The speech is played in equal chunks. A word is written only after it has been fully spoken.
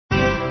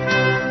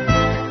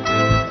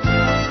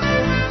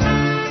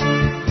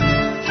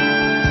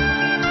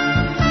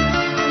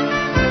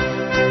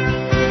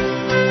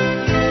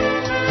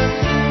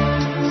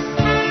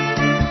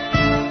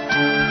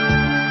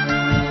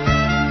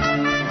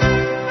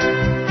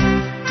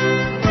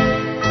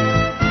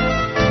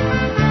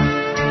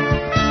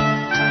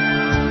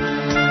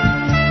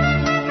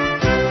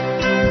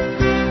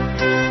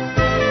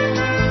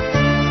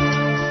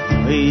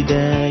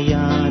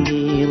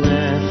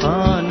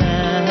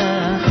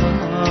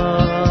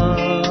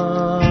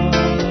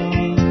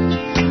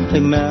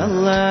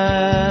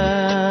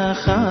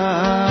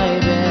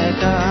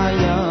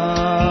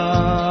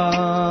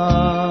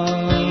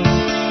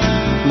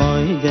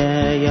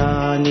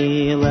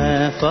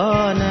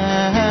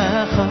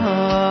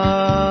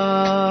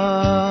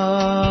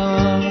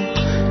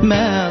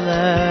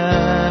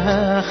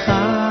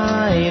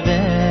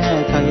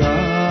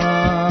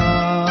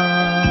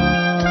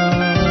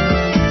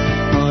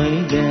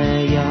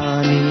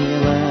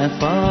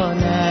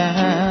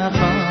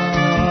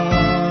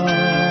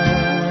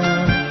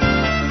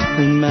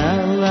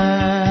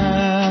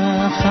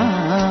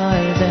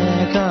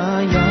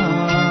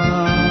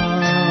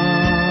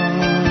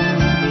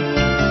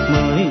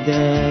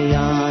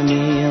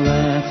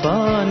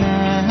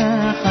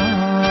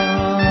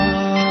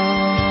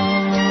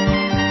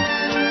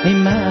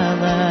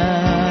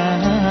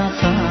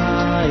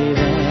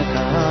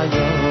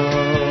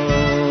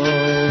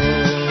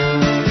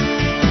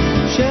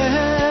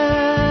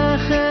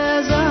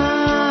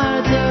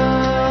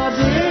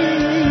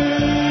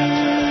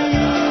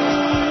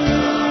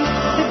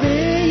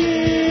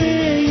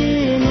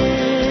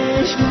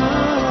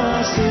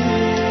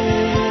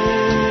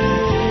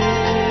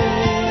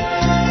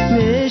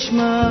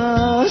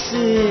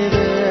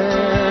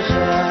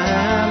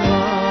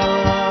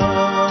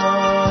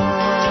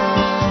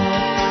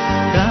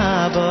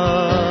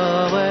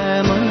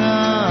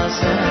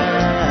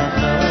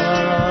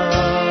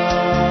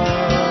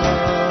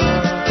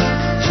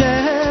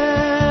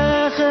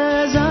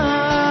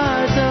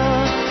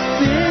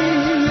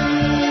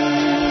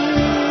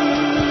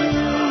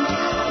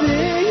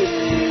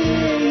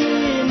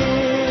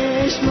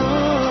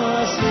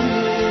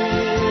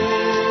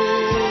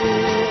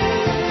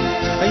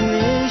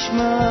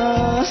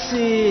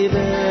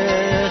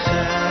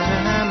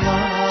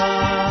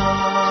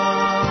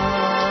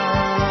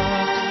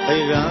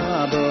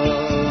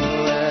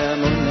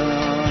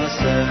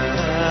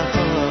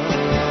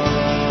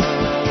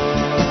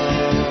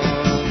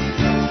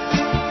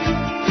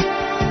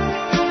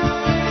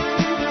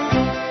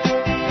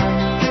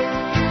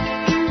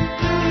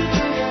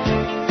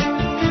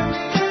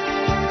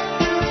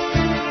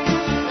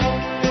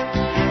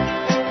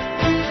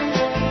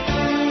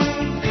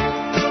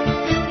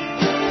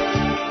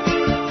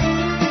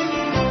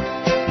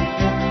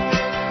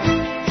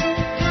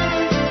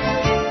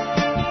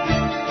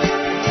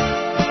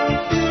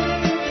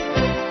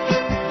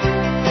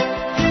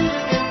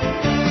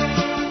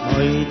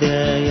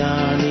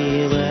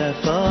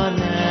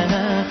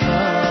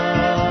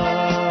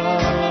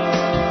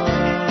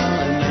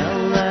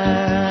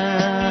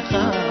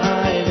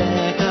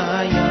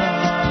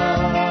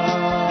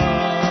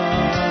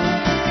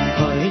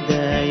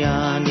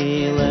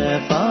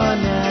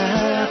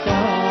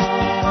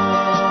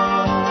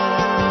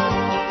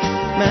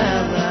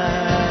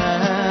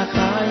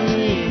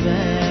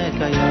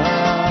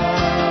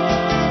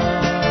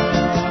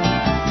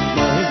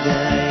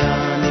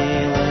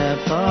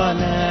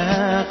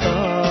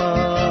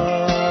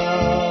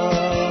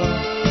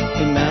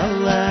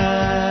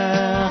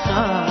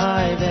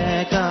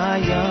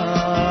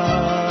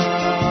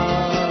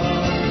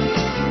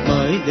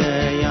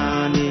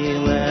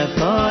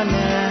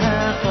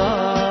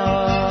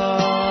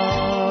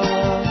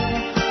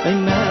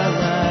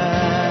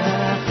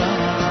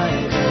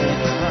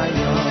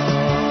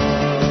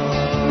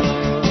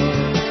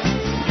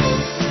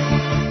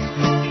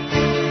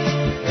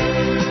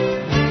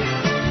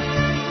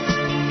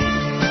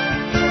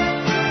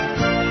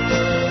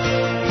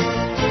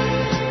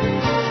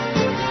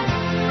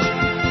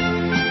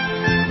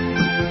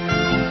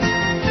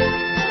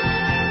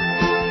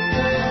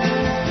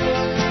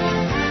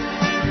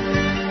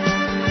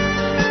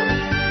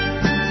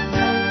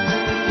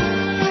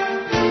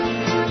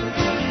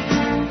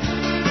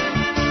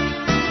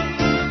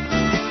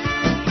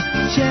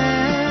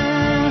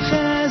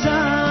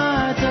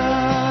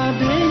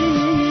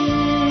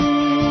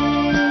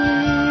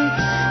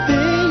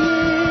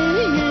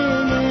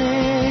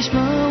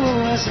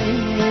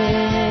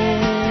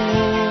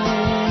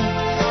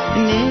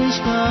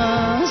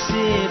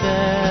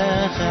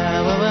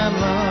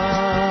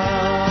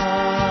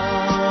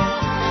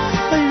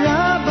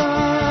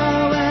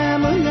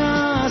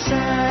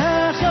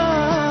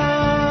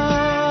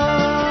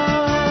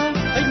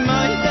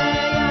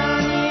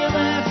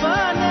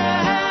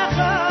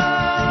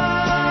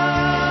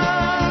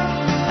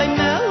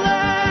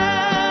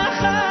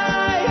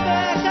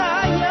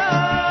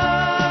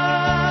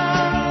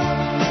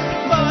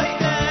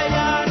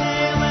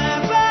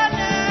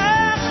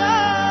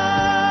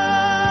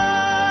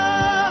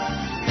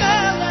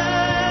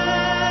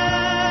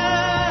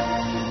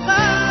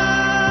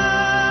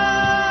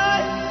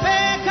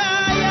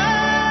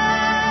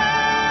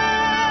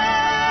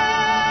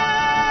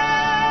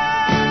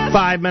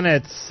5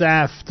 minutes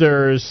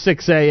after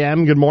 6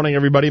 a.m. Good morning,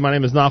 everybody. My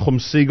name is Nachum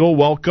Siegel.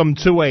 Welcome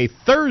to a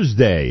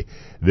Thursday.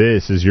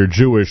 This is your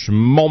Jewish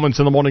Moments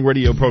in the Morning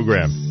radio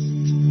program.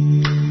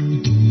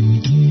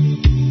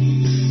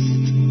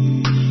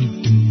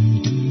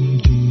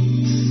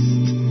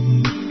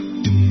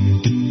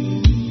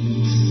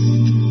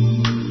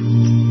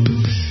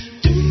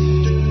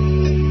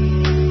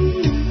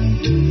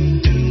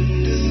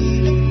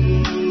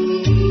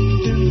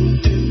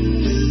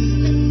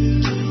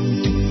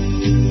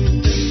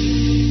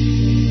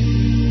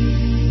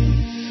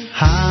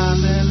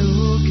 Hallelujah.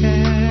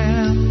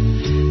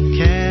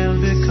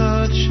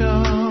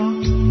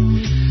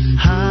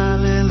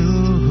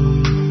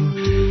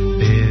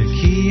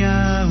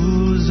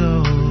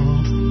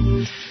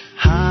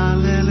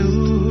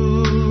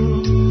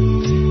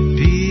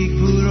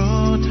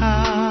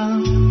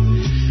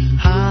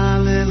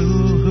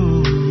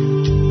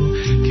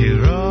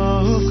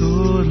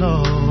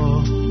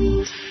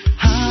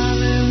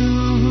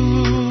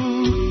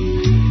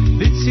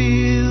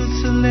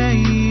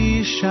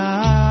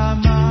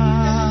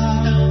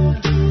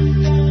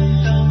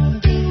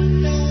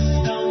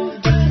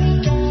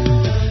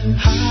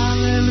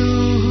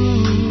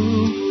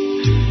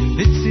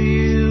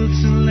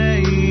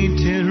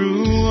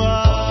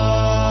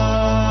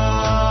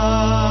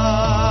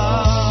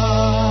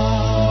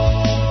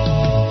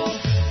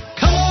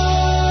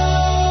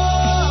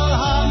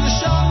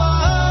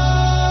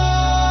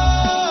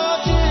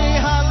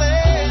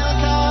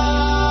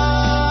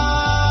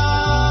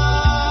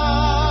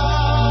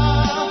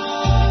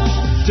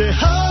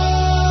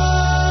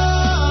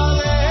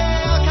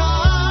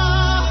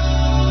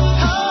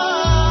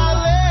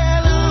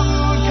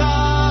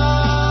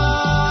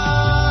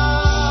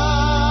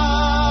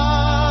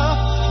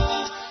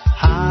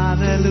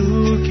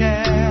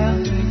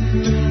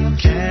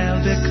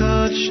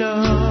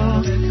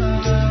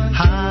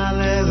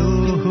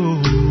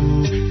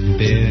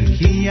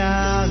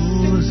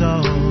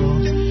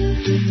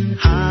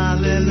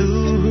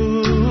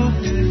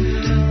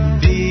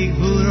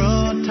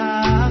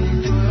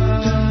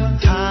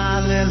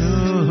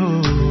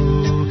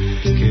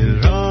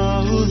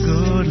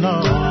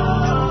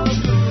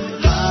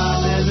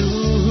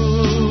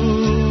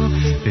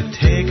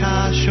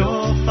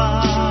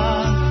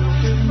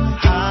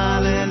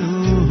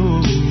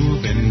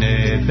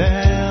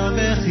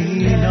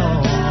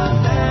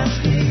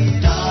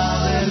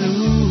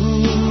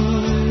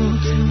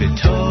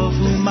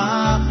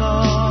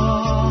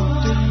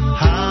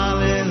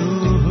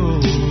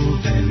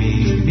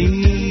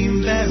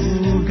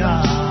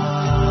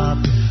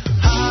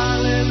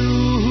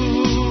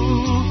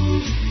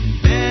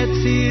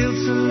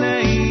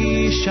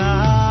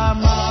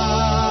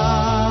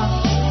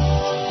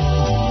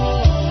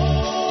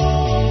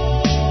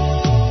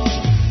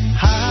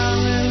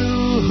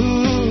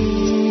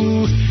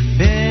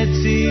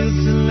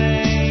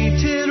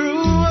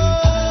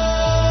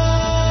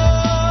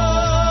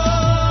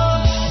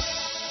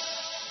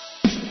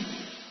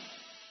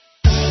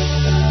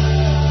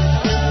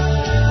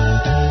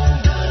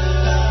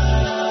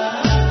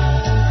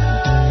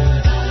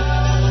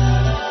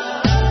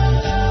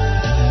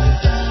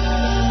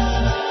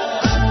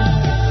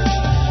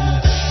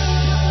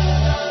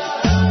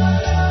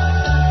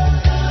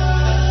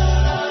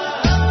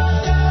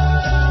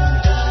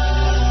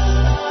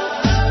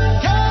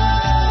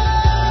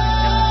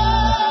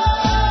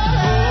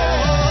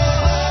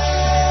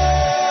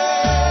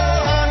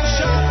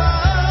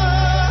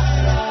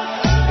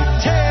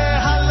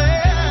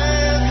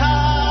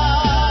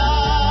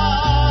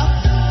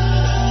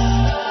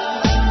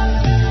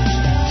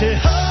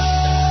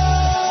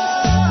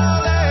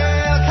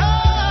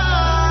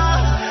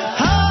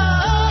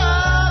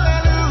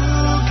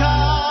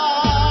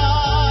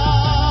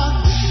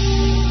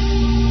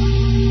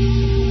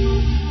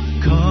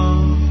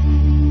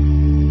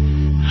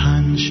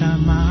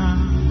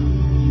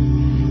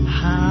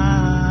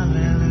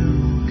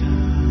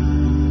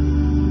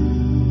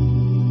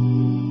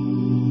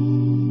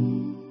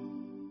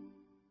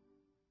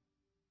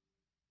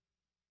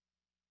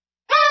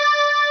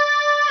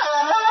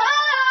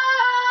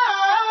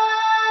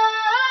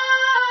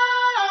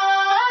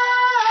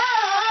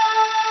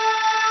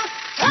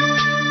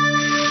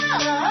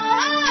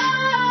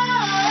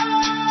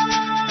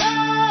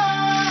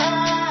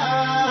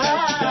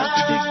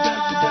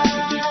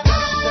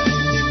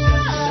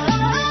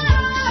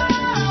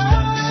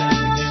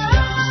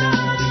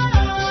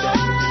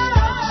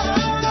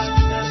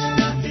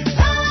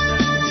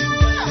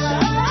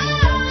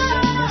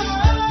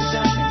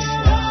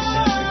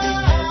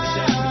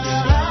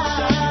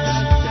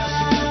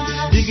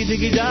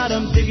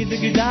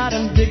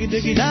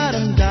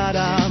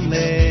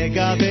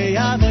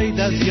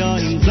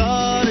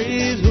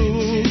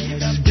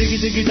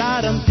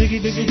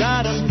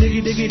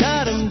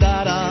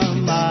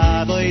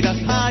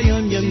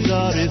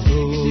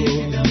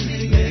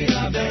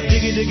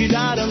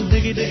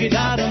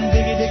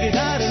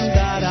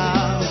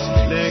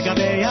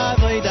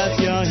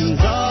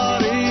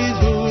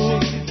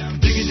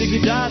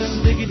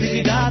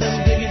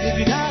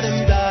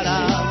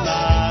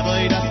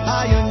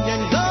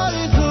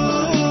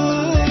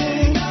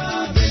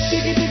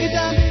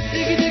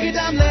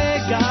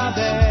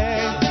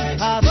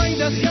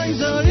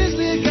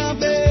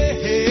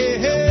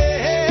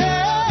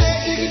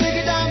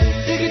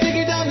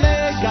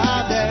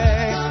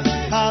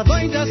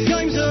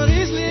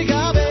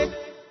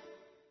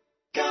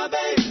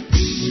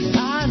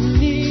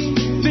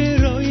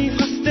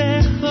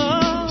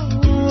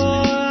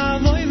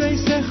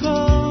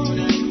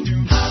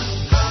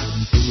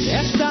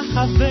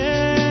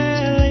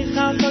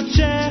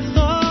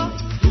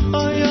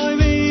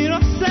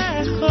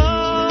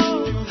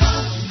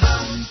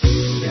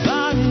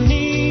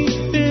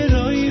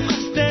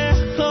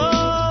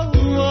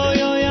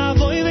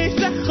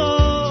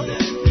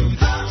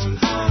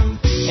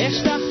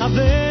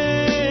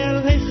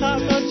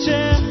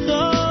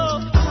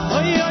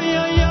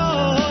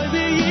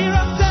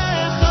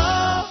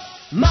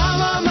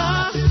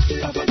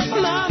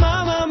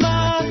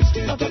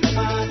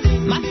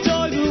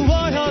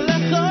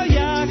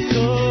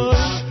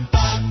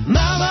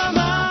 Mama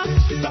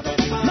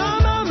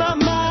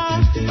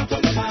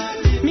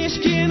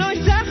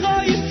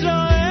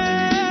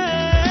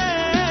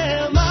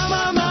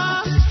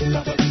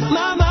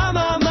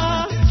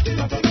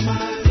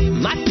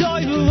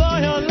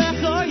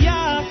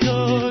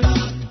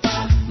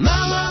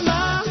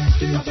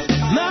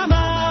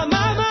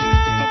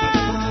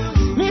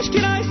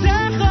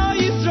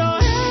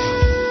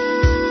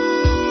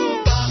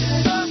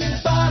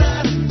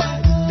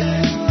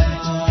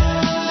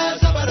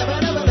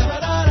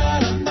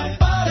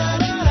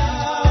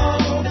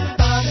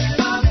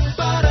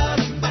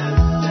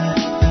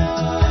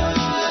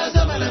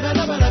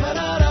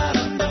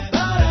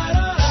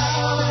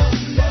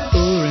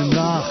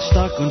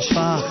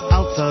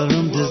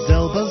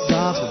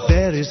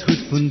weiß gut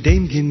von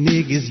dem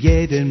Genick ist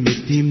jeder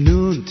mit ihm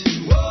Nund.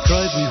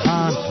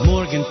 Kräubenhand,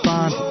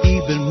 Morgenfahnd,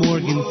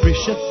 übermorgen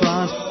frische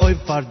Pfand. Eu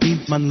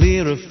verdient man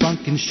leere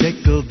Franken,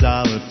 Scheckel,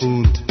 Dollar,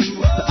 Pfund.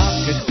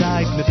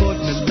 Abgeteilt, mit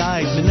Wort, mit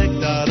Leid, mit Leck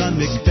daran,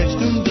 mit Quetscht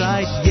und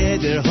Dreit.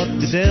 Jeder hat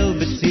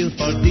dasselbe Ziel,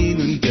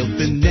 verdienen Geld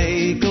für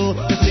Nägel.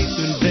 Es liegt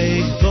und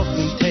Weg,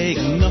 Wochen und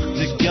Tage, noch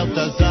das Geld,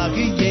 da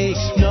sage ich,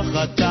 noch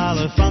ein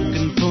Dollar,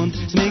 Franken, Pfund,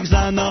 nix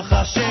sein, noch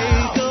ein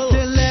Schäkel.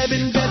 Der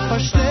Leben wird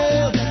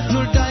verstellt,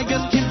 nur dein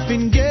Kind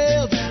bin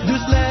Geld.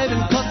 Durchs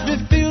Leben kostet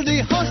wie viel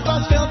die Hausbau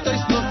fällt, da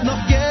ist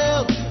noch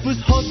Geld. Was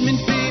hat mein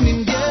Fin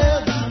in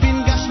Geld?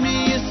 Bin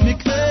Gashmi, ist mir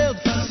quält.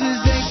 Sie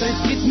sagt,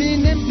 es geht mir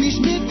nicht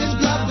mit, es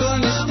bleibt gar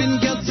nicht in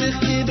Geld. Sich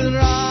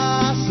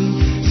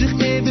überrasen, sich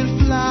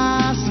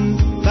überflassen,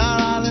 für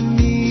alle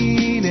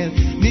Minen,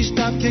 nicht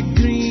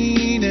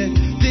abgegrüne.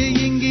 Die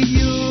jinge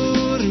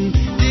Juren,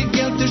 die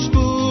Geld der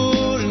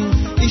Spuren,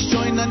 ich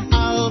join ein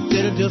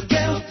Alter durch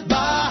Geld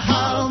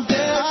behalten.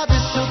 Hab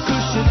ich so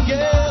kusche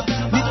Geld,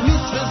 nicht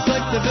mit was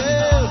sagt der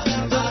Welt.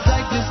 Das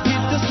zeigt es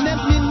gibt, das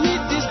nimmt mir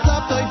nicht, das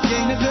bleibt auf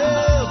jene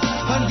Welt.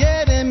 Von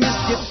jedem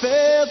ist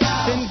gefehlt,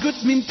 denn gut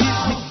mein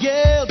Tisch mit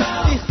Geld.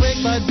 Ich frag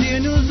bei dir,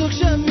 nur such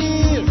schon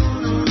mir.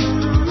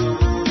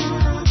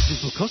 Wie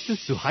viel kostet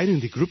es zu heilen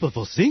die Gruppe,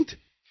 was singt?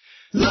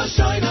 Los,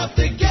 schein auf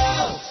der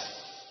Geld!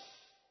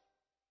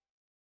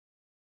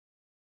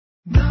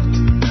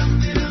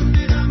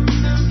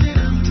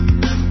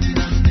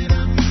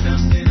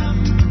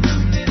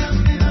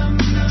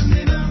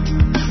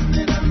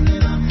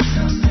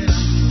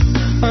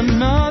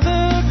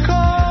 Another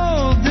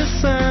cold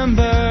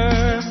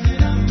December,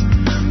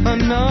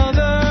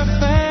 another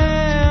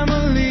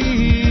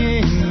family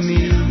in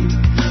need.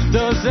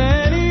 Does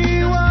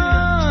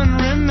anyone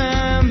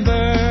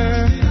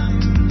remember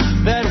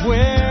that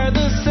we're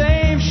the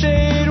same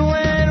shade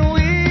when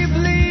we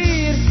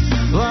bleed?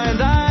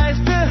 Blind eyes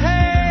to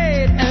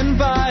hate and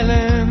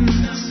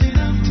violence,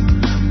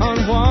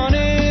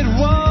 unwanted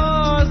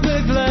wars,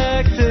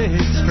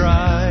 neglected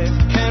strife.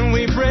 Can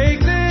we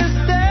break this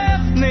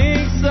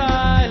deafening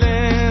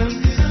silence?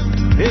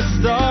 It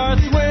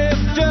starts with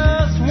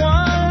just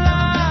one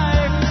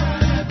life.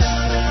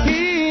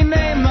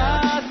 Hine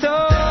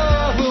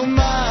matov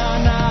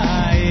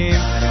u'manayim,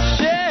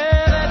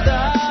 shevet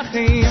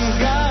achim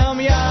gam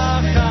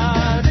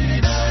yachad.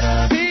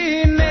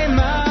 Hine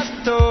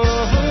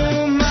matov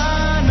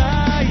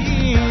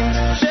u'manayim,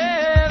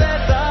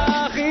 shevet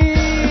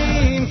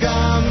achim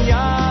gam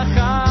yachad.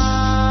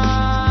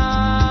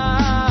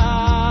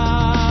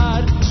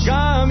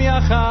 Gam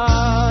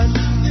yachad.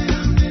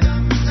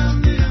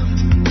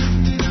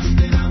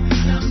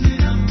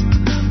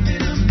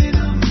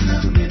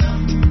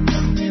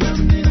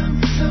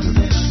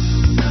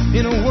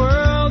 In a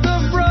world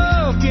of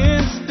broken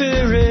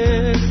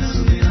spirits,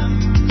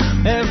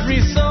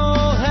 every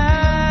soul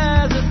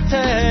has a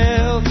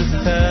tale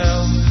to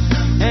tell,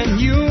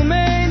 and you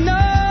may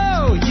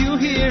know you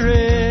hear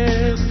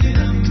it,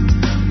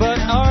 but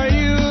are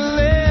you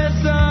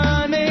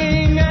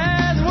listening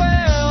as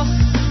well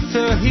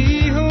to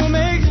He who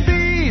makes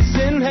peace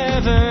in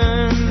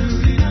heaven?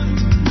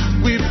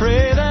 We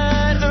pray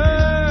that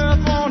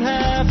earth won't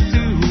have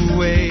to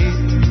wait.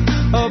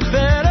 A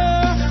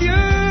better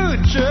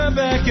future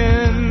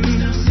beckons.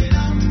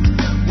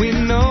 We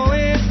know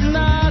it's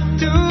not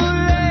too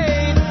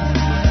late.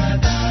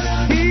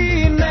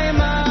 Hine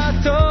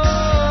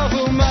matov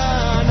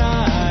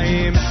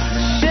u'manayim,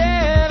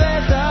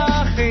 shevet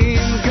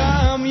achim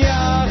gam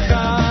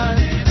yachad.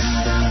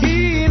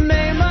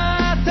 Hine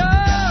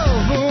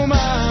matov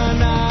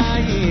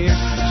u'manayim,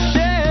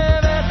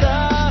 shevet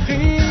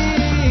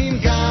achim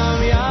gam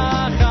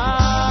yachad.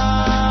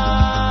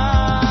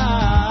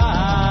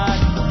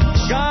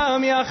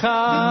 Gam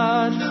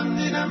yachad.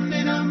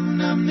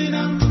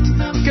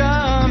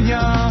 Gam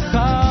yachad.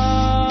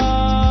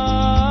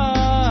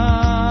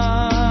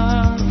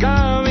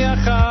 Gam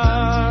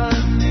yachad.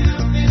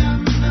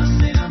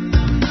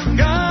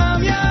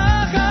 Gam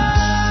yachad.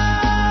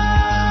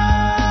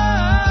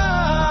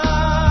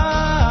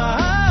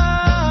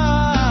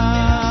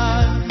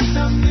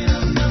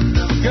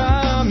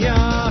 Gam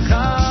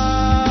yachad.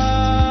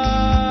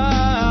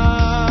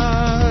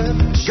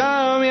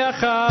 Gam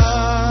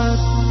yachad.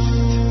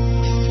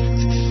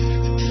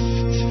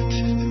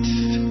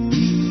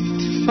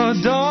 A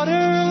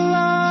daughter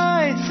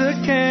lights a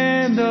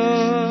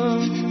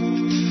candle,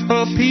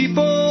 a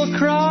people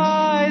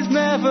cries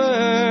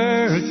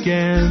never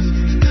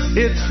again.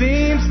 It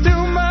seems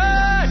too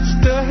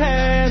much to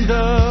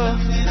handle,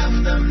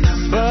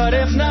 but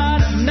if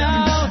not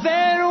now,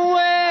 then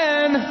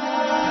when?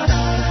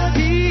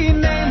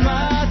 Hine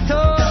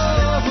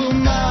matov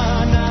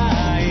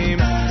u'manayim,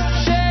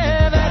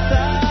 shevet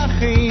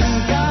achim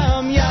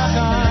gam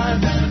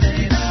yachad.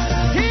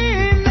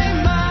 Hine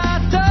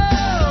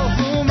matov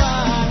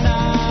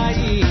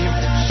u'manayim,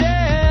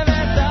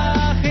 shevet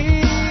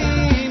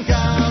achim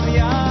gam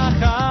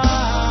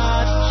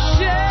yachad.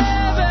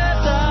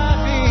 Shevet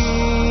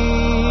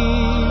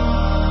achim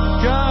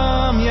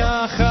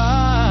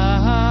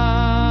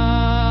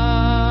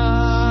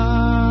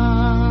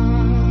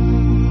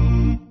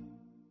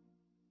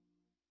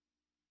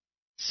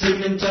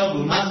Simen Tov,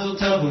 Mazel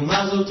Tov,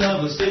 Mazel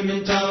Tov,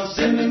 Simen Tov,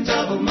 Simen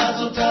Tov,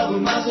 Mazel Tov,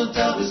 Mazel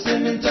Tov,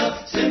 Simen Tov,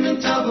 Simen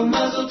Tov,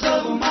 Mazel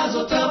Tov,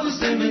 Mazel Tov,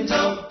 Simen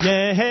Tov.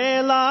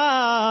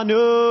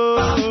 Yehelanu.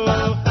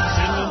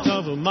 Simen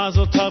Tov,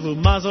 Mazel Tov,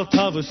 Mazel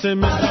Tov,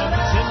 Simen Tov,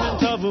 Simen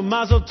Tov,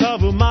 Mazel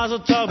Tov, Mazel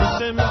Tov,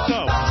 Simen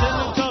Tov,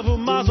 Simen Tov,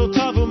 Mazel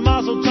Tov,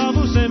 Mazel Tov,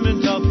 Simen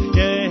Tov.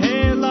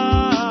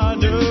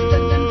 Yehelanu.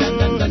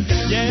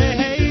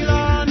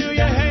 Yehelanu,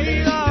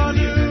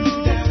 Yehelanu.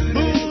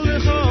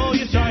 Ulecho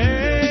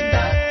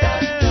Yisrael.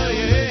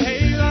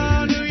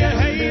 Yehelanu,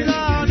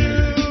 Yehelanu.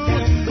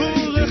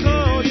 Ulecho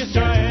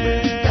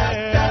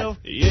Yisrael.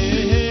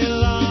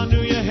 Yehelanu,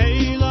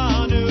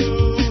 Yehelanu.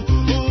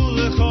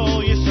 Ulecho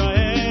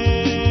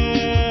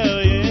Yisrael.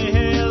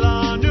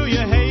 Yehelanu,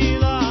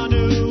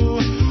 Yehelanu.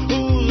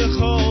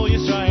 Ulecho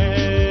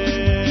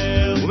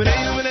Yisrael.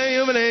 Uvenei,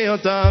 uvenei,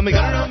 otam.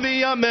 Megar Rabbi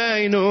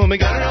Yameinu,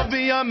 Megar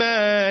Rabbi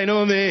Yameinu,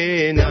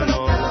 Vinyano.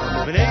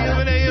 Uvenei,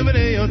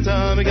 uvenei,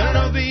 otam. Megar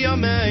Rabbi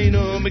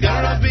Yameinu,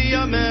 Megar Rabbi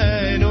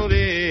Yameinu,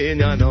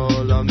 Vinyano.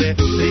 Lambe,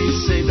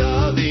 Lisei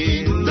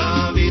David,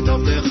 David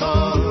Avdecha,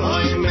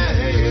 Oy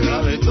Meira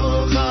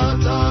Letocha,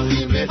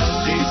 Tahive.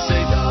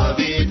 Lisei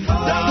David,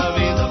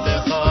 David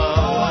Avdecha,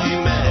 Oy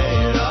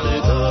Meira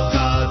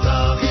Letocha,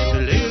 Tahive.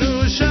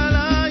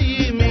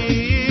 Yerushalayim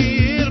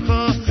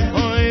Yircha,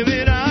 Oy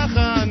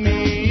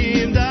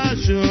Virachamim,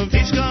 Dashuv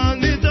Tishkan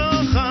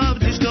Mitocha,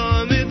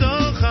 Tishkan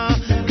Mitocha,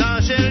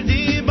 Kasher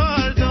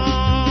Dibarto.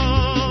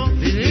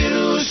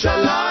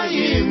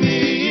 Yerushalayim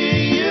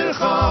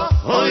Yircha,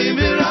 Oy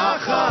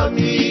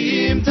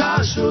Virachamim,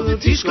 Dashuv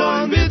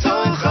Tishkan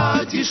Mitocha,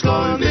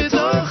 Tishkan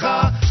Mitocha,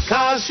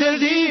 Kasher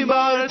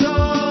Dibarto.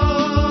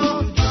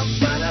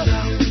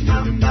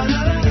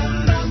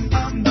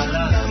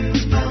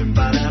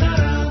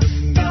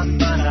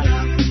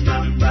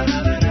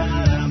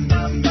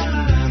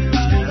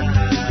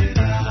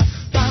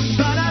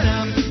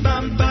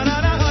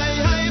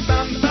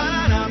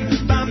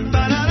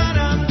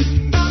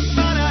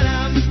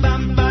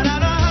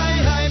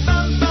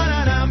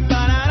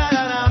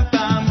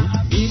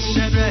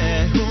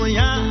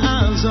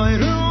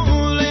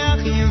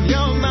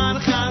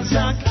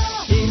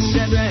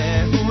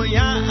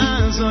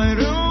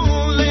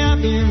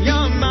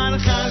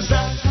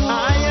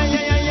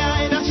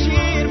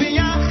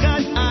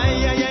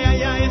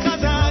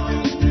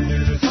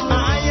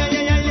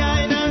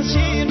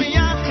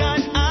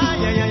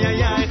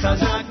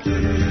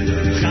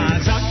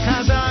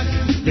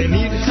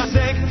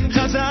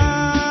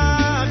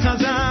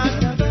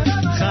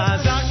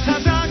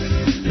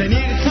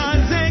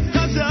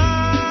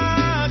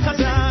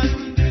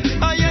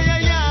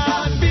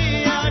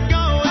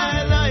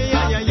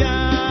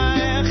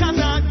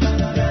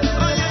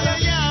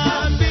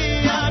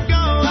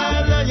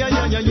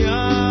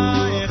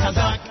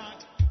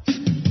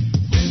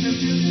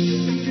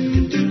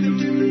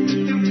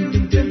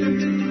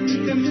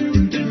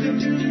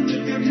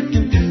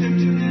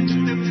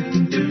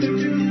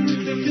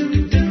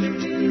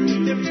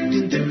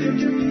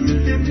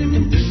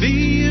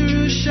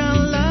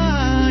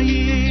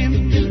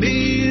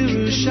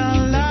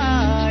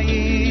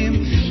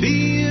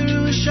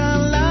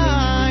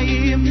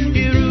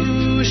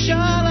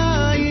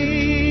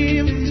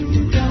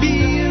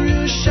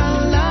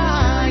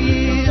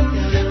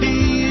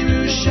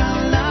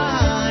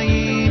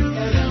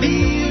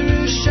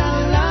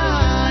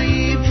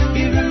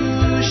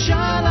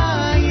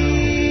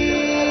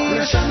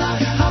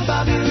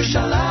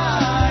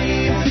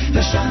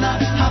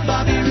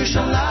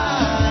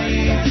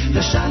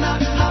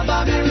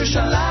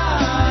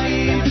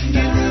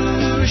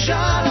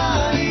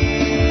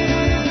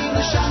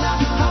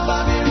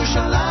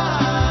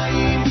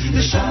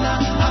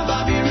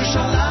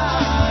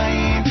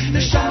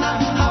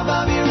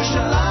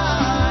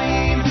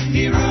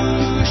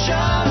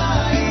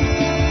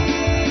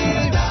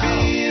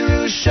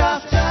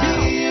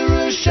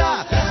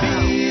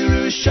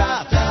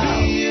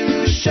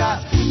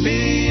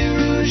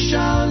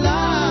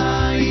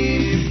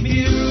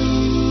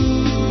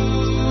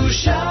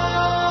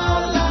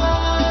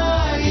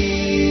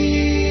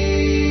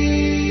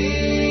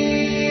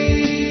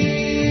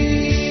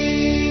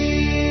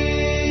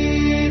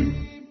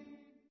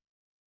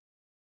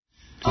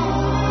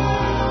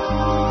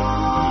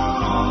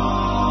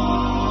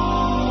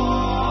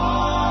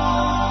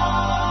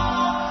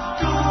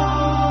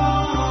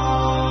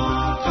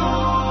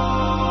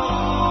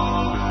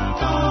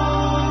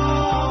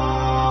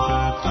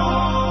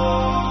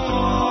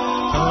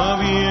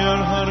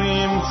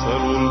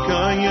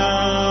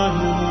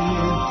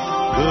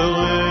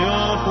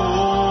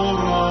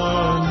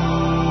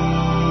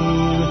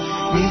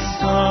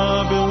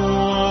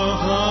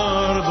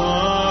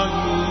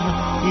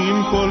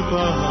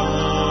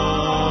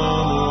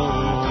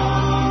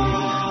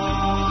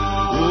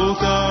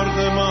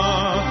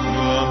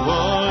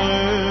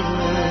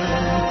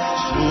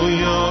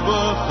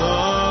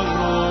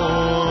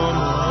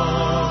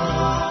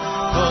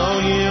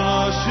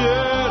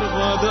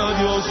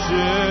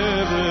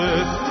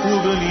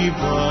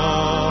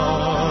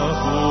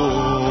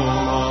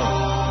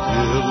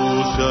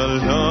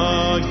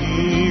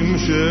 ירושלים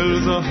של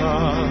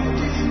זהב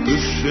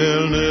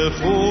ושל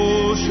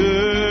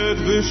נחושת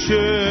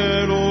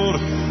ושל אור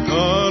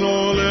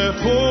הלא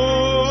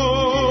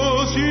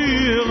לכל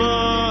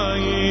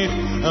שירייך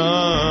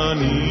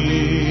אני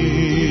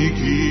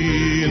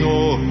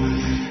כינו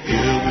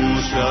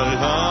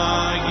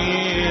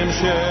ירושלים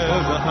של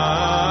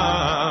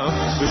זהב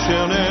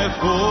ושל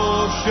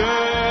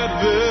נחושת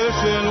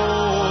ושל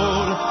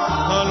אור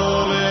הלא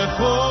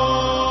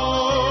לכל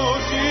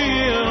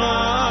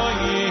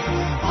שירייך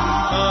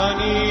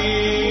אני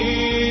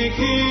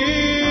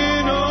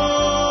כינו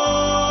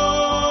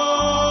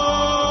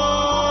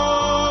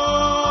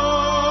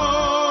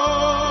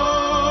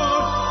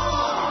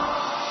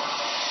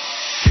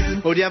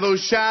Od yavo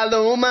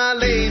shalom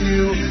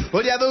aleinu,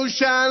 od yavo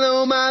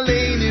shalom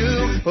aleinu,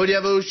 od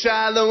yavo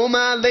shalom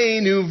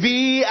aleinu,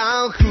 vi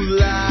al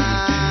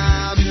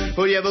kulam.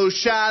 Od yavo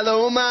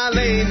shalom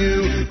aleinu,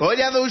 od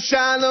yavo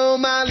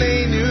shalom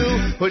aleinu,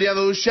 od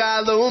yavo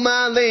shalom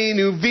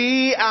aleinu,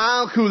 vi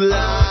al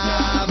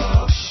kulam.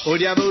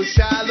 Od yavo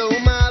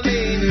shalom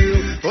aleinu,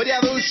 od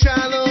yavo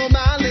shalom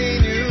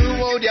aleinu,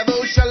 od yavo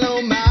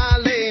shalom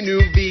aleinu,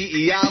 vi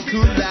al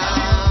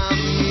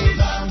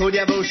kulam. Od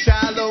yavo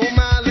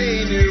shalom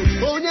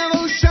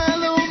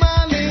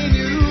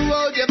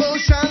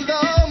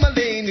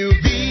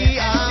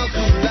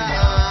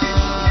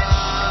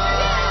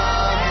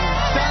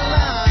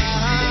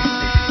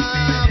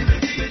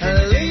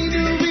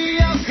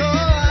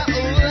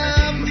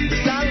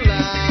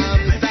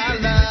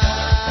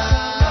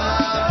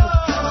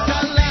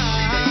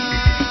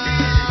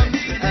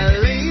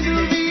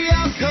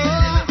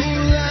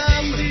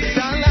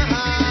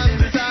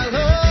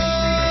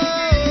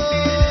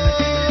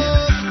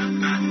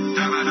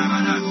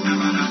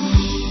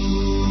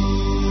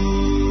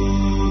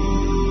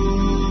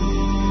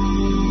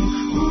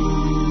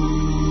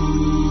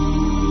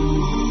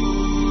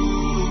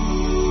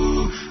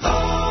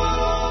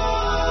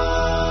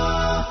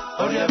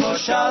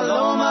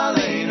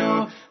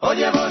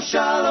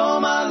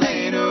Shalom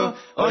aleinu,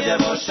 od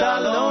yavo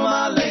shalom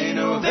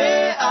aleinu,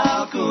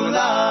 ve'al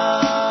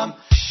kulam.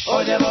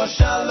 Od yavo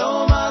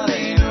shalom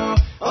aleinu,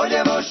 od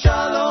yavo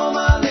shalom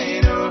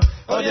aleinu,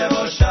 od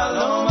yavo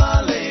shalom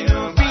aleinu,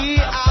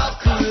 ve'al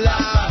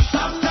kulam.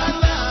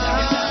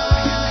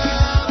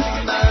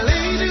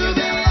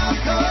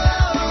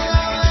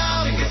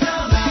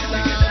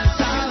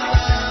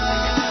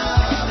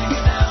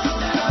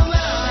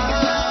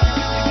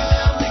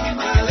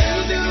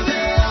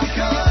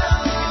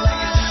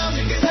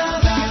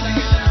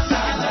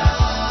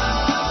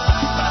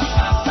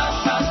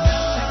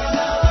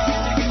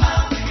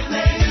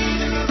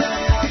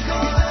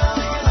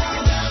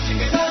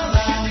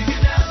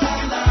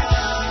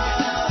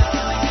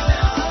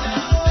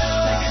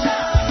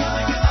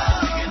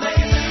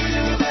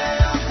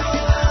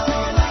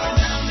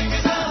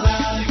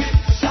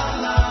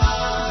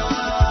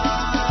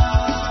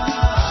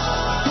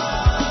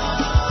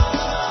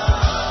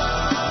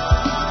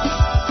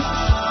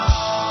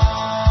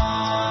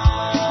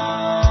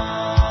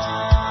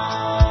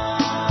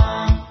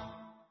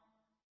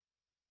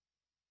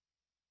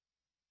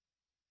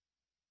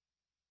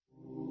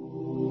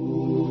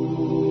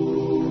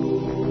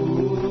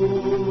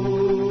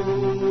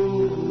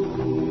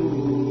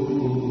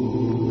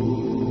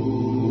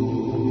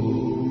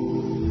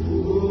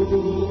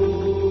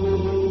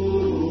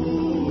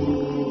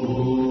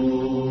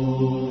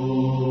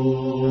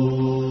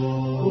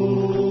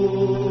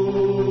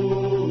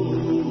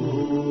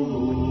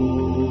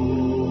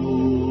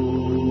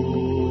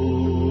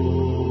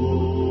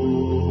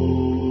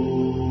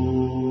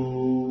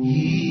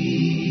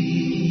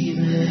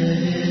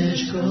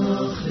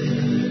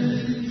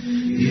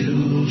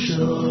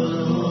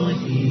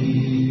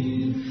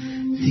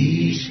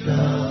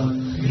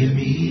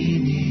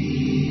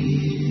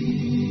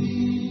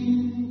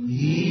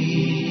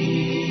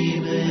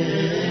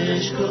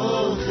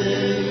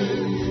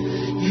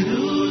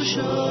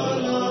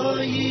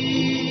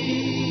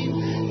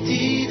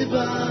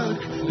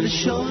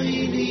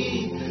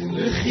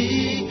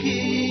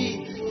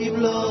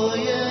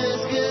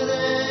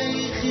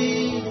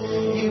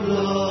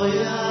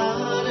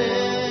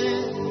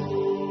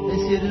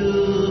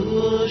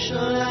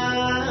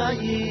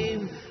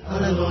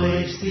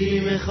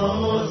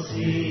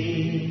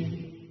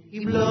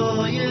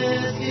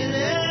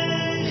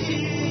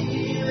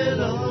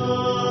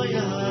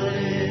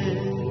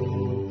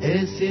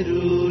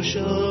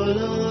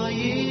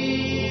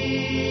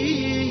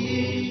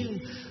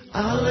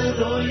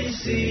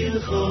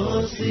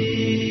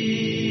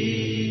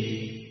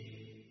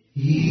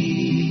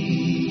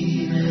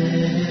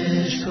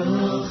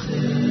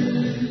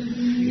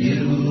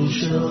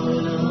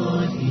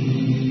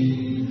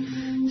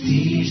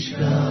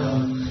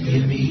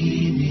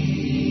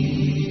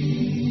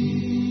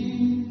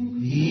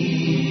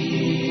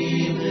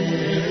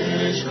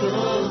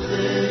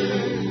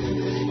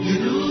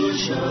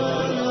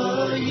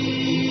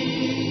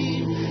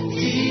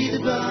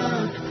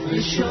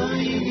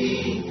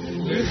 Shoyni,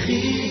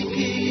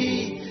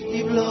 rechiki,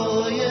 im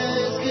lo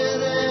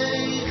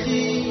yezgerei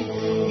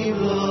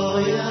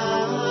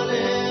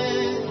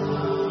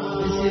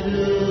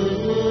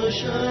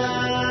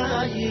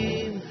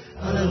Yerushalayim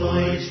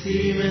Aleluya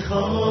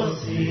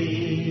Simchosi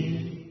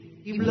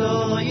Im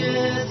lo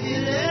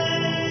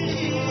yezirei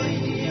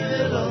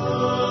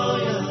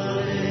Velo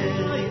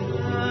yarei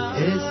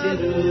Es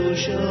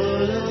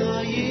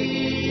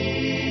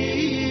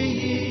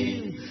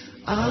Yerushalayim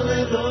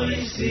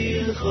Aleluya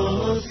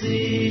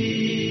Simchosi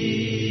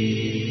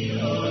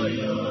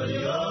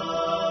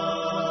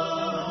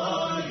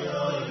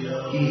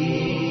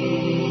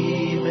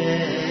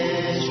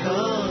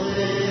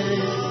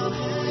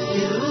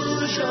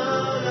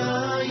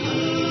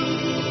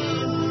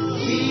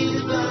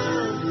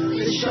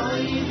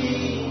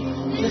Shayni,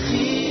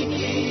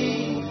 Nechiki,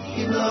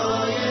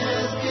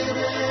 Ibloyes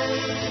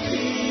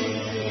Gerechi,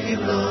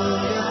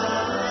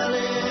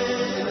 Ibloyale,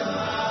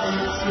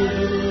 Es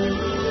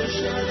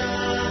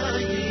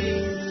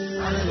Yerushalayim,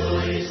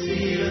 Aleluya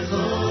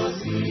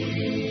Simchosi,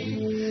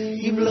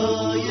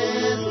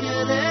 Ibloyes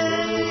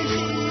Gerechi,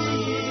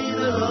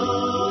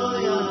 Ibloyale,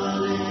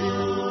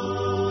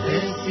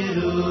 Es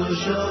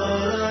Yerushalayim,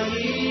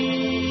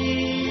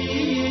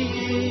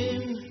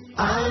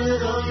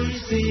 Aleluya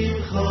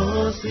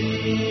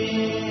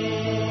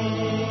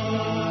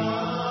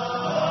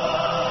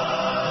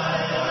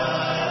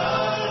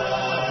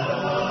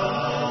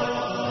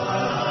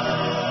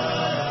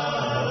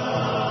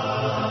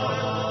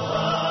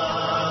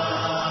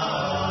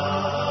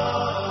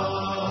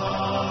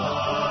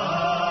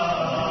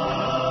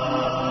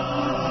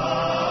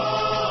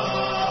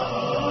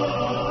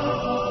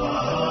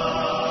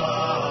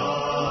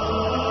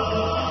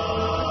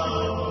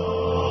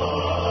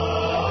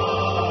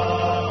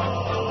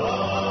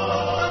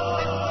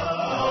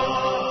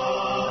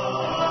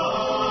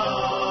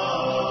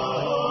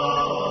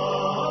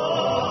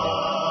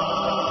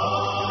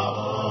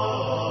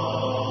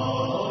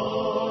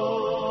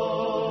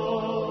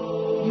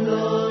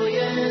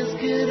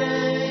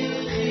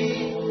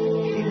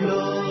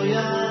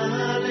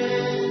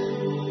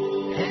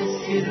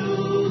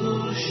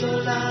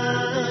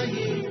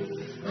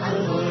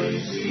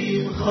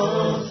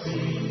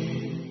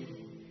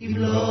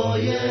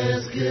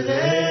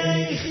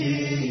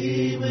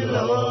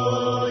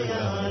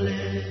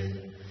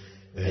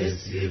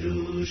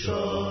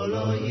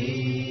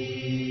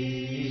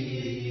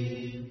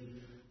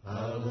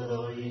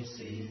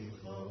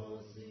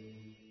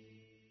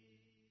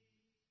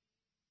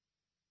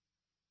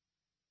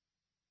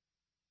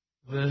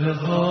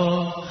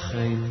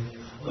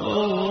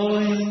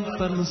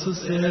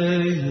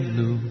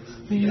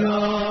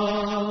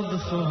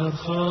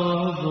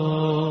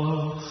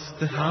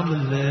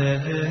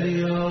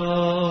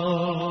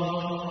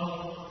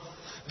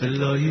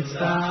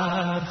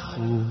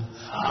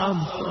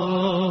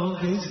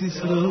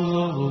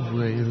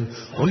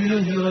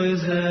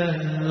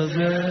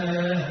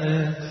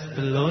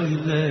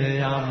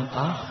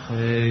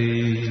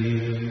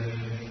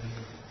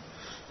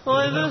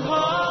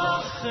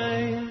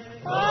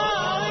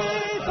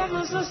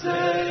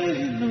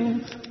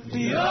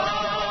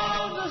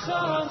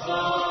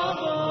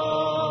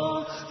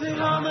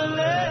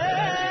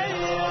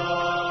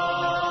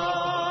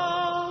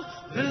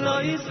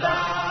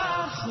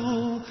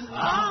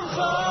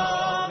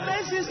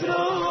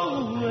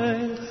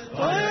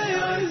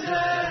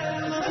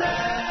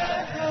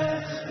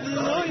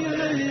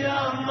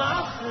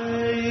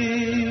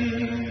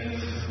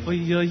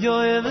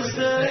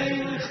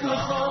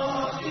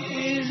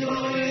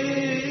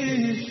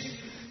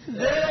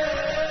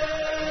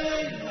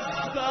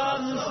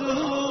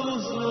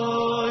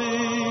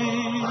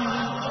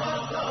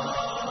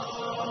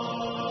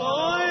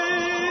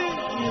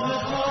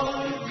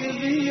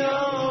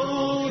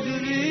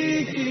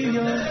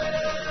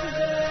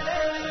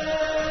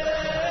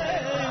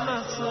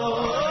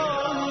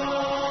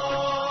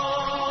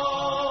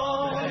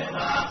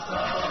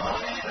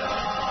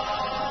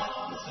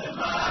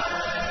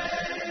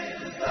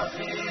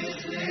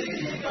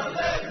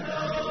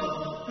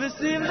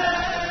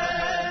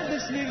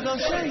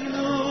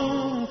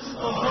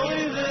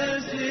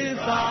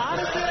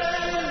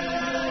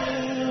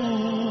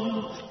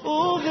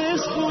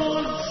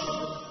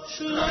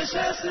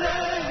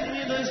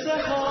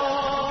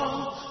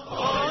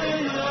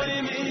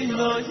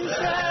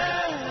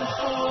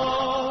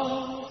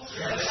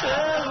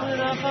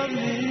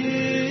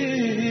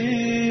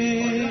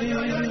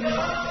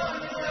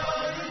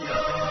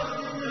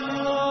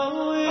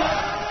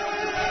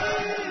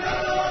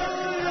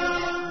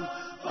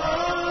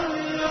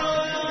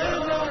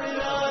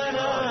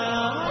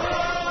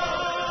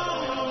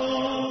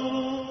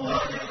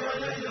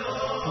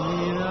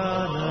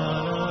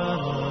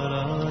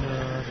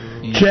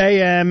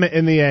JM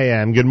in the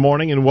AM. Good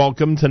morning and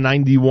welcome to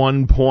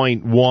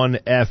 91.1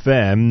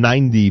 FM,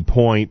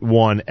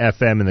 90.1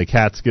 FM in the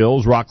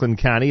Catskills, Rockland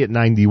County at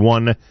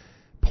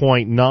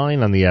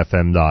 91.9 on the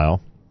FM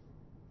dial.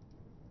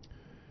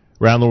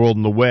 Around the world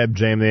on the web,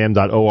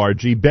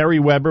 jmam.org.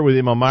 Barry Weber with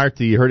Imam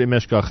Marti. You heard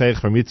Imesh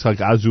Kachech from Yitzchak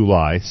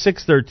Azulai.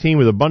 6:13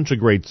 with a bunch of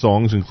great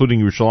songs, including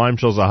Yerushalayim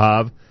Shel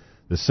Zahav,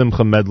 the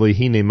Simcha medley,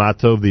 Hine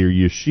Matov, the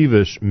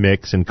Yeshivish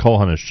mix, and Kol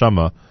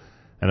HaNeshama.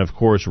 and, of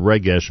course,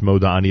 Regesh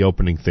Modani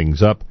opening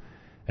things up.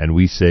 And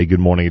we say good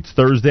morning. It's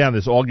Thursday on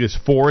this August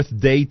 4th,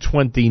 day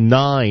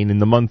 29 in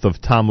the month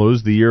of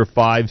Tammuz, the year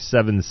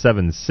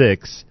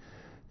 5776,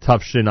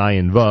 Tafshin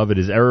Ayin Vav. It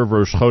is Erev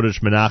Rosh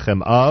Chodesh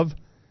Menachem Av.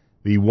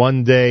 The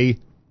one-day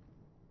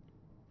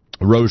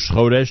Rosh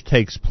Chodesh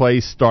takes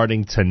place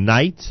starting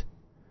tonight.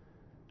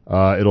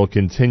 It'll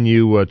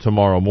continue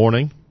tomorrow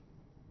morning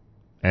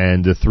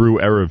and through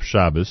Erev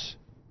Shabbos.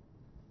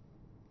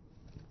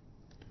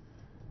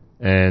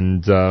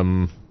 And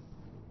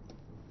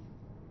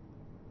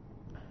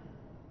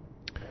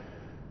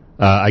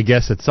I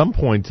guess at some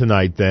point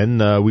tonight,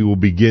 then, we will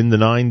begin the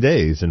 9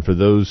 days. And for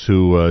those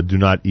who do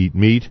not eat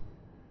meat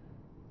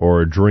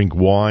or drink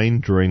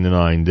wine during the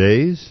 9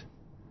 days,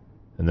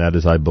 and that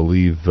is, I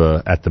believe,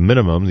 at the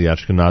minimum, the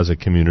Ashkenazi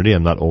community.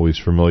 I'm not always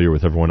familiar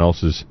with everyone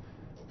else's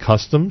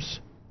customs.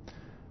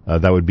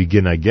 That would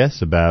begin, I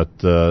guess, about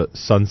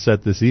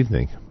sunset this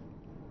evening.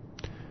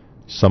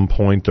 Some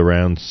point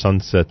around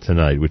sunset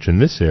tonight, which in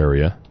this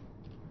area,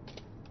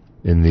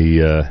 in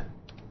the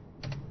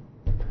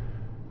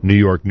New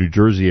York, New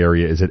Jersey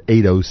area, is at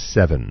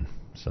 8:07.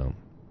 So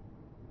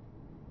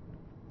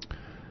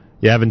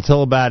you have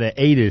until about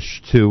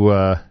 8-ish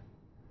to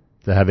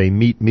have a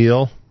meat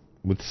meal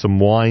with some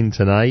wine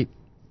tonight,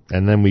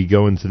 and then we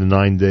go into the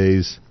 9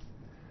 days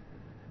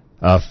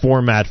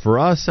format for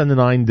us, and the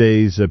 9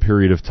 days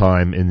period of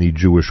time in the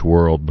Jewish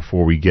world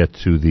before we get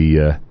to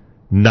the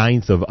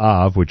 9th of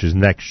Av, which is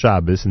next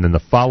Shabbos, and then the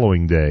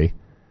following day,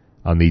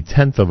 on the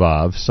 10th of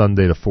Av,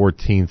 Sunday the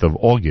 14th of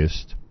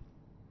August,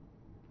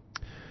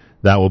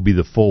 that will be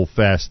the full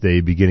fast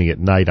day beginning at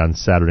night on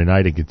Saturday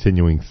night and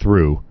continuing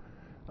through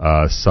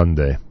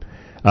Sunday.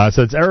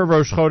 So it's Erev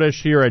Rosh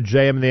Chodesh here at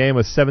JM in the AM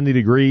with 70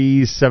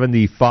 degrees,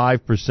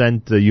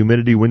 75%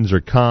 humidity, winds are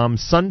calm.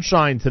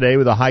 Sunshine today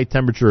with a high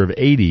temperature of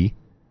 80,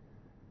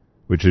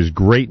 which is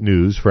great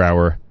news for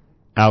our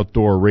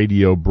outdoor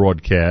radio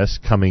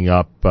broadcast coming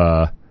up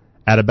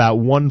at about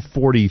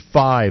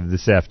 1:45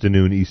 this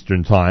afternoon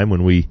Eastern Time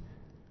when we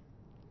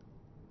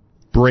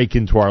break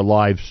into our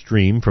live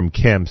stream from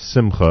Camp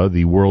Simcha,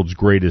 the world's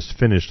greatest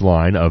finish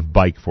line of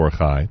Bike for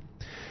Chai.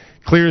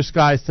 Clear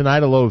skies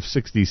tonight, a low of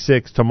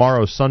 66.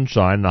 Tomorrow,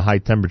 sunshine and a high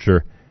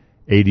temperature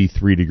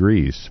 83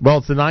 degrees. Well,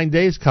 it's the 9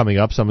 days coming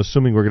up, so I'm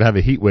assuming we're going to have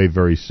a heat wave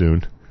very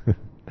soon.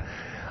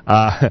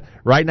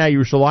 Right now,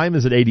 Yerushalayim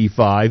is at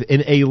 85.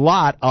 In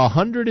Eilat,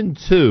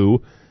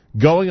 102,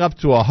 going up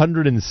to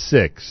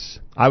 106.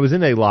 I was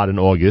in Eilat in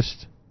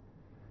August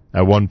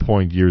at one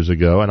point years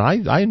ago, and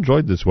I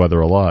enjoyed this weather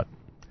a lot.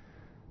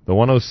 The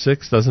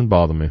 106 doesn't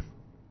bother me.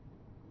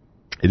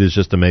 It is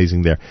just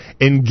amazing there.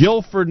 In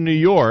Guilford, New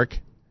York,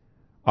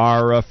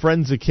 our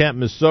friends at Camp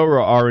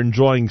Mesorah are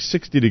enjoying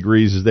 60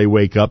 degrees as they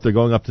wake up. They're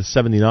going up to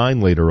 79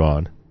 later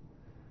on.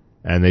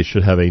 And they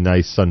should have a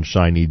nice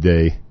sunshiny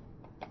day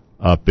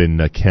up in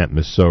Camp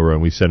Mesorah.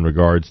 And we send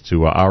regards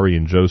to Ari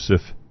and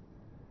Joseph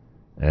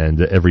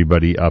and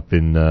everybody up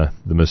in the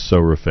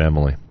Mesorah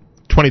family.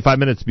 25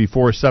 minutes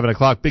before 7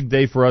 o'clock. Big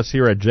day for us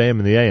here at JM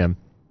in the AM.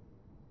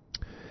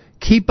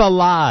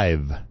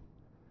 Kippalive,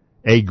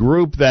 a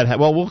group that,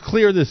 we'll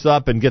clear this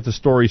up and get the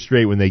story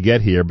straight when they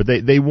get here, but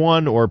they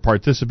won or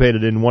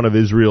participated in one of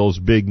Israel's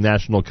big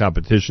national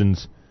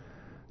competitions,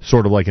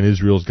 sort of like an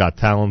Israel's Got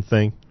Talent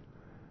thing.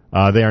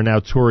 They are now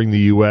touring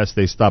the U.S.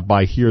 They stopped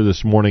by here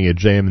this morning at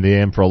JM in the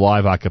AM for a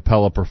live a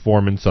cappella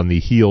performance on the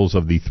heels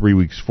of the 3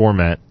 weeks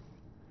format.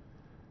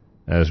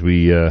 As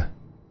we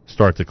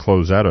start to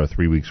close out our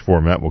 3 weeks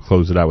format, we'll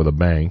close it out with a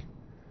bang.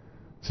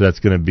 So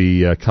that's going to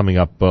be coming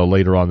up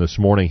later on this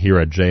morning here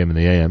at JM in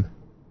the AM.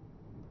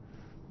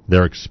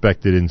 They're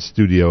expected in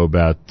studio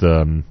about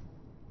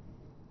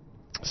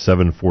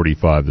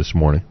 7:45 this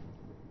morning.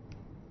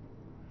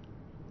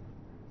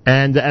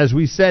 And as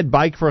we said,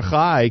 Bike for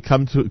Chai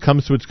comes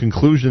to its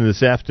conclusion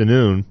this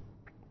afternoon.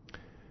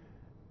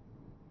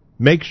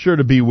 Make sure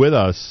to be with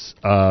us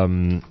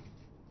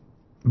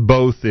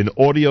both in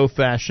audio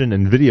fashion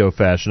and video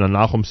fashion on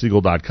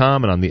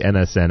NachumSegal.com and on the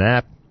NSN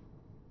app,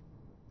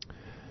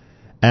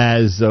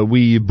 as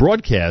we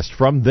broadcast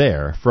from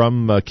there,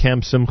 from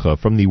Camp Simcha,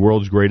 from the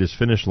world's greatest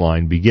finish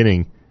line,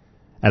 beginning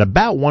at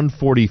about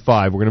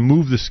 1:45. We're going to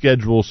move the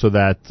schedule so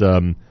that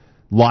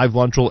live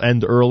lunch will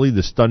end early.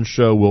 The stunt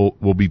show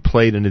will be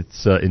played in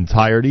its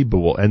entirety, but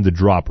we'll end the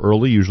drop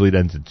early. Usually it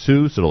ends at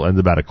 2, so it'll end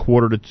about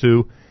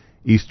 1:45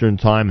 Eastern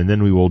Time, and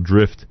then we will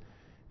drift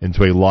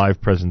into a live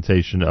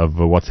presentation of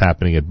what's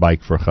happening at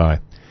Bike for Chai.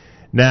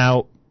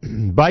 Now,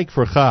 Bike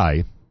for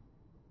Chai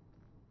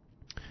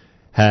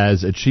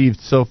has achieved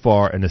so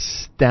far an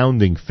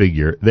astounding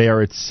figure. They are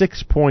at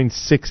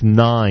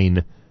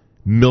 $6.69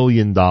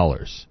 million.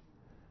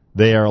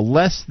 They are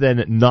less than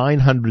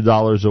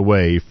 $900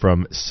 away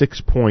from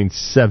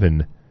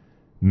 $6.7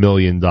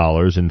 million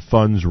in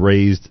funds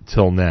raised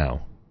till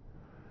now.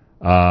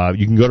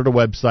 You can go to the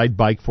website,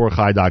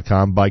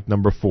 bike4chai.com, bike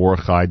number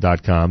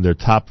 4chai.com. Their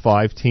top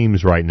 5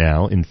 teams right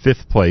now. In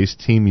 5th place,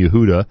 Team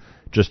Yehuda,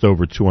 just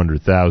over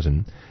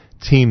 $200,000.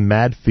 Team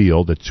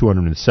Madfield at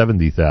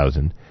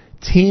 $270,000.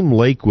 Team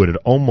Lakewood at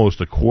almost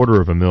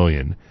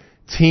 $250,000.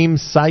 Team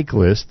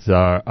Cyclists,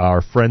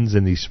 our friends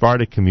in the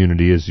Sephardic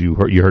community, as you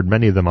heard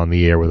many of them on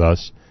the air with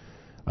us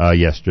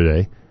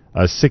yesterday,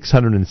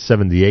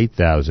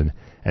 678,000.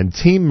 And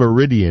Team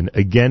Meridian,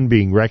 again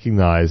being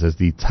recognized as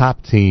the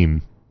top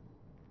team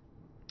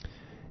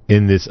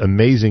in this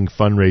amazing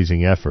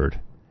fundraising effort,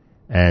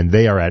 and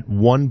they are at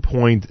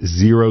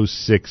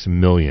 1.06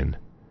 million.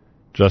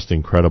 Just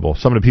incredible.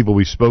 Some of the people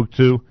we spoke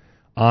to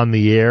on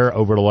the air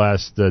over the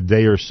last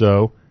day or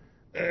so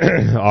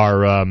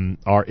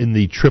are in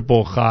the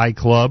Triple Chai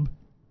Club,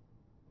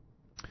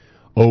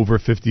 over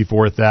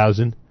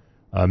 54,000.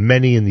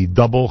 Many in the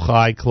Double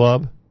Chai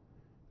Club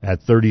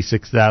at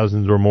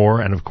 36,000 or more,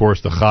 and of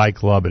course the Chai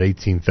Club at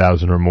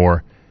 18,000 or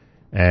more.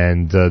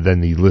 And then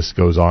the list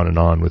goes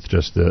on with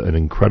just an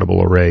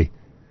incredible array.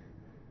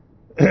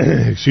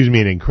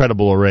 An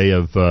incredible array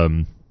of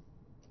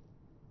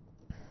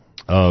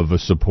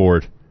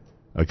support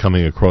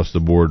coming across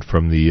the board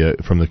from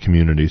the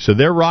community. So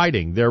they're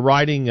riding.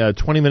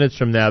 20 minutes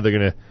from now.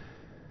 They're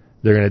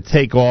gonna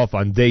take off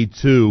on day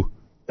 2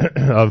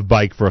 of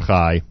Bike for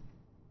Chai.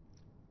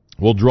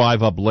 We'll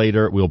drive up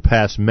later. We'll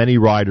pass many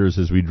riders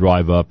as we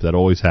drive up. That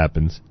always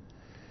happens.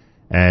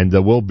 And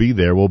we'll be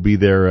there. We'll be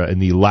there in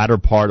the latter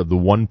part of the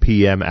 1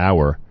 p.m.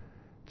 hour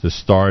to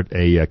start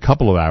a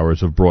couple of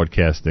hours of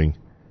broadcasting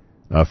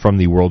from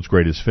the World's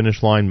Greatest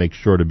Finish Line. Make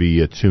sure to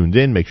be tuned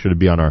in. Make sure to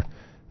be on our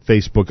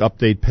Facebook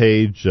update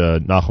page,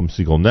 Nachum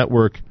Segal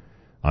Network,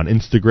 on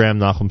Instagram,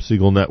 Nachum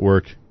Segal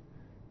Network,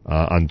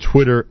 on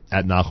Twitter,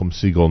 at Nachum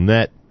Segal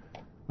Net.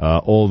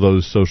 All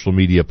those social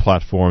media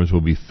platforms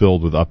will be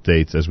filled with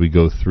updates as we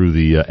go through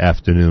the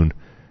afternoon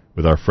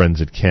with our friends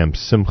at Camp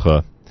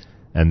Simcha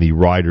and the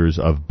riders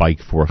of Bike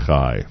for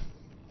Chai.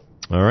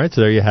 All right,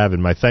 so there you have it.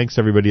 My thanks to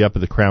everybody up at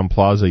the Crown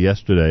Plaza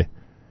yesterday.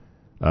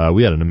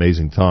 We had an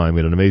amazing time. We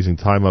had an amazing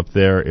time up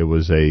there. It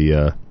was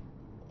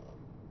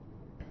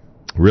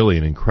really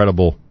an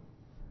incredible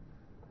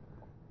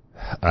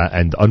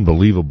and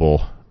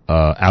unbelievable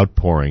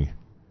outpouring.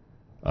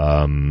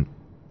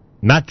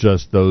 Not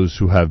just those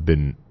who have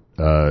been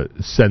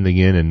sending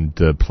in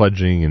and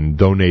pledging and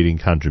donating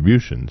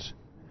contributions,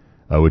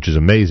 which is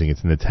amazing.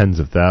 It's in the tens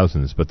of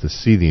thousands. But to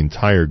see the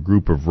entire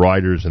group of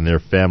riders and their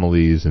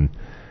families and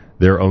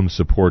their own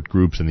support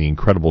groups and the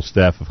incredible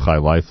staff of Chai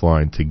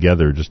Lifeline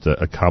together just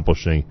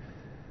accomplishing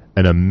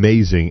an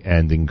amazing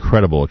and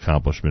incredible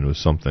accomplishment was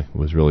something. It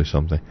was really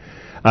something.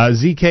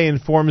 ZK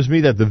informs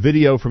me that the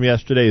video from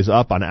yesterday is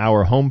up on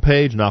our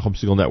homepage, Nachum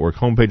Segal Network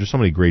homepage. There's so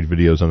many great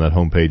videos on that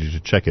homepage. You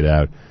should check it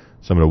out.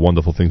 Some of the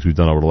wonderful things we've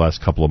done over the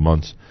last couple of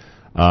months.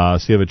 So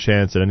you have a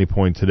chance at any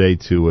point today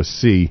to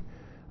see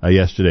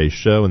yesterday's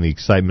show and the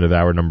excitement of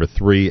hour number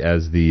 3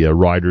 as the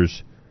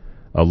riders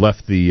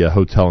left the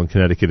hotel in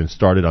Connecticut and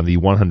started on the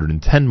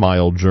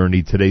 110-mile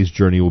journey. Today's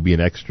journey will be an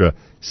extra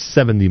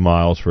 70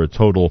 miles for a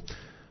total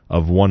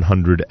of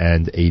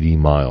 180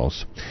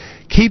 miles.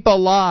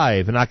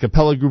 Kippalive, an a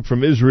cappella group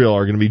from Israel,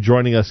 are going to be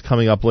joining us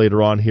coming up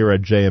later on here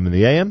at JM in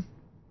the AM.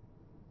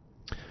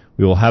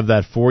 We will have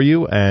that for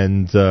you,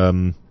 and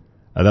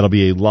that'll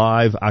be a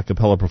live a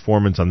cappella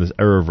performance on this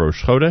Erev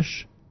Rosh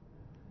Chodesh.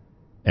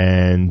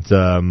 And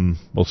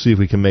we'll see if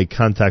we can make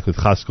contact with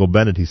Chaskel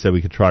Bennett. He said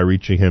we could try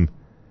reaching him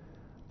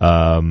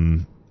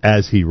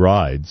as he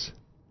rides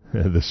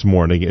this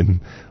morning in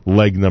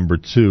leg number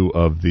 2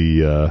 of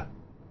the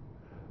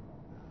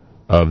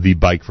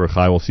Bike for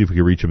Chai. We'll see if we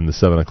can reach him in the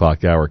 7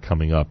 o'clock hour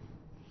coming up.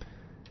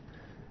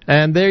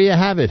 And there you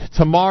have it.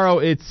 Tomorrow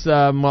it's,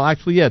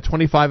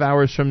 25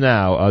 hours from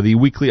now, the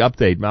weekly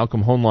update.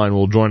 Malcolm Hoenlein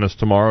will join us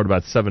tomorrow at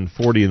about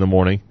 7:40 in the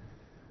morning.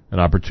 An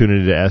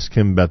opportunity to ask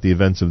him about the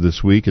events of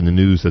this week and the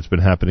news that's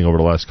been happening over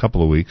the last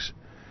couple of weeks.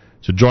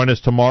 So join us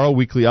tomorrow.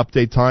 Weekly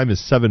update time is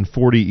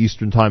 7:40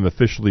 Eastern Time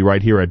officially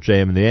right here at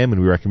JM in the AM,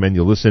 and we recommend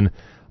you listen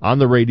on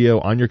the radio,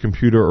 on your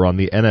computer, or on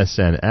the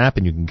NSN app,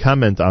 and you can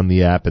comment on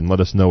the app and let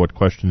us know what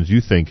questions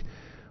you think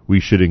we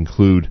should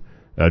include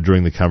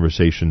during the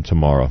conversation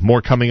tomorrow.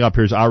 More coming up.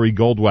 Here's Ari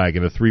Goldwag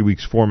in a 3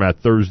 weeks format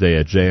Thursday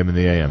at JM in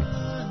the AM.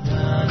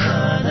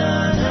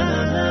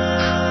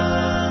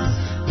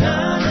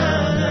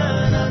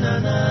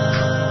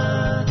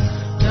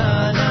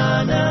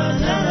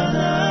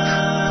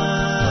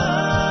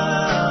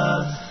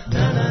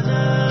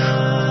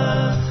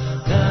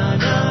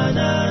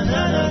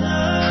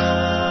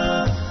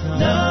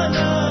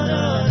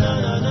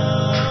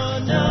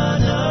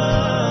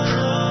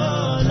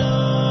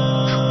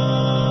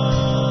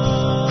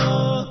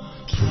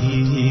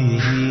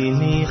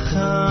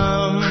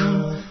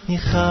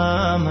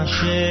 Nicham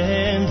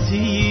Hashem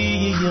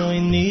Tziyoy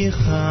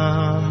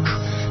Nicham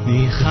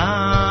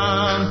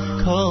Nicham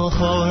Kol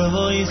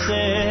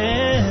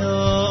Chorvoiseo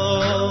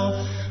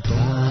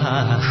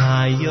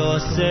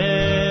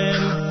V'hayosem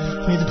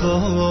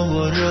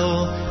Midboro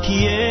Ki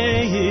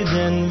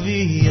Eden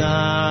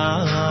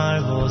V'yar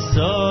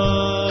Voso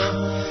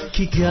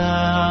Ki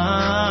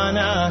Gan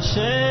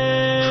Hashem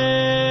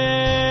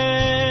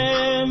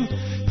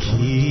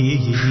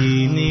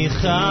Ki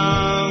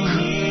Nicham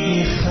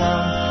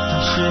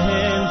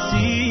Hashem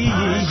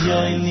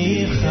Tziyoy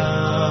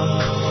Nicham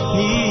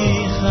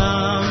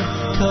Nicham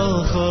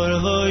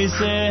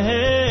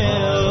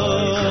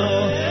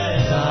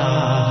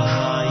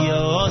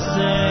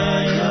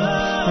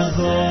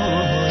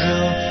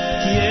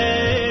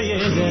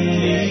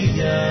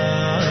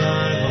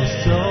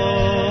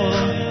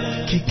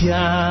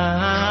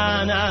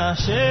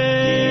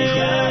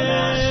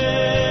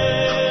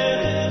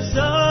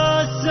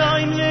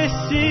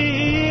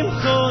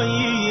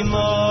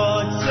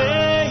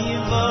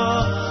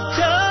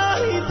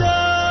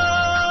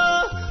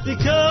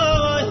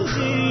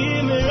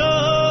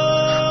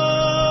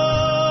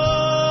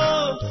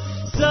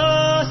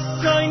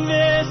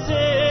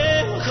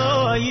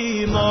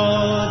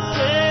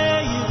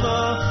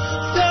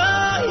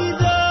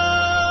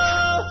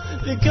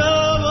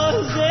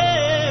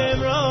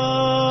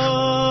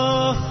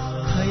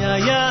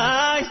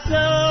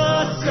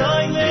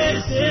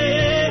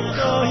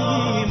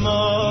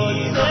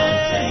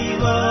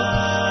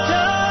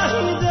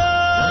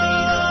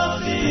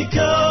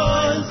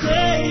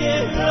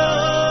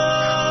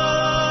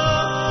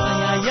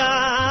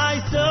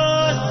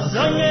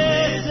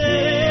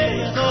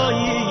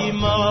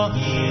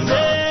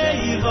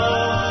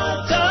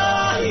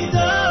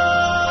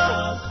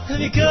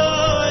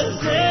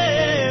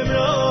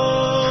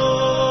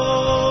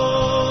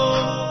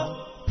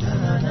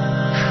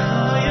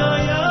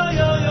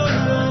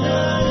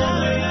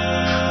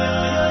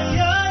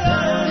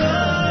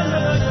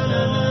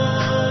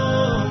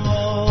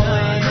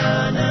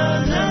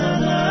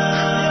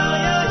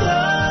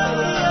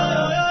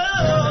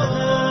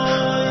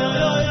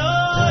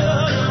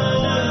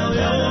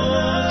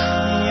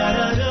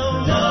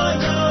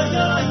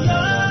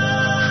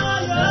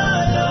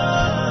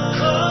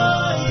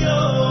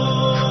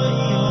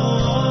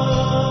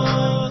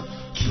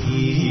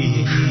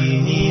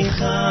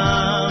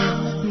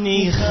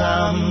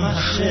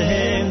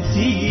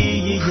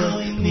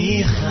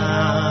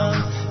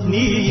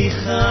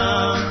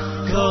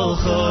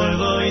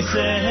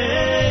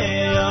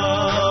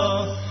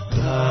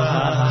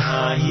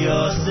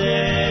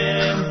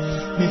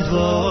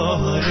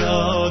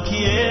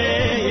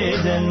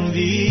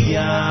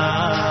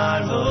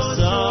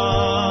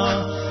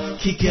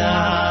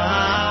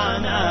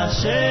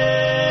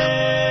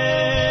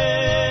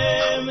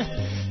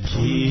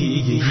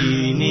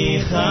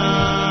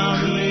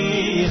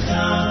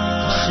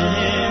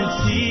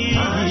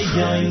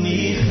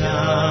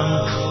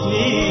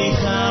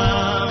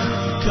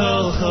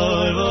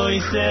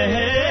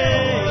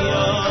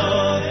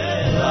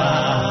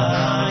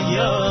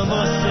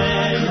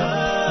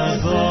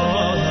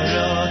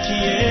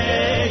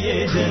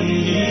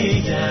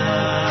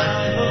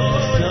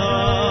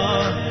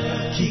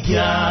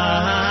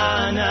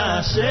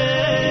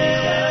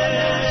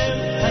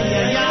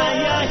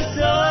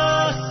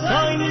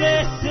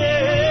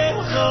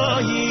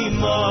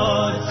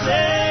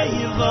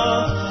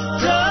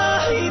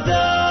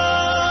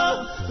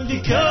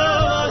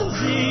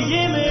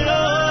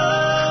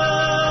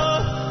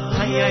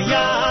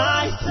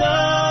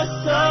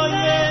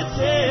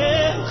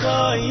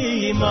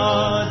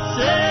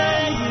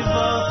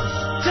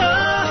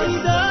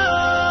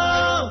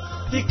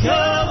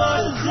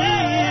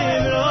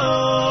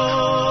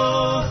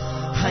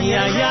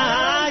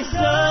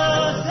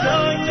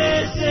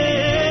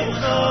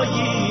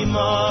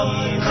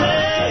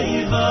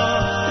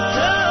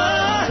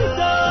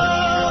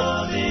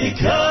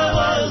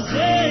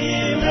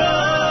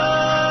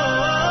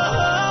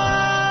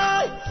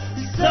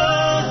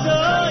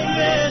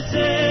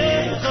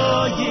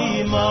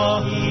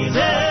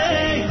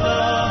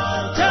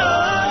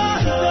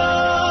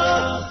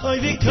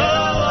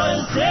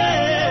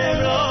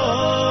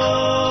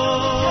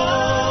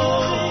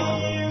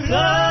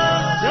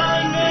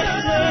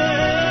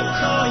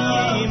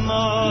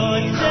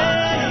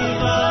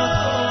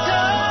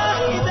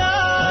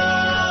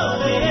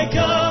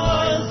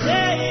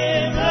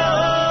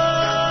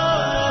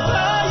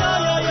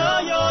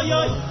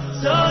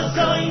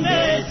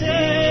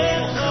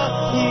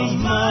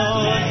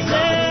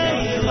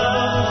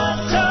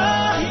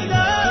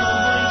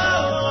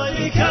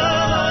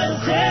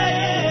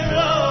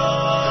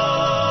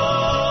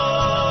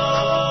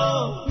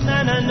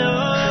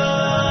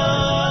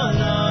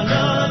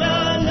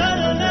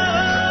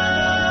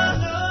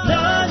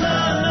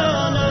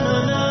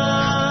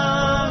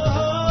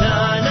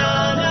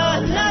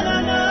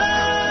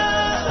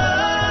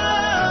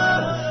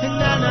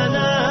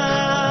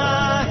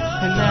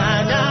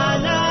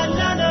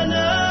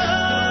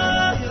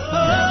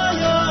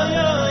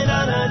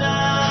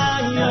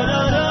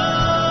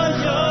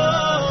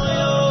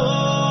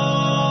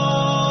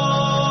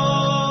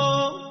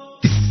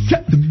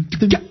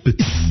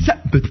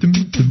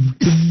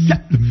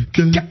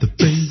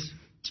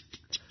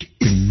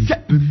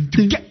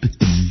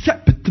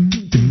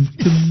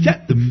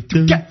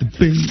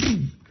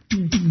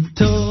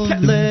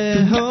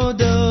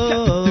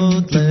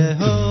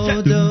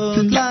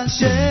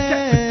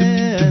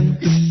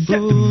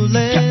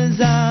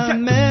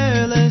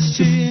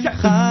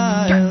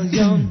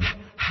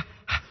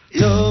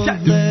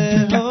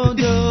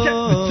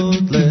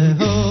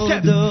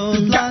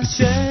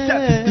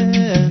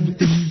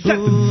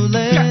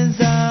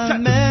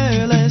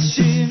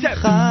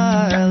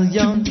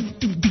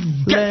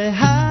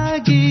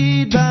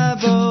להגיד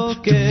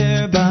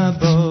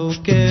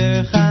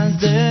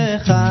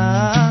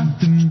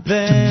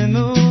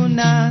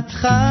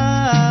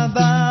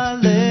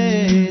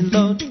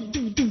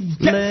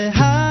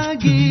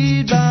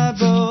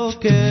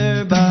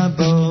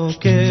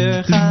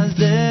בבוקר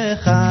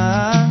חסדך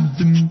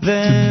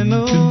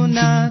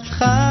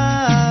ואמונתך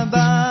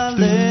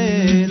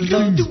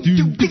בלילות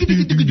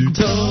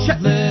טוב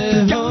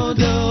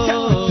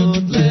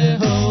להודות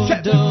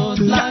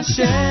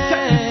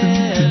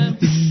לשם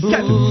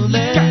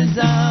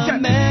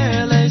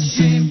ולזמר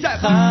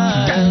לשמך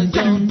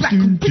עליון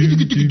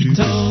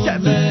טוב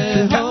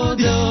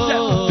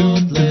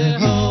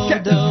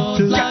להודות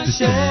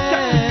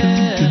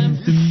לשם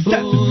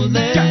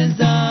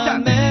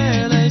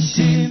ולזמר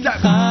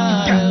לשמך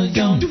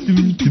עליון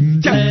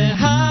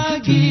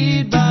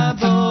להגיד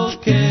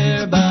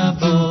בבוקר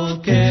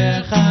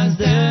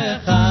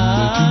חסדך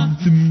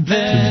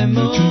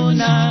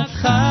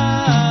ואמונתך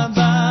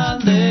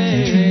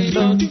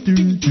בלילות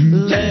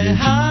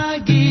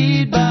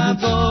להגיד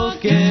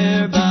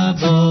בבוקר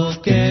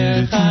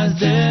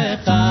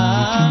חסדך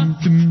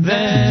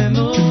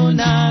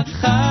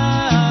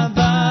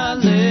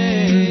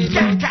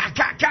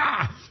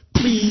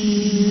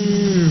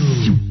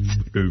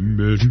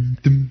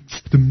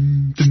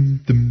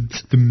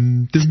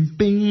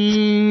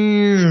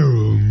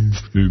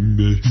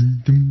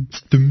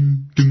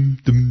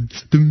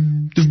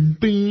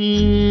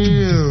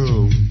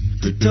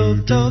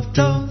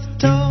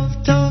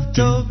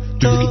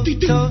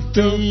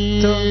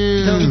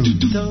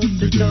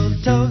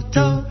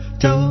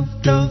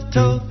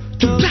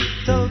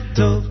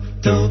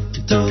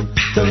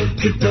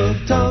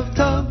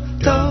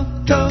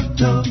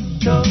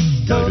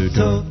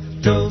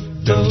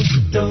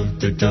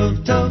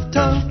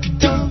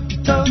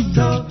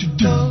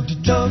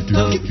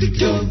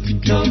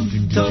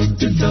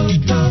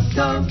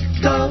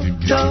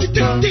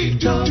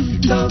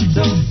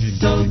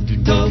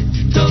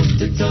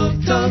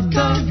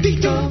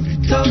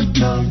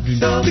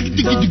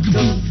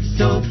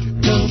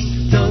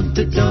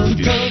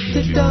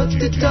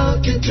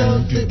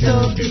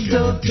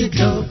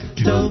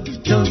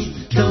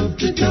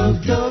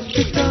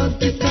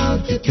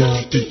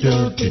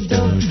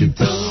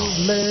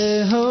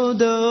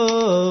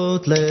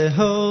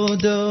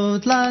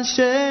להודות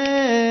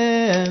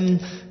לשם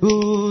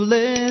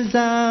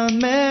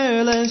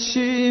ולזמר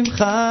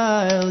לשמך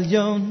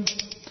עליון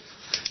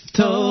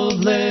טוב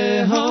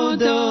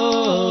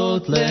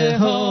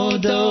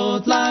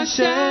להודות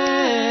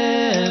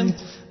לשם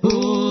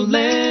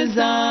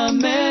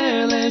ולזמר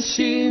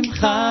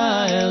לשמך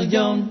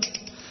עליון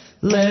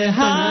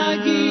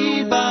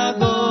להגיד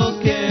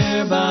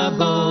בבוקר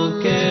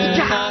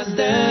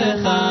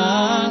חסדך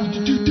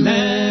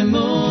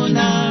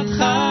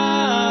לאמונתך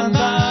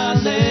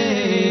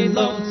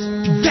בלילות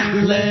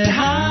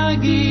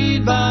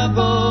להגיד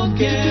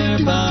בבוקר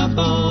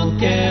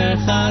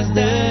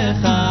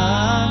חסדך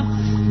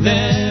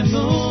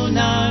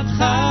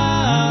לאמונתך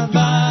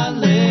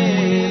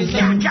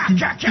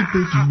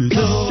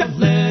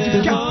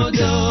בלילות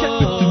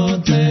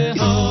טוב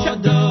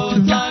להודות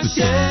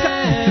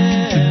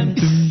לשם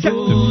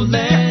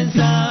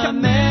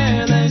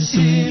ולזמר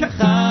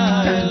לשמך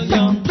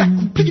עליון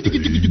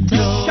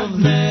טוב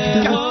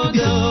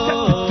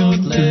להודות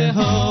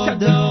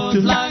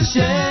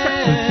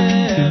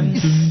לשם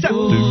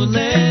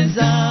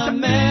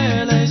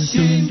ולזמר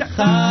לשמך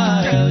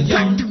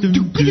עליון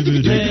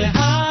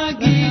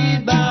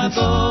להגיד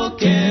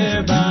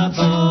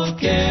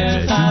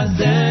בבוקר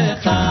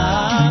חסדך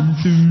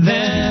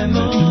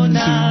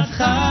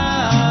ואמונתך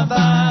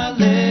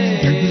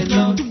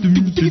בלילות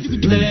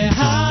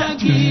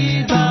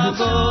להגיד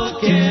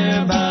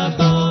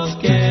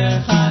בבוקר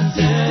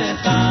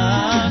חסדך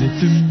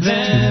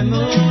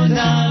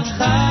ואמונתך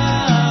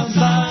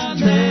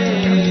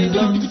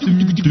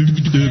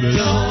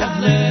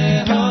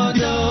בלילות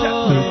טוב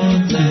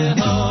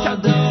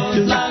להודות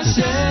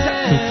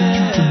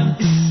לשם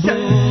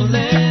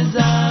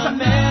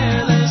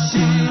ולזמר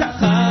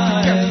לשמך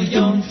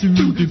עליון טוב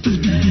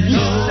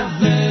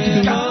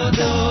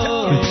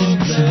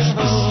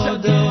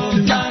להודות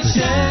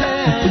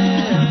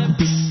לשם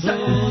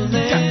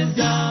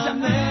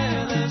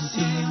ולזמר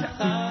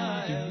לשמך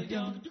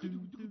עליון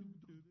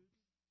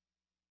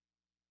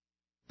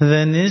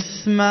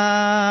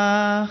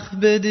ונשמח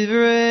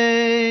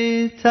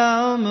בדברי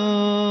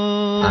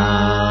תלמוד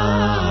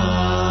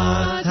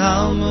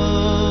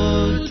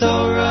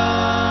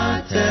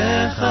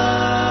תורתך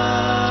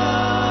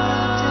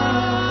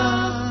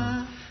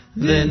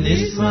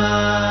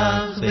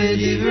ונשמח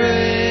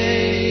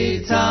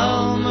בדברי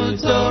תלמוד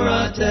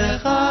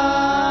תורתך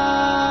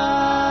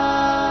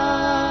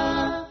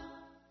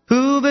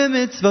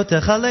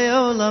ובמצוותיך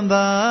לעולם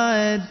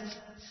ועד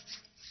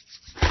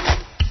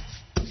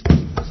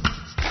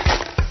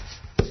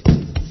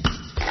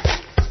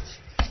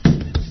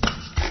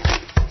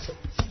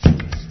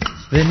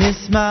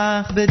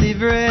ונשמח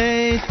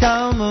בדברי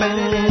תלמוד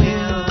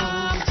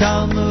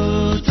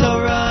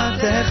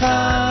תורתך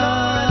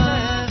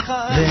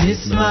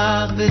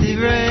ונשמח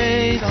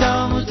בדברי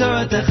תלמוד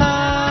תורתך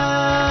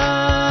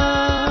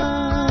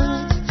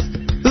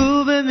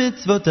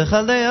ובמצוותיך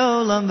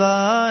לעולם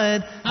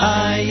ועד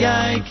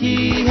איי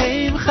כי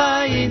הם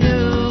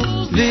חיינו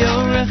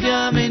ואורך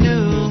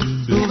ימינו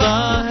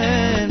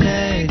ובהם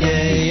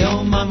נגיון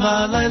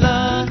balayla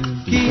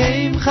ki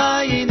heim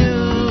chayinu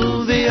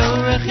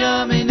v'yorech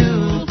yaminu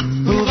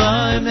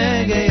u'vayim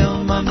nege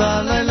yom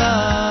balayla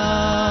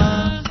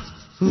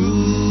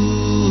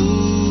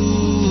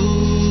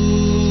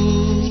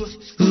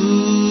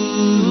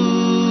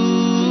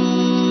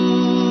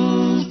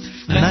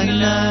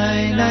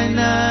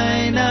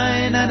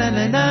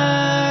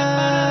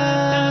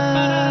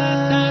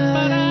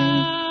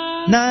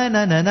na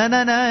na na na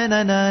na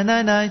na na na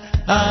na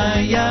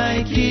ay ay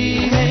ki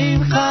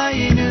heim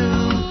chayinu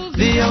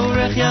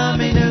v'yorech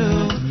yaminu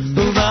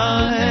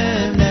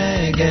u'vayim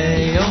nege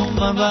yom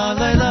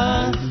balayla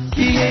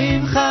ki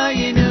heim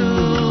chayinu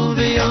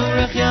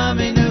v'yorech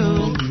yaminu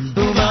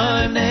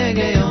u'vayim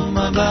nege yom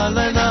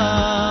balayla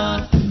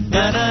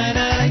na na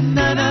na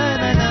na na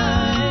na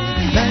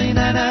na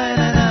na na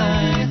na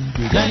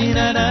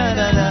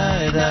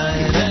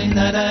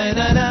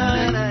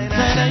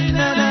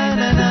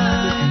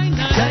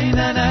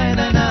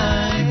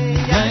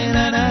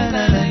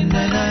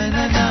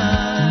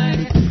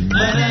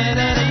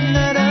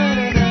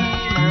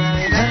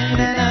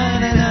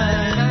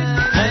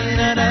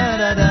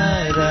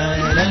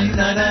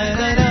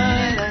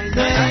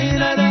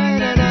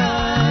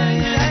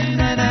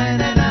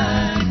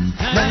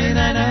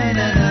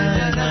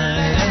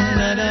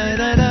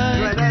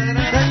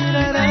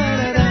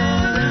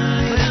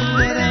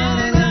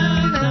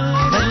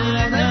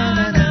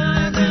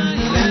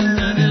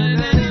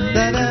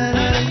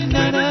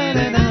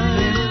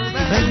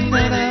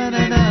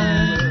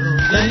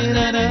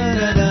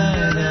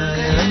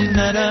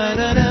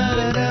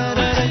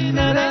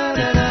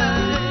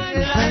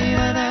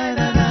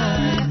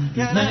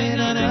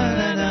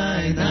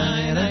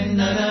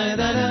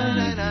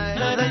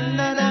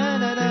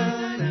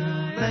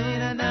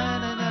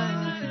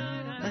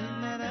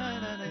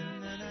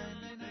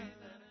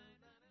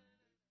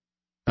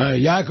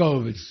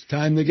Yaakov, it's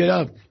time to get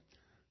up.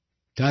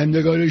 Time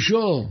to go to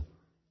shul.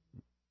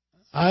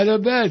 Out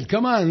of bed.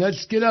 Come on,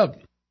 let's get up.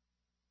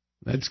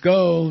 Let's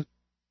go.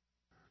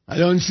 I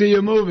don't see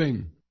you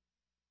moving.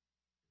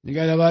 You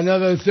got about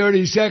another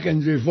 30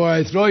 seconds before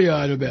I throw you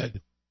out of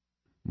bed.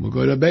 We'll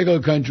go to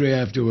bagel country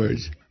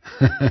afterwards.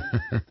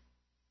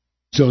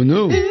 So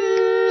new,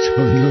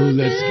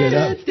 let's get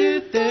up.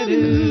 Let's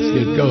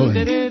get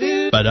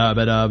going.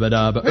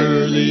 Ba-da-ba-da-ba-da-ba.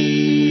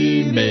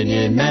 Early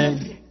minion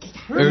man.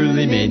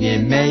 Early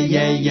minion man,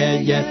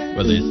 yeah.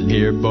 Well, listen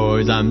here,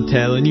 boys, I'm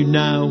telling you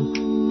now.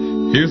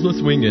 Here's my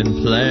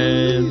swinging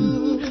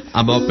plan.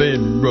 I'm up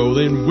and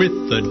rolling with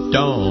the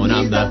dawn.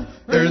 I'm the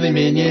early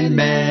minion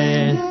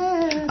man.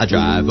 I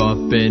drive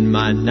up in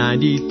my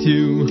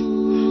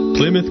 92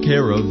 Plymouth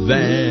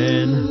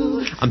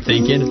Caravan. I'm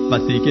thinking, by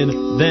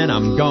seeking, then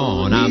I'm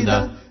gone. I'm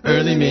the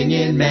early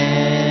minion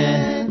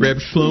man. Reb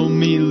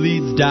Shlomi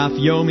leads Daf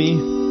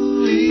Yomi.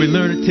 We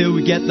learn it till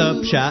we get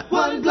the shot.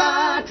 One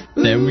blot.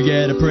 Then we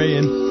get a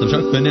praying, some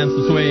shuckling and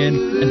some swaying.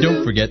 And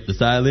don't forget the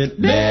silent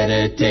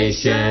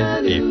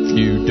meditation. If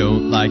you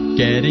don't like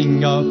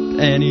getting up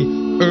any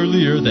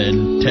earlier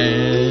than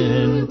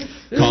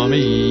 10, call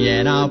me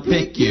and I'll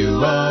pick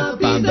you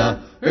up. I'm the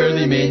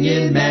early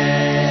minion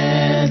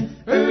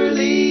man.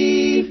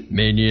 Early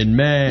minion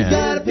man. You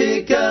gotta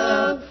pick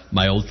up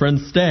my old friend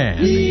Stan.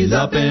 He's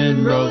up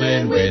and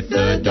rolling with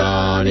the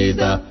dawn. He's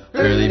the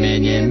early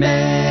minion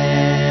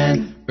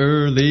man.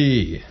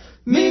 Early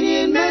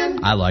minion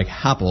man. I like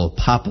hopple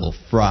popple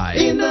fried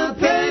in the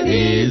pen.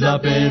 He's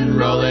up and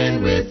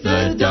rolling with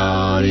the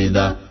dawn. He's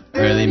the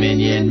early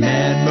minion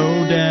man.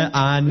 Moda,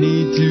 I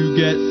need to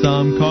get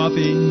some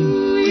coffee.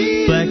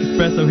 Black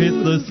espresso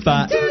hits the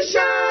spot. 2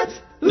 shots.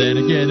 Then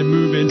I get him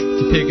moving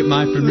to pick up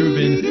my friend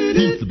Reuben.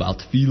 He's about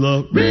to feel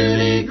up,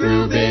 really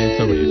grooving.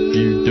 So if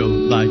you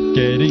don't like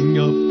getting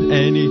up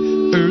any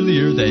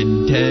earlier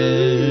than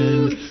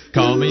 10,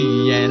 call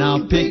me and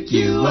I'll pick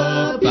you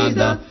up. I'm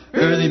the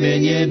early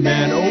minion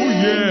man. Oh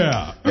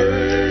yeah,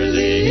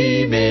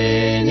 early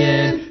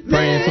minion.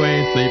 Praying,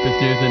 swaying, sleeping,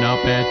 snoozing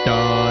up at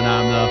dawn.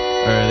 I'm the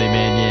early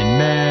minion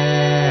man.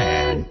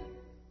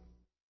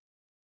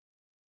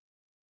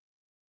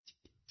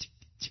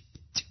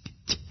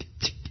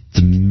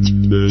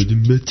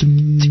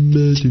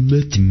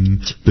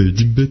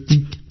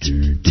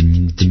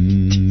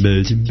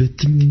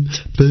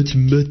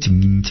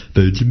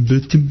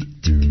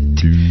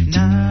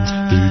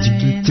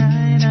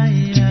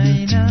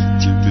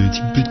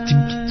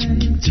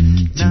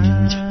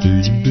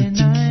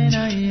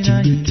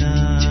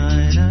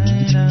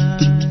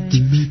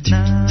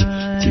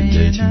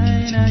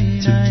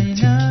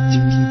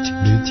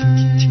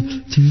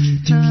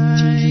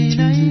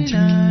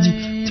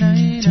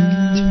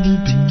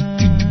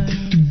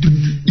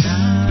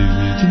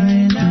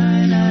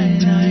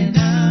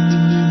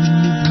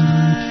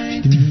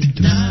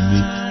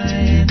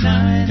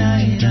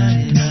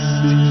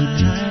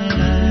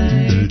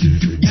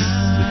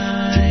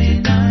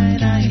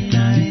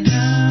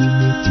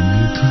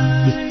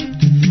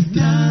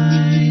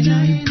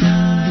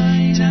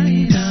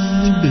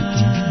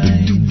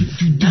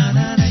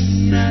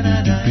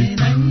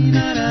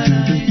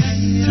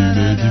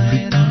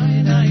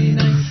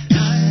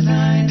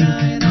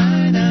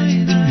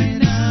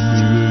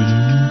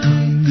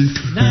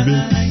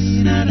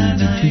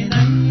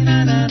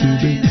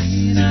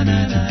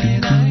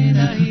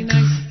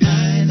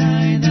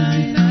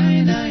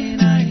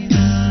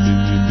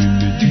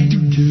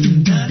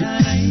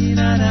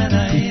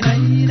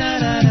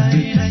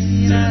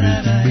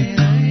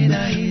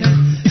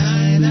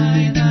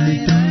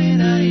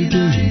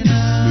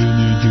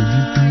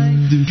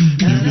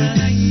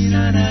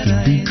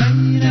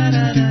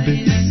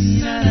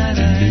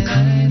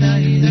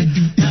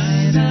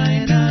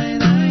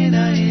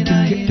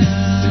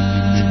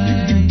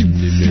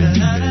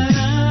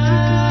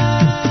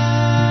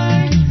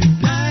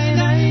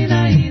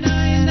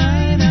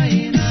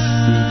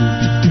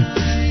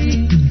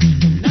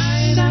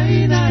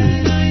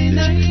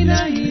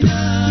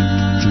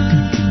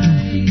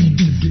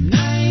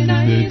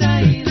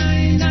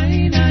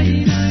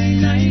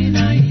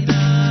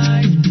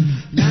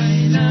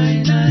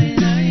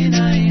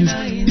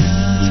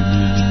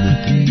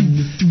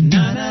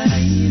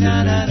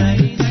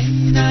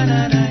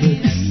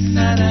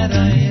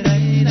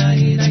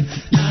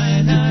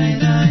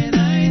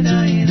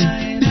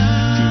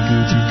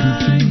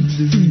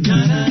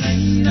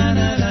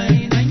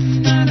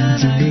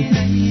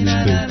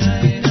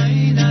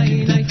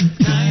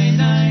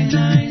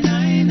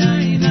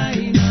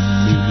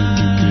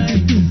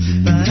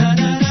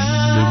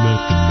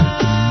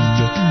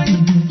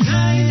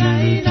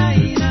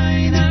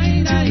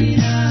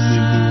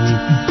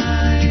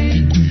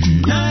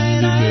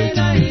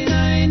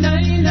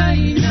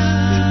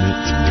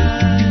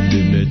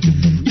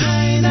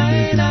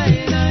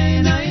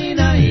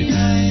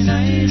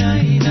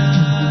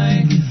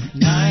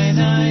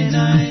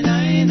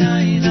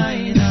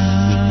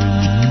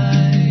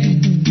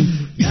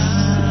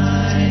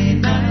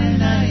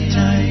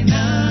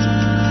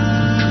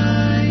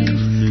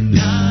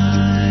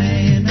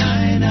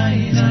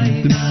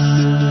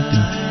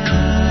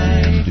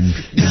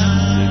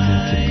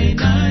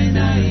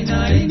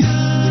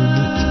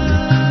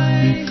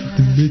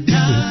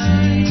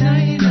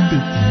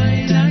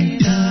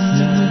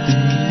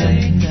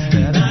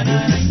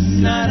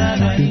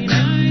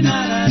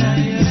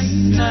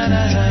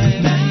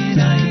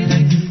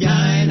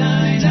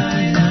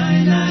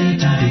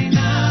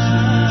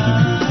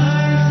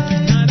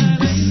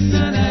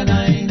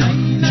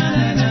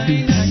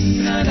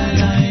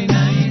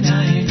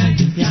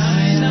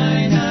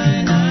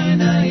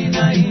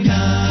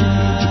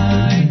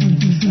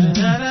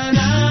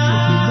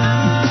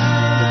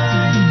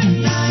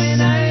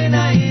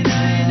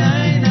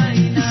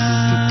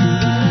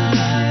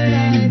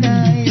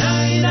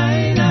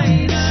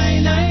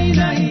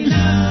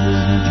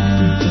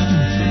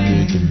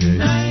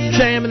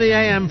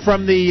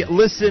 From the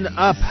Listen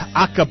Up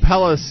a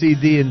Capella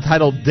CD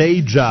entitled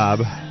Day Job.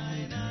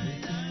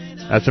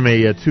 That's from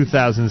a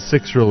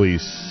 2006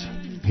 release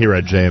here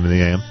at JM in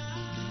the AM.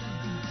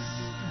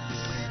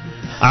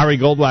 Ari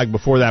Goldwag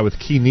before that with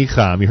Ki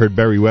Nicham. You heard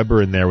Barry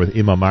Weber in there with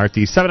Ima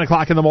Marti. 7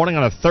 o'clock in the morning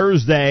on a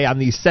Thursday on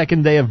the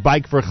second day of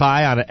Bike for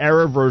Chai on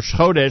Erev Rosh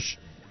Chodesh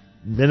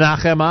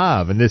Menachem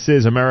Av. And this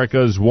is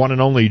America's one and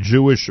only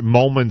Jewish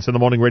Moments in the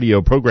Morning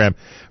radio program.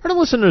 Heard a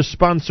listener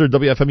sponsored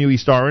WFMU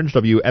East Orange,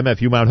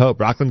 WMFU Mount Hope,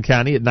 Rockland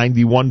County at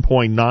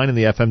 91.9 in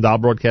the FM dial,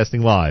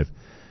 broadcasting live.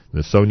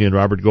 The Sonia and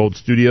Robert Gold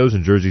studios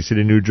in Jersey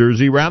City, New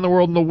Jersey. Around the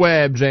world on the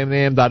web,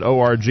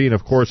 jmam.org, and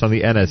of course on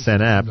the NSN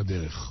app.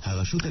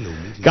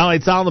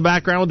 Galei Tzahal in the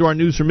background. We'll do our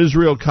news from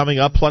Israel coming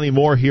up. Plenty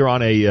more here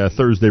on a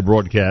Thursday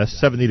broadcast.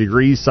 70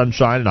 degrees,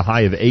 sunshine, and a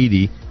high of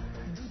 80.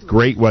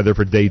 Great weather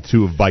for day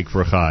 2 of Bike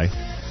for Chai.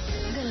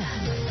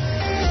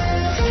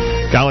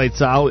 Galei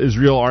Tzahal,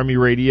 Israel Army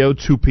Radio,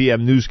 2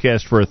 p.m.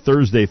 newscast for a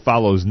Thursday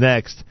follows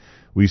next.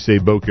 We say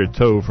Boker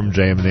Tov from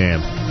JM and the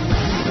AM.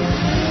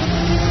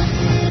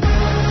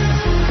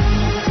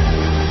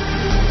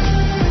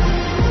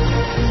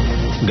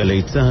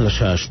 גלי צהל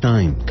השעה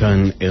 2,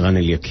 כאן ערן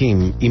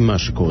אליקים עם מה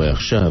שקורה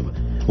עכשיו.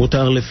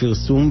 הותר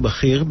לפרסום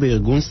בכיר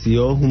בארגון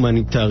סיוע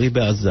הומניטרי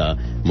בעזה,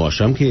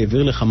 מואשם כי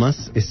העביר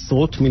לחמאס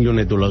עשרות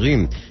מיליוני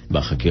דולרים.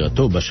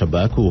 בחקירתו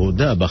בשב"כ הוא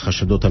הודה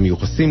בחשדות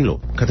המיוחסים לו.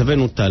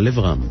 כתבנו טל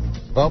לברם.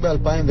 כבר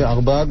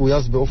ב-2004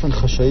 גויס באופן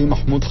חשאי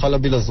מחמוד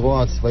חלבי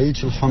לזרוע הצבאית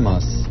של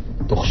חמאס.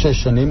 תוך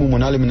 6 שנים הוא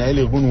מונה למנהל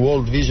ארגון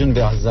World Vision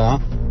בעזה,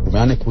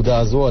 ומהנקודה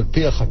הזו, על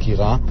פי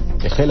החקירה,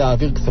 החל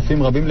להעביר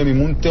כספים רבים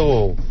למימון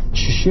טרור. 60%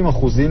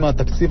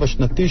 מהתקציב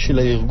השנתי של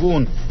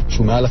הארגון,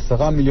 שהוא מעל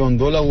 $10 מיליון,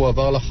 הוא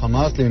עבר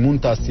לחמאס למימון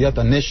תעשיית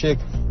הנשק,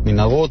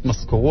 מנהרות,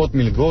 משכורות,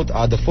 מלגות,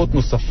 העדפות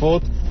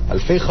נוספות,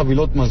 אלפי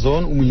חבילות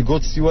מזון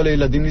ומלגות סיוע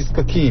לילדים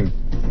נזקקים.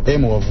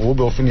 הם הועברו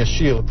באופן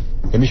ישיר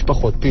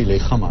למשפחות פעילי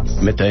חמאס.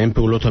 מתאם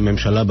פעולות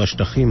הממשלה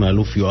בשטחים,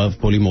 האלוף יואב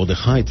פולי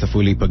מרדכי,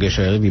 צפוי להיפגש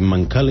הערב עם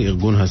מנכ"ל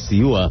ארגון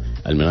הסיוע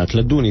על מנת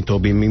לדון איתו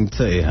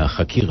בממצאי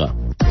החקירה.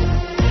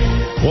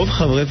 רוב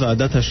חברי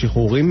ועדת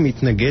השחרורים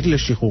מתנגד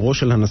לשחרורו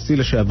של הנשיא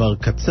לשעבר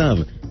קצב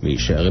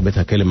משערי בית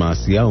הכלא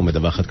מעשיהו,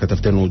 מדווחת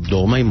כתבתנו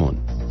דור מימון.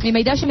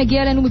 ממידע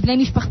שמגיע אלינו מבני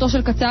משפחתו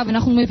של קצב,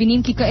 אנחנו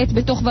מבינים כי כעת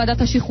בתוך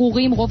ועדת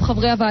השחרורים רוב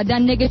חברי הוועדה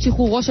נגד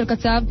שחרורו של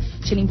קצב,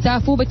 שנמצא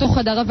אף הוא בתוך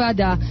חדר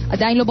הוועדה.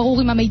 עדיין לא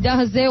ברור אם המידע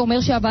הזה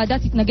אומר שהוועדה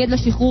תתנגד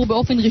לשחרור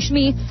באופן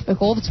רשמי.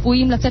 בקרוב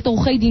צפויים לצאת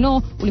עורכי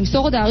דינו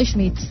ולמסור הודעה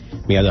רשמית.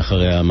 מיד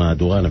אחרי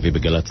המהדורה נביא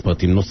בגל"צ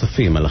פרטים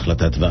נוספים על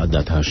החלטת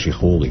ועדת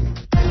השחרורים.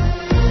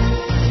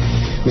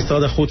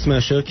 משרד החוץ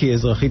מאשר כי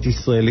אזרחית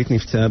ישראלית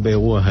נפצעה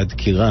באירוע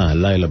הדקירה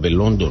הלילה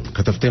בלונדון.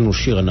 כתבתנו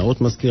שירה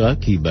נאות מזכירה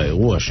כי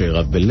באירוע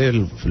שאירע בלב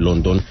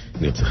לונדון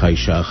נרצחה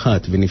אישה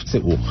אחת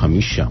ונפצעו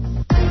 5.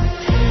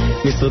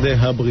 משרדי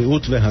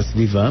הבריאות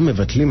והסביבה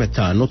מבטלים את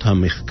טענות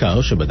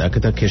המחקר שבדק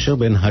את הקשר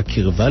בין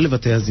הקרבה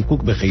לבתי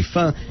הזיקוק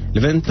בחיפה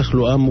לבין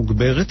תחלואה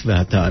מוגברת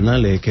והטענה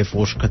להיקף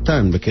ראש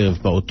קטן בקרב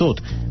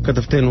פעוטות.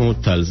 כתבתנו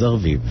טל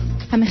זרביב.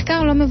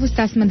 המחקר לא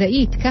מבוסס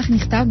מדעית, כך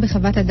נכתב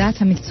בחוות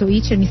הדעת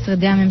המקצועית של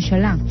משרדי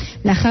הממשלה.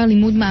 לאחר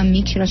לימוד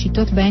מעמיק של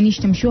השיטות בהן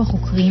השתמשו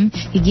החוקרים,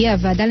 הגיעה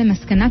הוועדה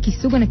למסקנה כי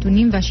סוג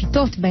הנתונים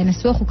והשיטות בהן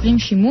עשו החוקרים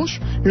שימוש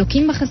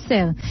לוקים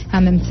בחסר.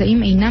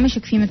 הממצאים אינם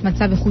משקפים את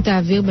מצב איכות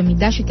האוויר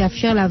במידה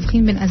שתאפשר להבחין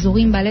בין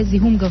אזורים בעלי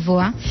זיהום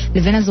גבוה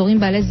לבין אזורים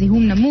בעלי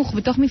זיהום נמוך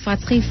בתוך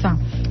מפרץ חיפה.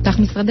 כך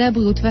משרדי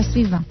הבריאות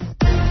והסביבה.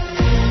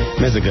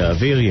 מזג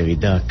האוויר,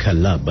 ירידה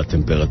קלה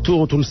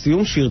בטמפרטורות,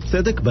 ולסיום שיר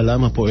צדק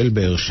בלם הפועל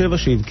באר שבע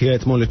שהבקיע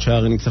אתמול את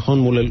שער הניצחון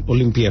מול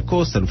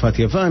אולימפיאקוס, אלופת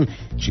יוון,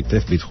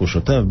 שיתף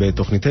בתחושותיו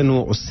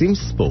בתוכניתנו עושים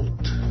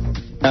ספורט.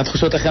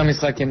 התחושות אחרי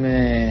המשחק הן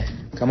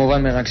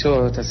כמובן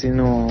מרגשות.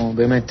 עשינו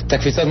באמת את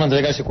הקפיצת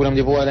מדרגה שכולם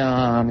דיברו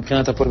עליה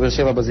מבחינת הפועל באר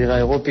שבע בזירה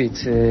האירופית.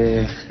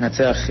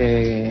 נצח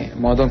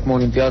מועדון כמו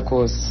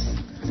אולימפיאקוס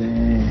זה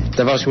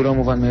דבר שהוא לא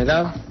מובן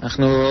מאליו.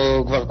 אנחנו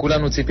כבר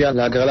כולנו ציפייה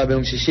להגרלה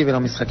ביום שישי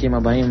ולמשחקים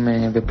הבאים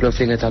בפלייאוף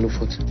ליגת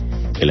האלופות.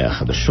 אלה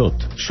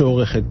החדשות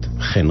שעורכת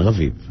חן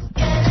רביב.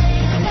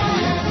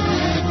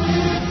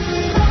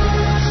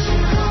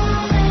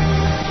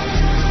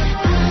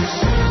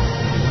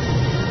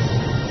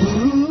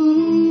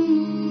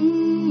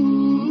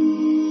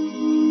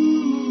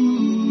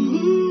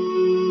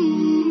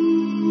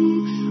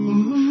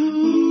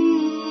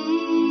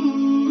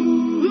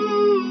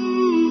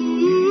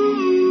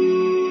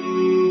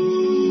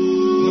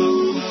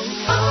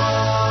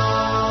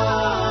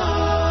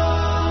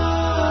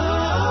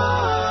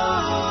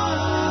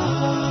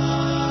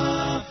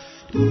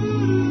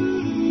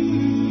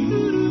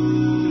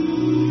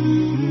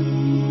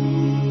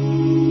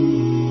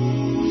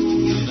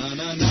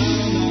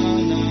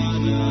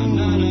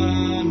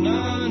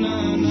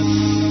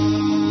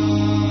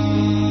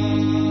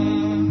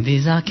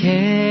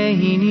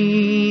 Zakeni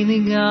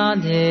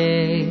ligade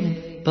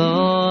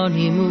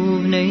bonim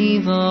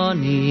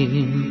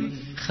uvneivonim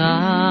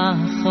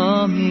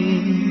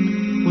chachomim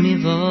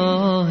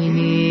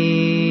univoinim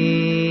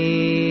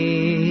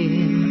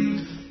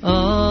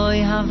oy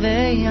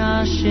havei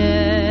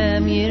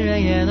Hashem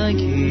yirei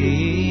Elokim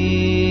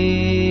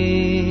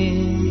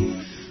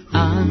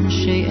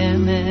anshei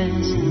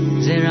emes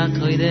zera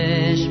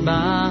kodesh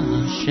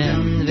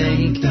b'Hashem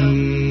veikim.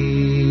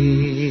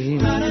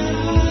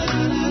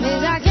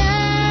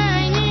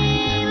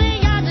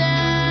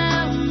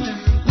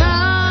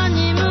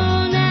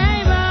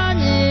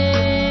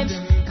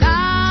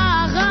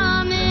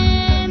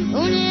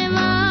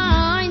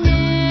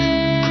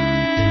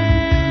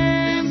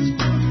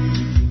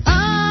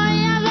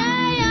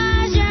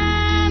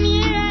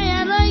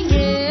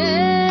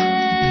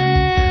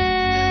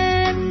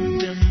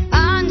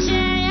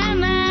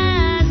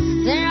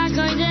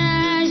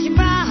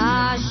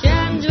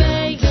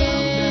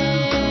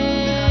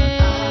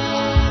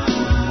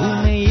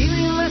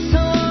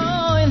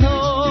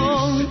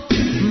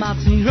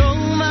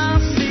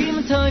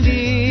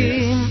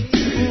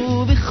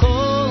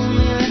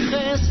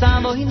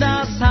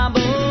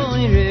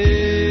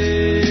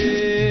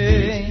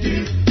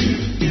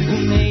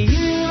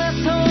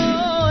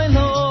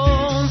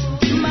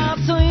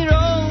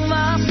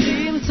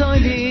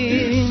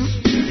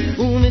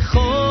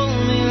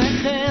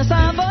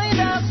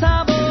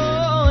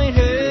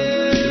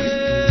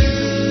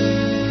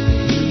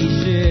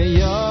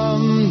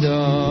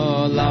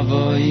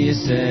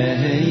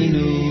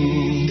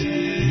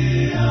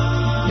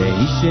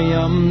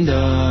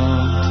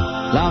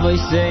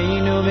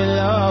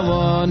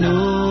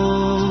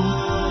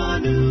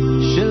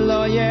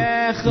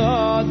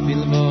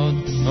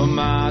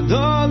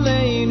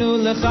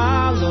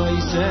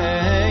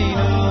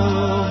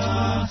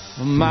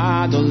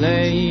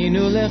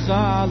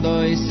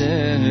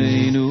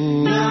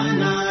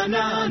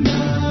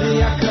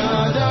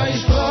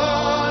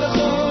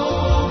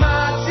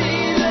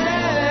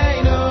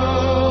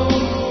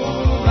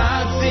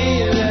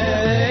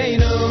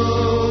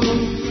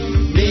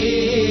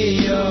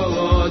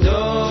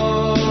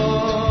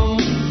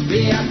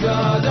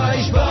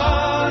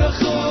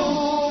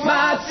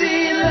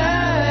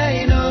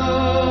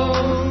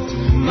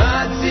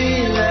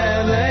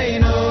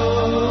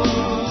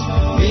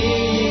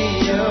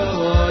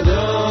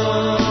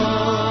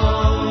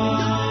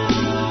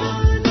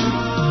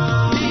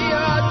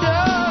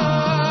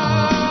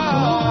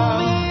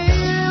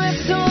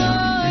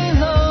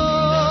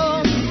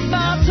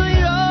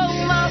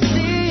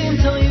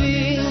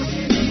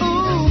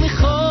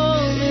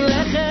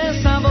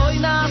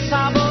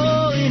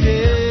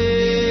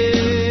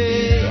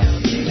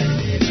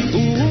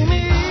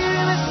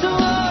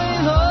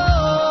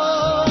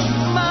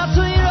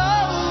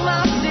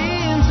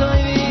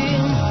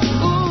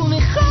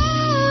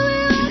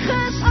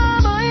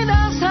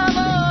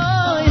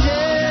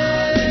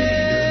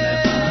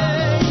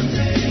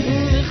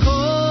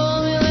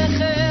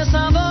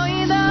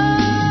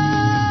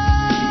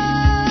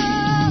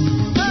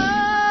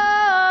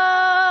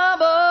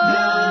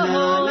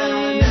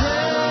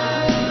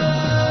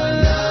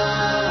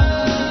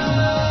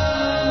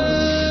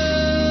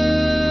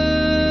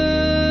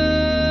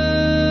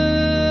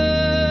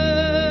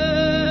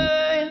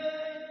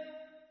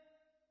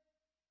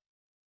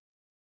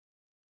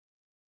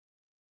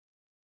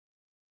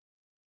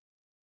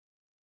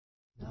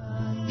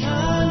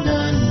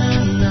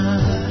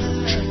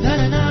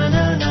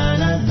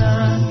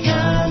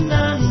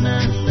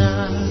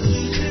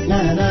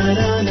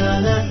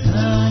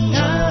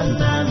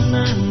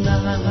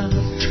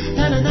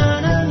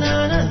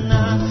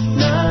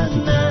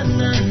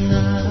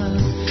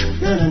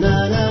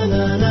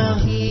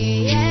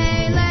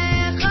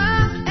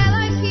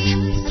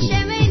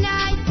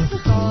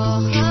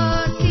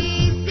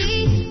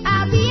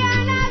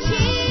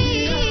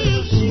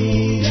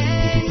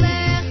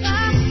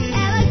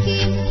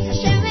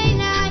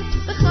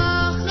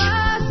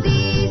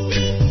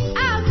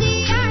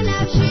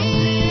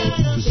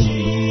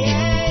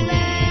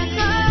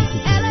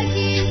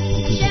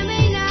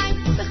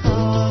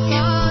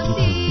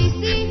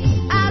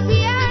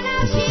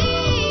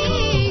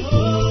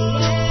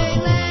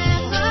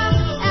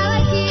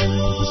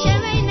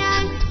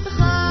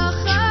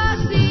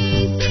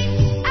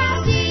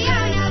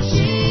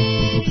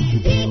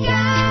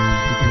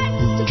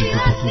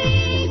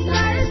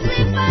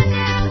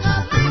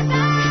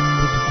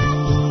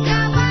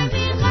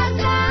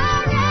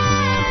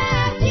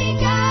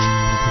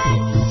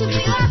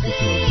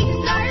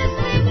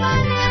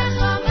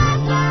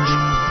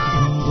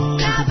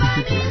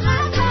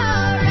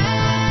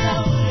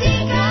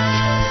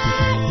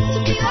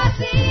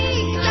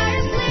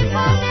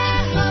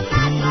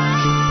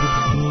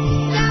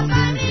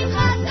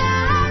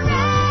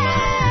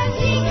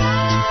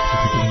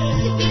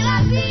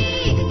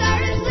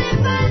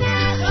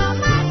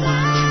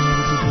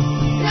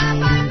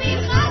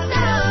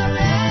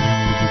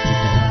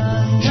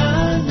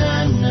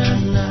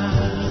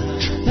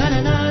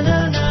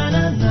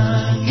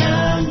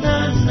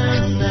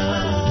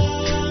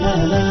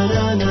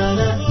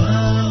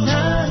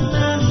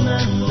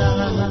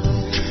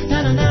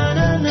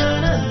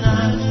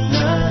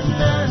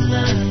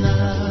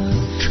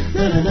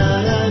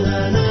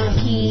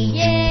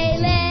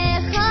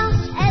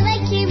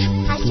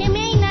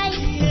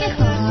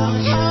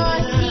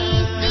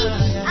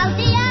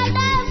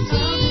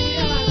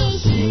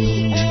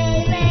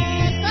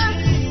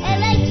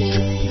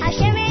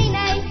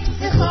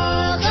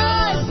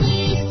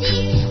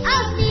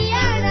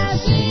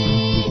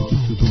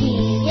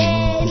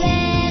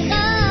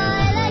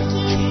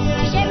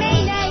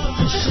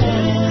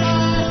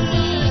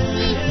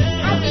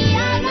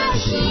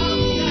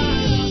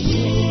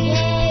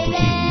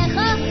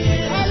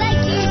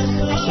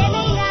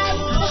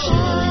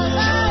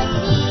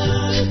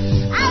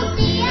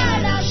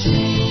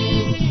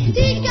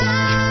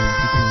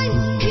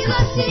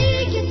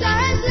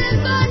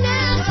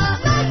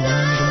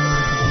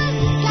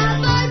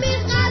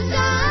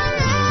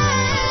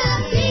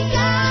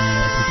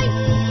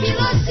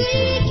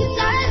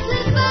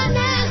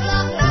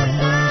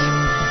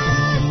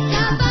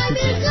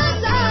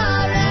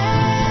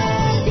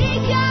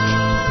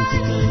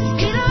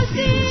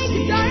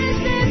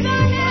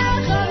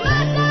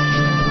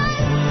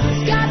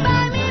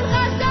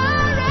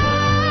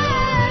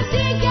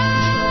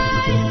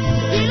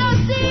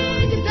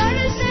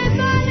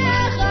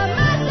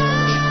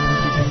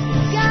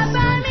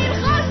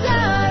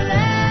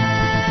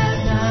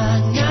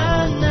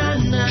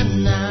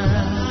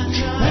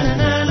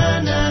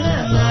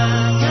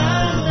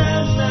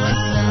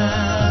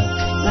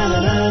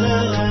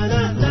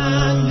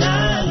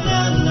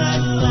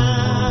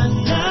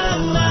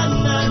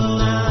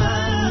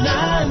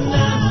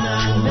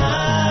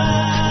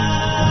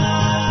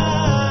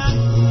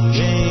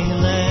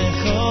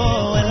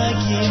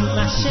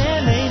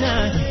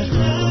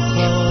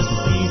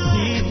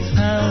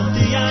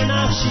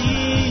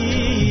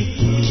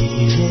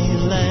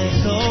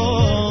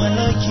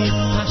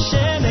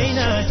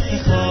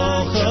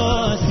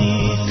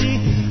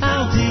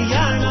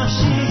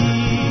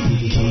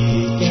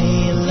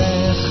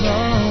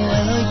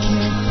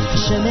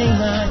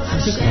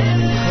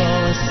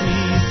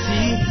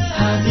 Chosisi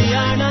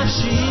Hadiyar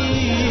Nafshi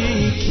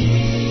Ki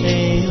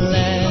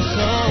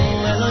Eilecho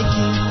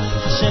Elokim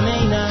Hashem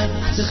Einai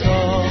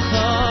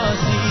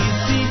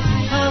Chosisi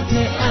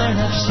Hadiyar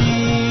Nafshi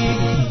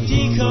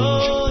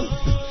Tikon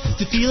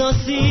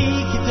Tefilosi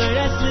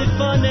Kiteres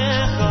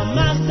Lifonecha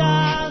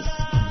Masas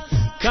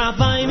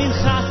Kavai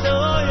Mincha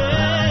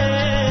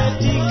Toreh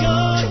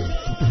Tikon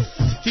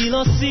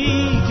Tefilosi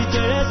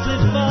Kiteres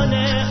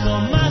Lifonecha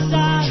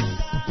Masas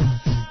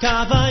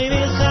Kavai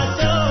Mincha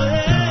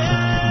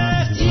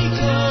Toreh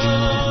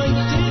Tikon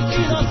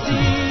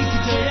Tefilosi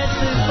Kiteres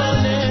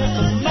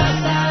Lifonecha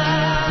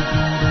Masas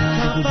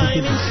Kavai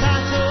Mincha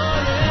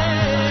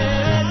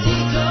Toreh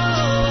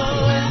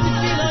Tikon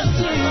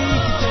Tefilosi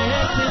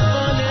Kiteres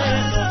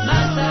Lifonecha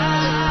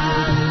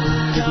Masas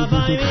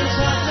Kavai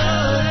Mincha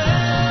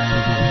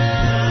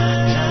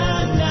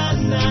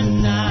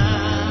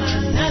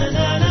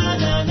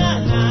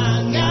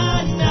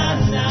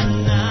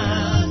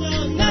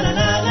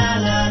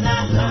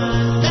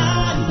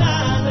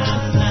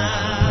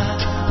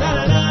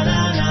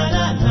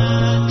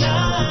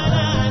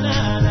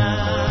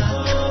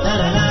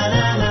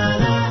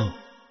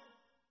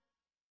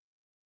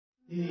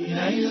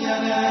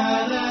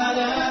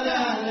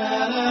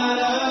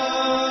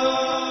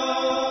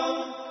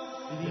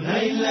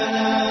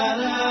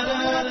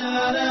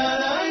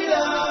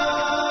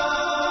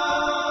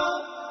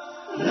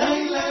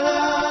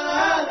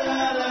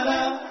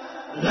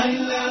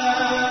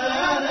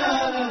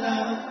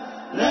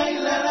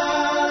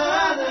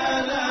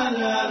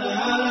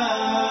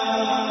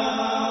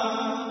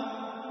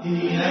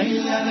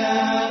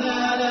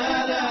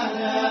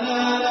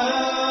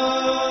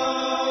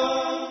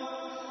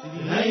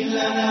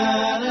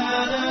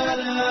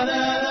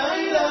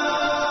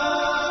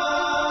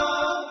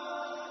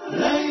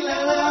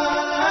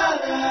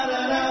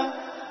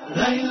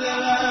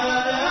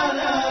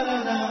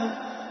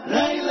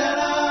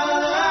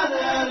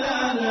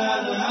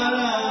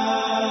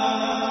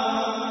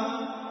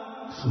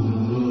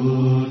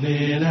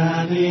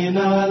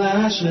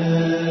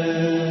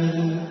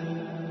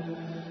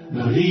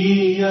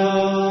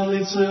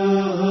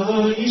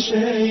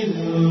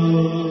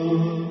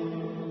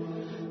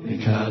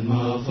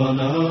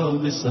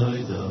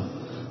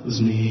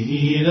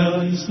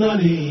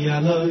Snari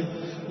aloi,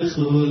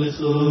 lechu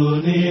lechu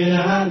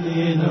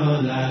nirani no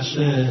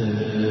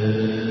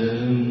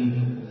Hashem.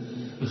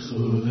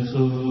 Lechu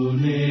lechu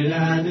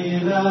nirani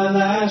no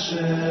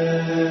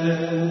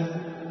Hashem.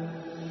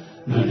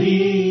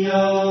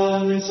 Maria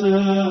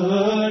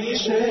litzur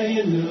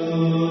yisheinu,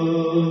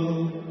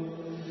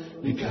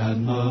 mikad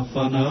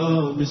mafano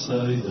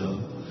b'soido,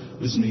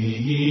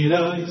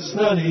 uzmira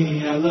snari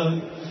aloi.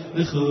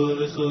 Lechu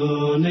lechu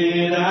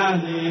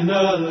nirani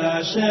no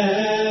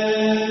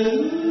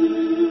Hashem.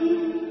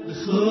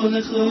 Lechu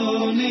lechu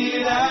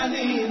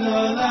nirani no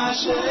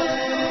Hashem.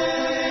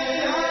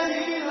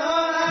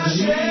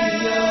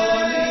 Maria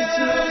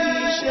litzur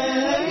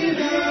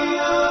yisheinu.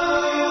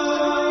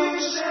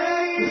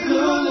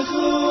 Lechu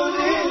lechu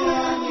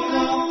nirani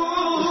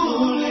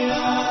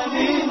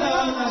no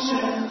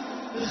Hashem.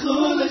 Lechu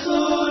lechu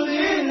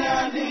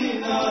nirani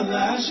no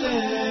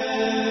Hashem.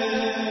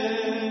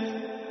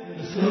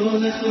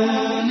 Lechu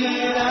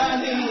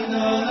nirani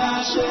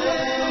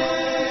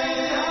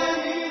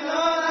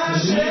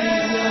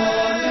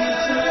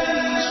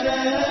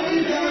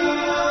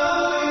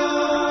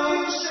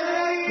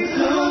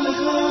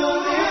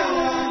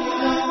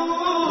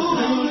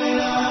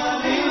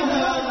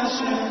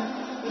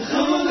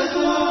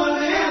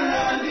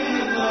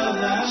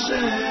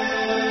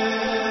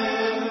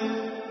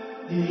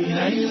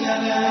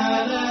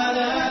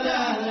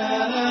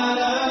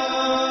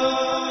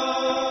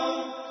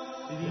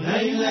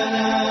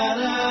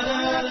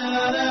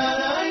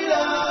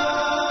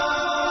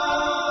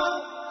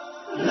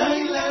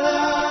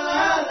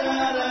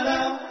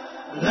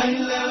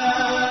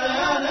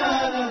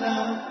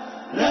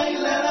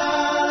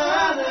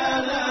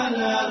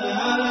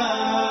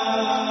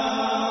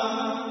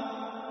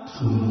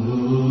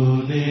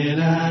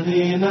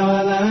no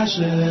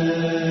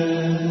Hashem.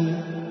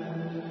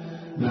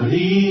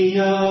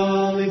 Maria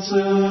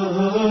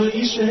litzur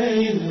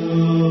yisheinu,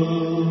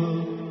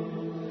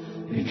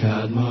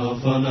 mikad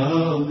mafano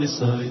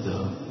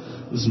b'soido,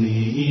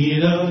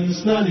 uzmira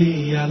yisnari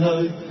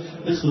aloi,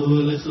 lechu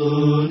lechu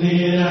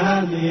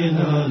nirani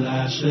no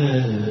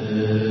Hashem.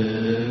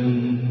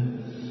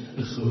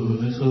 Lechu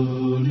lechu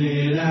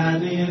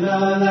nirani no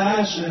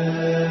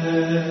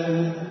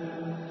Hashem.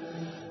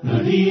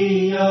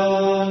 Maria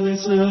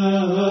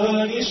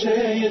litzur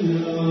yisheinu,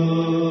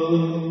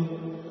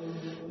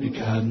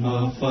 mikad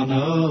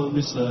mafano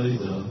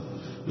b'soido,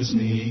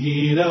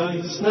 uzmira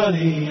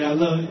yisnari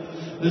aloi,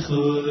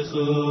 lechu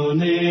lechu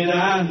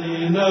nirani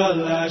no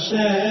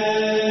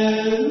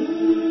Hashem.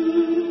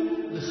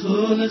 Lechu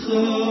lechu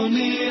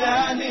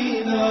nirani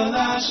no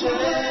Hashem.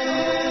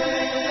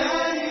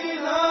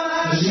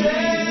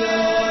 Maria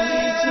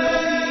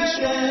litzur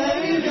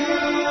yisheinu.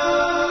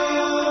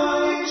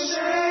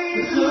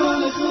 Lechu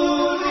lechu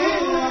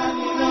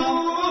nirani no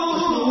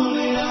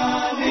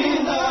Hashem.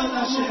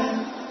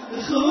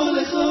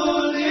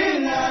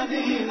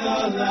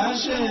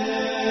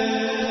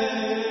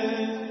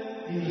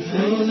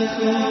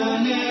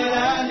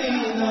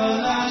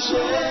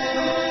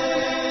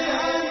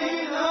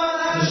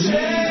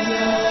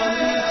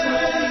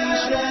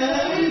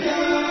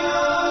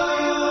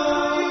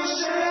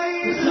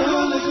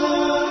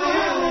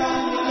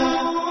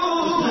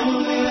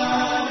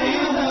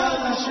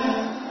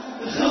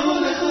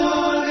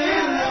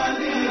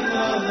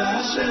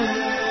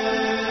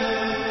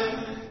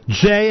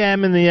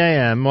 JM in the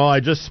AM. Well,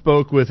 I just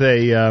spoke with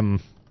a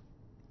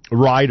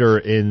rider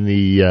in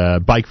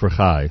the Bike for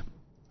Chai.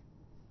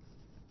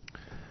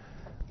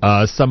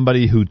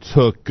 Somebody who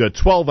took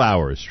 12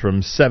 hours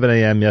from 7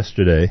 a.m.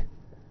 yesterday.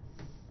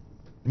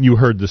 You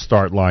heard the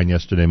start line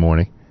yesterday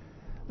morning.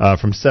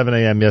 From 7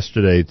 a.m.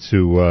 yesterday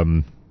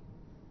to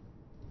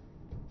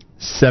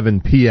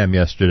 7 p.m.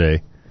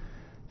 yesterday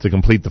to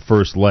complete the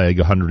first leg,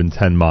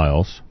 110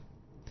 miles.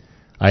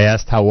 I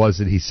asked how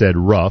was it. He said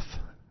rough.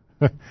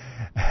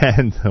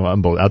 And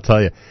I'll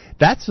tell you,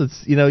 that's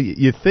what's,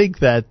 you think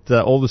that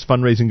all this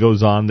fundraising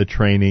goes on, the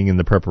training and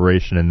the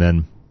preparation, and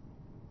then,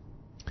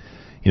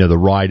 the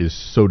ride is,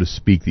 so to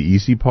speak, the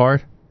easy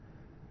part.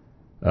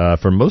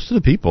 For most of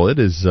the people,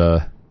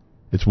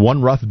 it's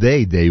one rough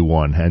day, day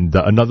one, and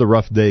another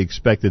rough day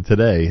expected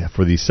today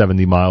for the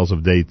 70 miles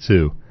of day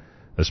two,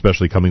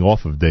 especially coming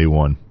off of day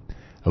one.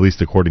 At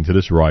least according to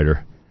this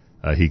rider,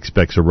 he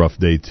expects a rough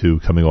day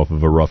two coming off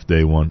of a rough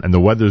day one. And the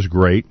weather's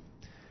great.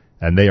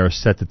 And they are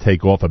set to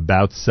take off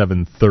about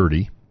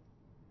 7:30.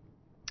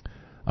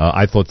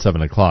 I thought 7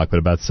 o'clock, but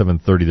about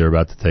 7:30 they're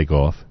about to take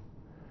off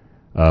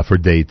for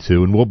day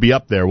two. And we'll be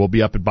up there. We'll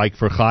be up at Bike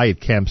for Chai at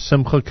Camp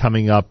Simcha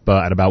coming up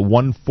at about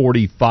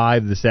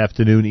 1:45 this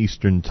afternoon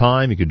Eastern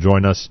Time. You can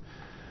join us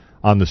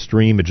on the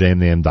stream at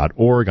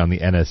jmnam.org, on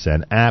the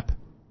NSN app.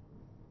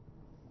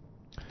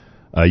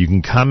 You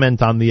can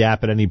comment on the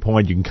app at any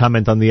point. You can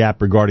comment on the app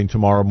regarding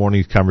tomorrow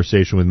morning's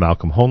conversation with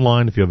Malcolm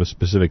Hoenlein. If you have a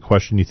specific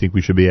question you think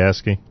we should be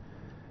asking,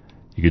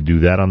 you could do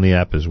that on the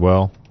app as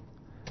well.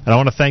 And I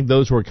want to thank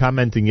those who were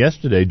commenting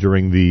yesterday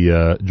during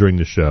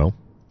the show.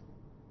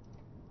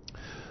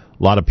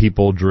 A lot of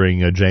people during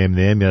JM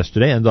the AM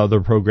yesterday and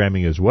other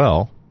programming as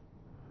well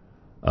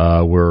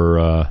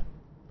were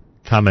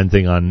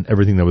commenting on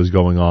everything that was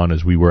going on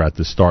as we were at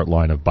the start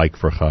line of Bike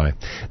for Chai.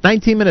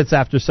 19 minutes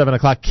after 7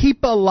 o'clock,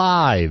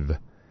 Kippalive.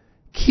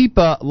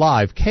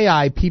 Kippalive,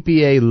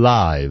 K-I-P-P-A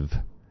Live,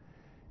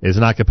 is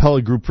an a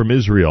cappella group from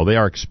Israel. They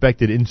are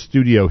expected in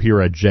studio here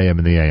at JM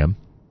in the AM.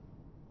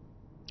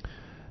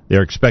 They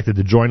are expected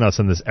to join us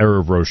on this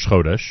Erev Rosh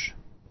Chodesh,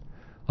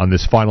 on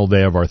this final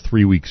day of our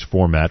 3 weeks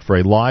format, for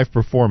a live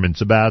performance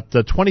about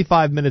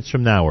 25 minutes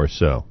from now or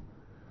so.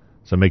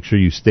 So make sure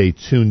you stay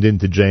tuned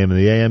into JM in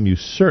the AM. You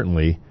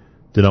certainly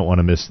do not want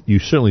to miss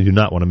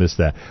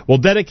that. We'll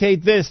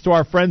dedicate this to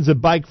our friends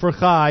at Bike for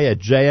Chai at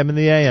JM in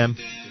the AM.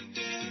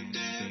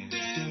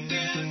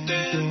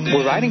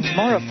 We're riding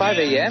tomorrow at 5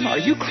 a.m.? Are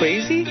you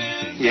crazy?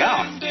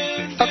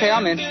 Yeah. Okay,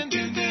 I'm in.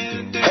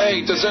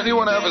 Hey, does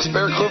anyone have a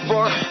spare Clif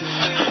Bar?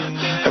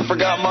 I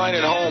forgot mine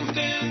at home.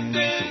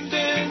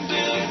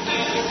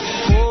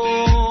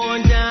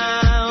 Worn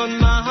down,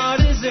 my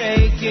heart is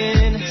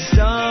aching.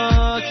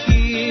 Stuck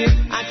here,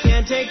 I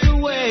can't take the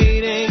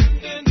waiting.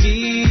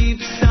 Deep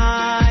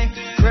sigh,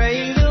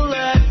 praying to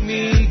let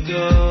me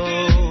go.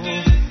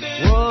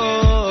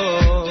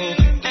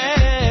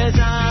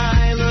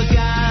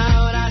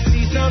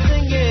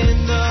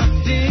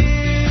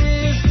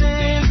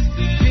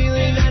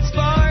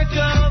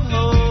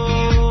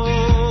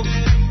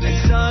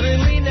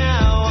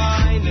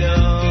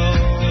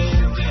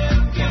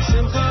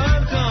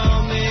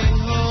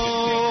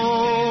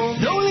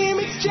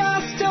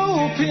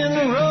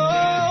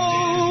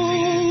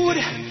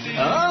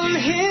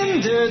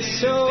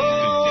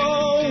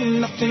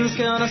 Nothing's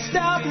gonna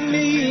stop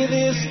me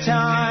this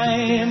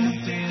time.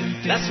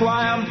 That's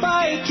why I'm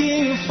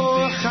biking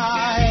for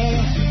Chai.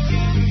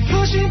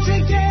 Pushing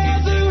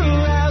together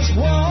as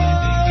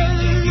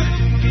one,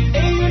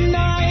 a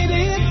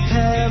united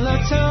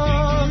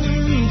peloton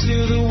to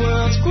the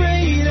world's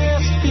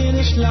greatest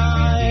finish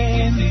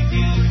line.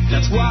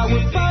 That's why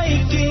we're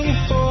biking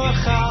for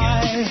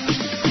Chai.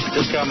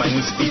 Just got my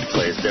new speed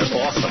plates. They're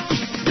awesome.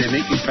 They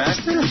make you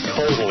faster?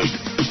 Totally.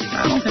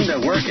 I don't think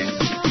they're working.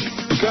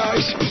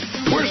 Guys,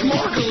 where's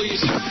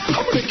Margulies?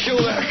 I'm going to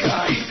kill that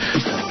guy.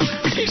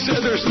 He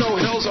said there's no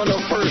hills on the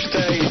first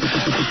day.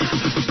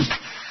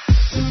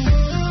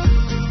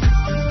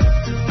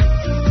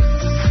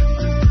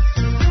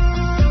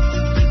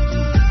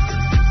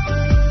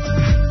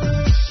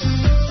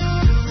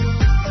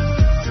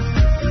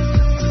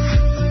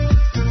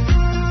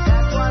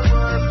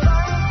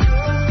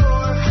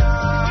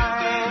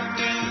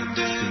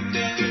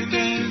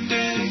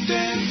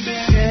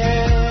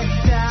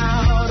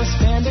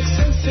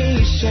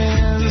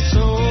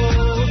 So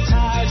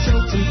tired, so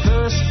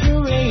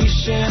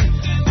perspiration,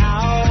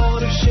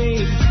 out of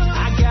shape.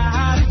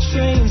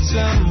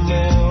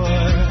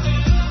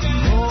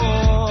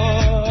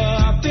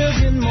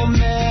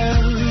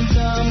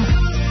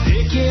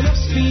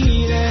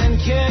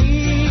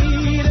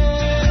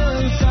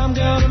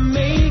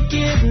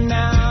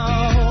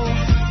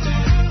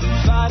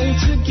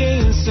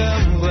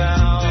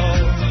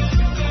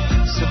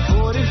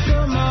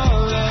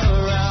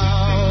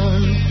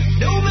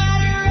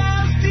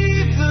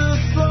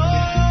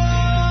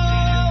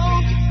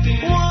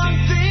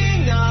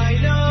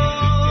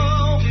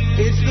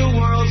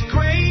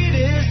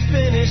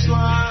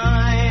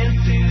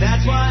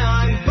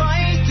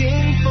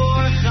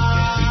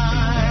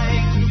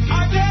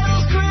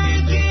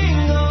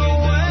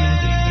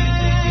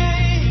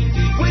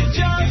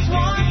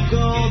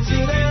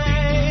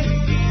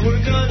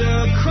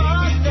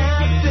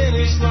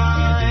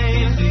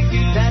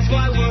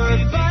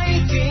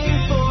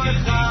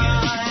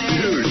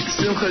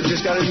 Capella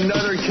just got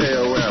another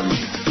KOM.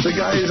 The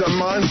guy is a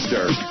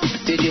monster.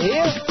 Did you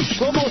hear?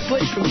 Shlomo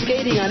switched from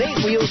skating on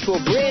 8 wheels to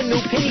a brand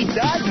new penny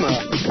Dodma.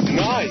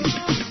 Nice.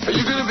 Are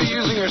you going to be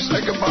using your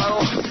second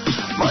bottle?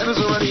 Mine is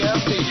already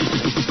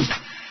empty.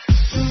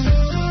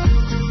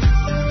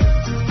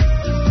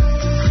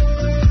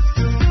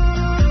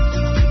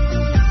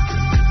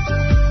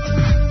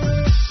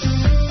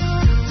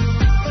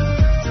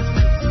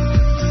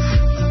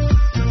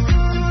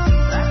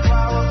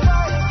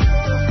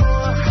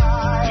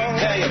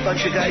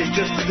 You guys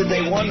just did the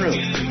day one route.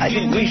 I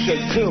think we should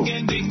too.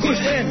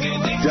 Who's in?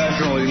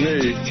 Definitely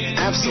me.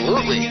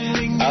 Absolutely.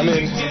 I'm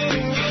in.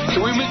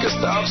 Can we make a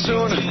stop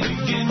soon?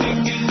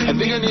 I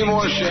think I need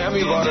more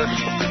chamois butter.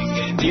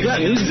 You got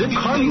new zip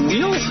carbon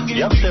wheels?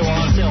 Yep, they were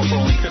on sale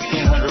for only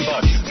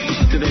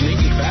 $1,500. Do they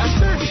make you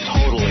faster?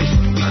 Totally.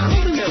 I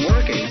don't think they're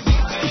working.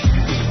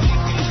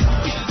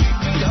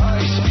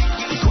 Guys,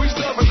 can we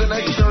stop at the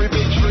next very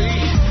big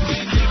tree?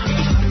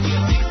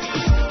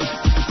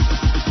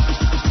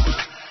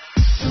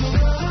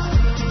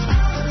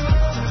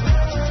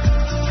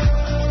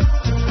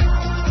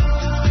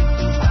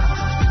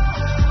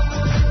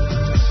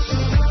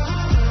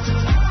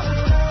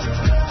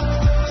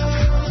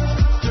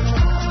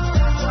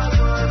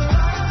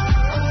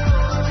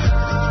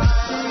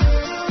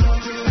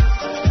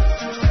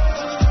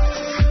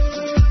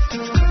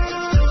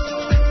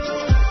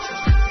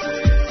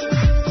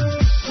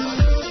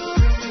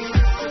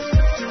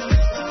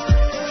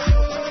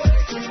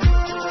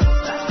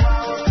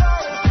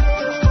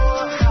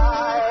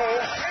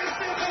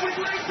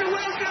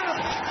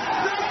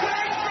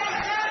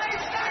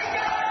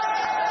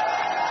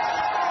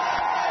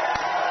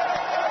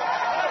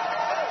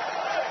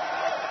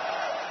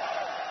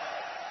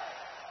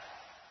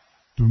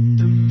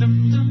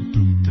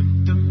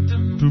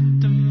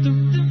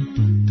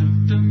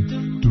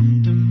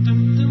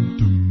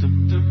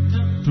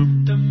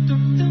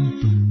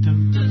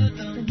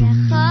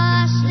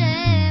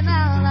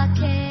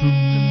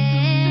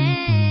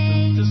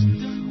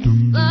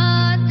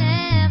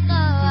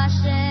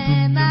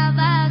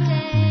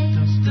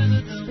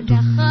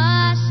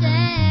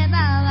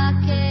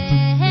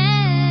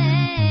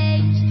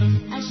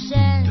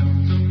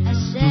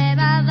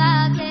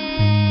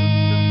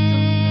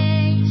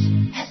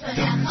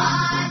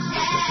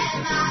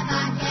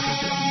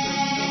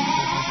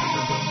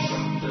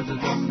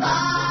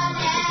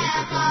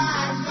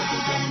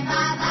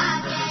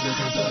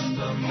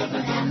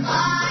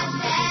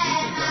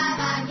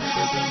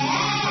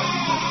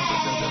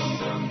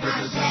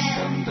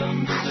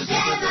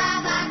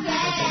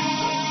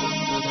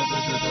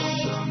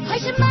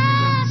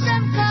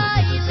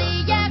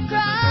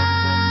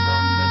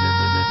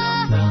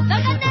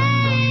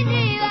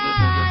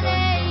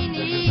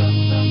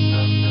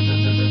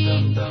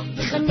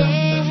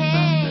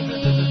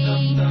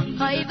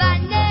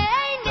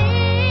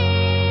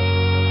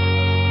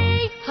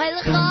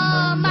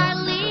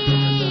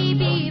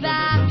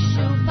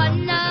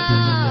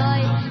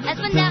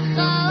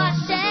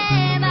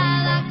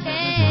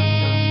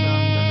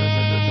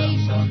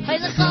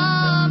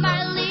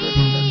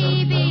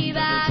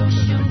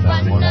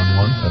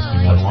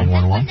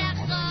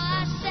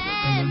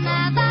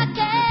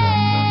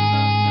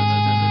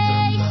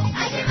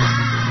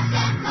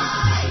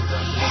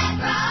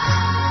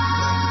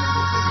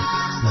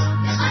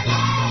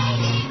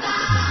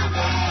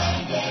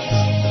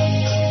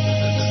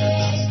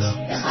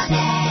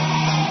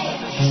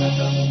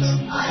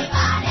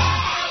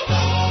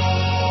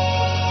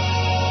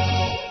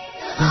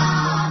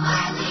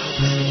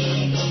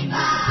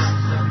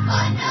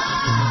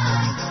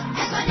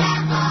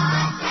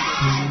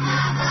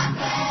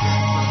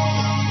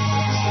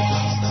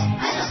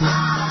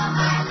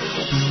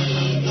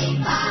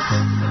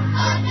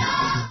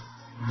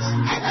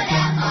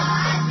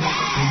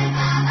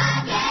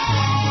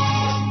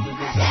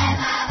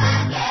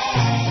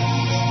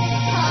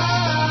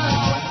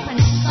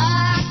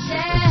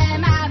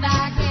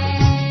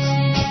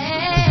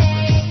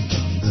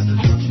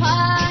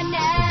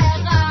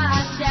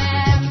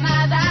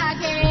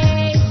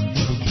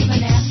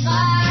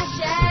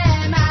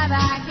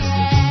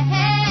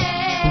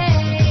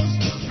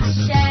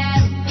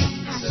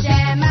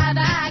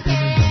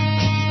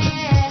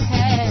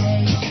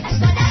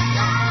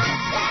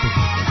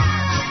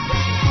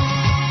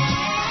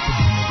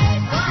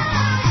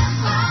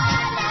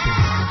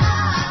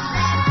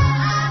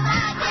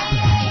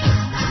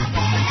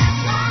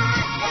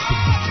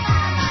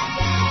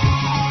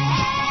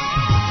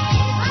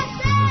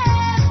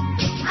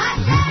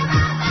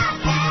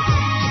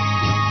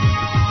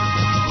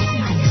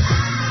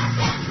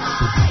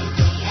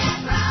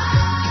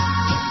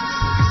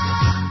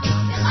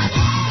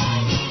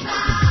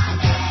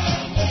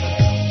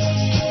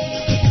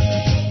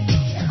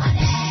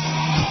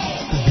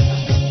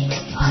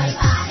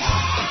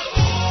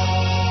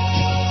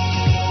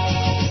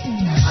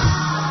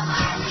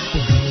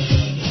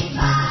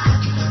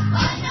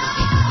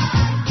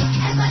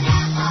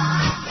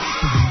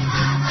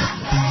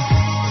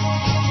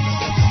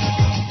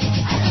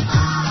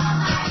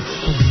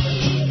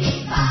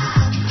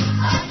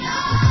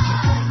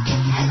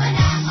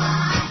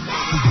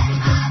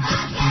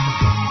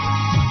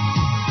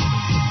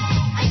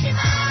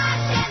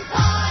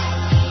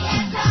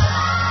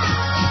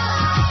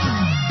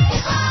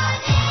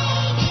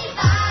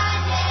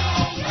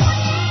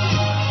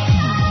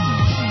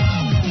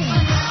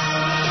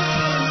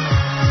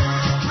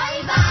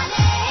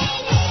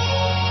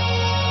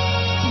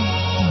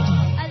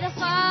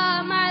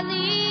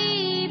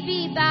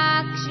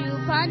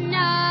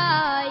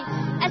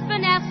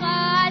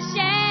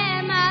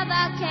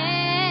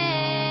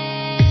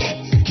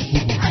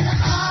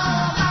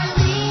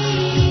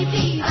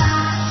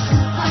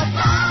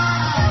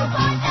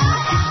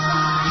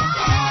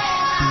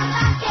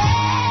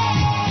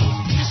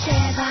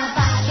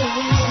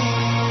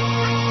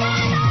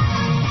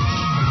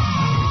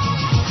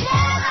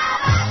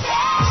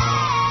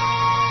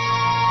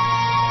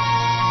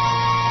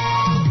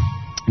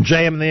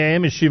 JM in the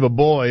AM is Shiva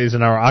Boys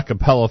in our a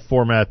cappella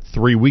format,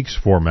 3 weeks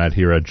format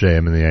here at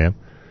JM in the AM.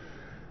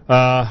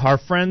 Our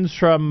friends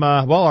from,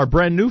 our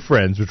brand new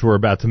friends, which we're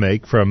about to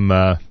make from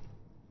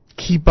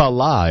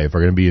Kippalive, are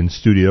going to be in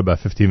studio about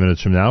 15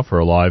 minutes from now for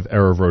a live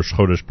Erev Rosh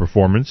Chodesh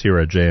performance here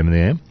at JM in the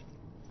AM.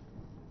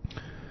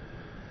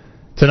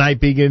 Tonight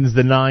begins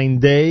the 9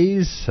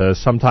 days.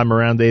 Sometime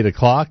around 8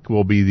 o'clock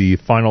will be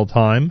the final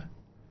time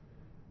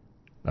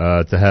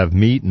to have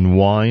meat and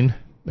wine,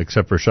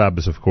 except for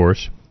Shabbos, of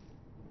course,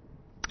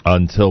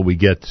 until we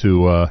get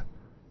to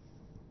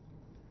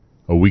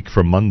a week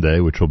from Monday,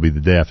 which will be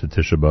the day after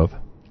Tisha B'Av.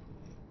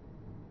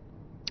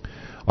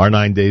 Our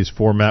 9 days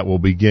format will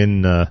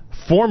begin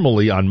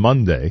formally on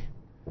Monday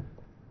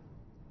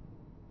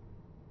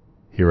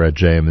here at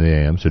JM in the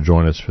AM, so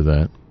join us for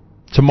that.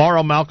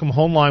 Tomorrow, Malcolm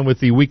Homeline with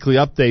the weekly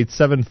update,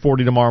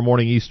 7:40 tomorrow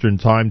morning Eastern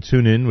Time.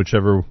 Tune in,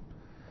 whichever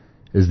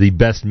is the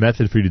best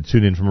method for you to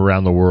tune in from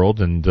around the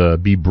world,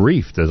 and be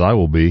briefed, as I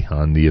will be,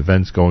 on the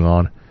events going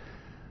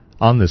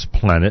on this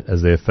planet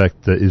as they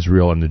affect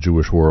Israel and the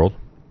Jewish world.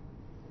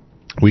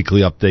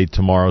 Weekly update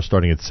tomorrow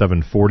starting at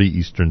 7:40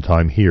 Eastern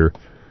Time here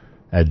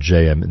at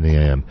JM in the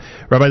AM.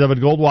 Rabbi David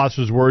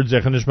Goldwasser's words,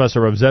 Zechon Nishmas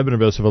Rav Zeb ben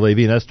Yosef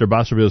Alevi and Esther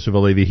Bas Rabbi Yosef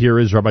Alevi. Here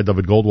is Rabbi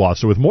David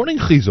Goldwasser with Morning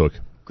Chizuk.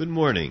 Good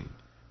morning.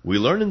 We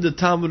learn in the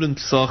Talmud in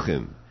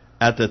Psachim,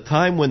 at the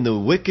time when the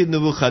wicked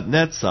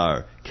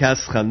Nebuchadnezzar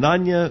cast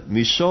Hananiah,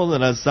 Mishael,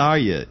 and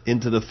Azariah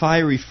into the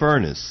fiery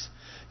furnace,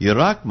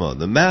 Yerakma,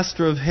 the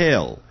master of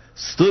hail,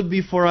 stood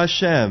before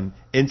Hashem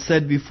and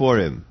said before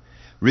him,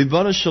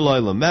 Ribbana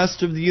Shalayla,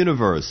 master of the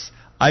universe,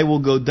 I will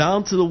go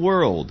down to the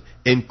world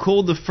and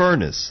cool the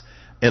furnace,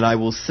 and I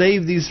will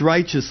save these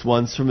righteous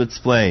ones from its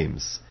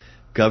flames.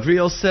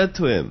 Gabriel said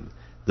to him,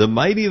 the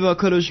mighty of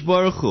HaKadosh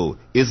Baruch Hu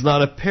is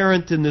not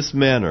apparent in this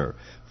manner,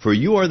 for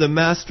you are the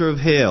master of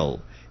hail,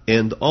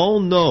 and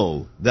all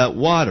know that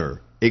water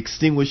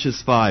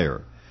extinguishes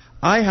fire.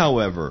 I,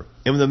 however,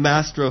 am the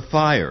master of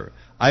fire.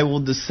 I will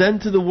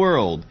descend to the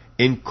world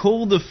and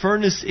cool the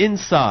furnace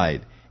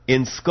inside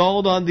and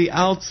scald on the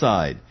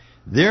outside.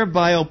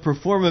 Thereby I'll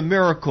perform a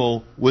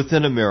miracle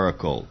within a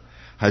miracle.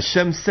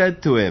 Hashem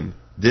said to him,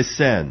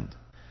 descend.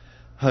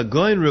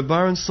 Hagoyin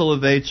Rebaran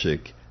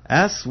Soloveitchik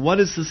asks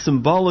what is the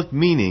symbolic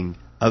meaning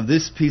of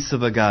this piece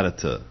of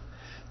Agadata.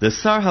 The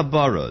Sar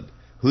Habarad,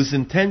 whose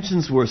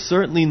intentions were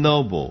certainly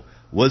noble,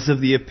 was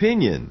of the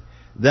opinion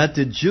that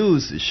the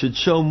Jews should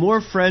show more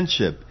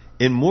friendship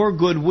and more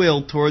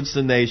goodwill towards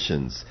the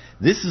nations.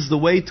 This is the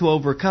way to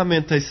overcome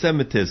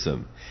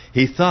anti-Semitism.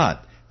 He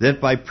thought that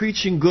by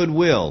preaching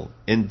goodwill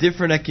and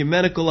different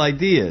ecumenical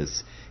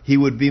ideas, he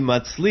would be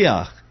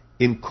matzliach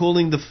in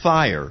cooling the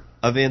fire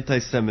of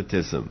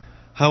anti-Semitism.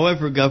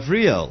 However,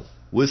 Gavriel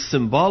was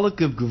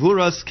symbolic of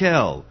Gvuras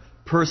Kel,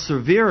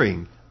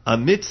 persevering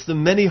amidst the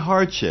many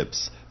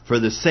hardships for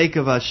the sake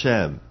of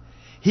Hashem.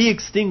 He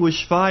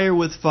extinguished fire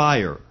with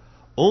fire,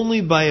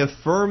 only by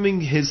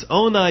affirming his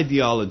own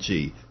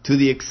ideology to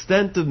the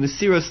extent of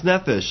Mesiras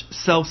Nefesh,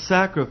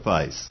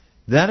 self-sacrifice.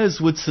 That is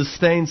what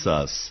sustains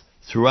us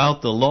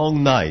throughout the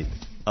long night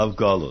of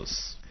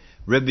Golus.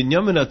 Reb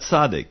Binyamin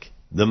HaTzadik,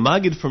 the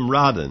Maggid from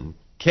Radin,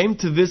 came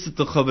to visit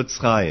the Chavetz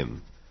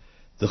Chaim.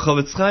 The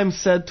Chavetz Chaim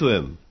said to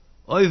him,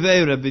 Oy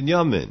vey, Reb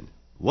Binyamin,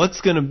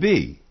 what's going to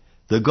be?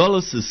 The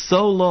Golus is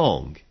so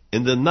long,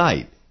 and the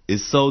night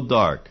is so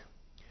dark.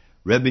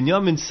 Reb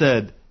Binyamin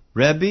said,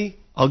 Rebbe,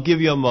 I'll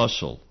give you a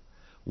mashal.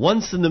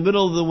 Once in the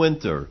middle of the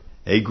winter,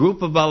 a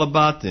group of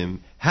Balabatim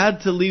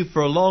had to leave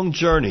for a long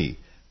journey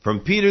from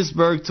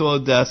Petersburg to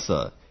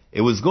Odessa.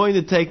 It was going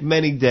to take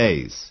many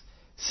days.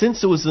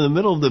 Since it was in the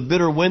middle of the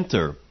bitter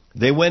winter,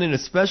 they went in a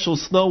special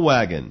snow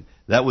wagon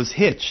that was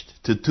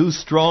hitched to 2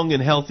 strong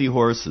and healthy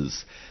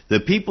horses. The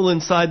people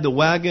inside the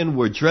wagon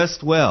were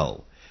dressed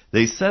well.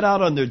 They set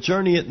out on their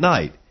journey at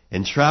night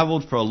and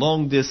traveled for a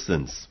long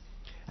distance.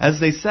 As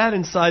they sat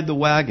inside the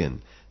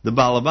wagon, the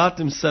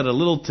Balabatim said a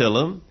little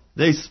Tillim.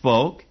 They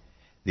spoke.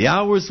 The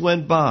hours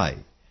went by.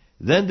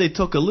 Then they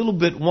took a little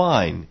bit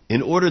wine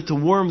in order to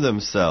warm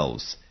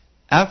themselves.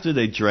 After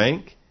they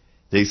drank,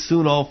 they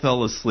soon all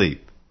fell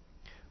asleep.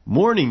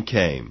 Morning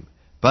came,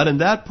 but in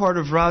that part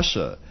of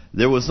Russia,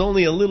 there was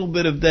only a little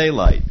bit of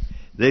daylight.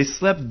 They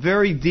slept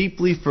very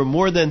deeply for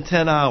more than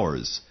 10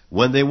 hours.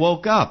 When they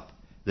woke up,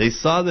 they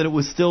saw that it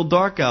was still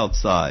dark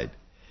outside.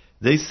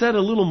 They said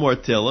a little more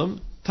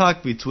Tillim,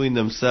 talked between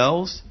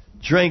themselves,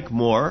 drank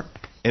more,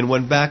 and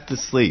went back to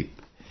sleep.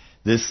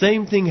 The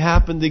same thing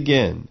happened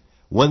again.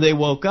 When they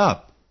woke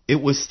up,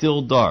 it was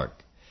still dark.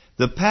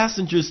 The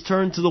passengers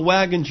turned to the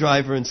wagon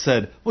driver and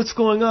said, "What's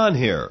going on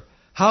here?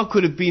 How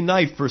could it be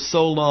night for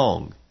so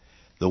long?"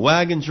 The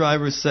wagon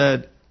driver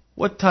said,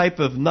 "What type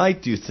of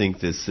night do you think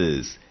this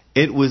is?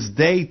 It was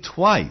day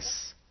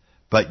twice,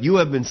 but you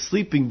have been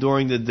sleeping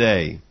during the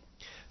day."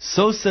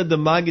 So said the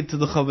Maggid to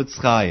the Chavetz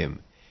Chaim.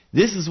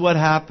 This is what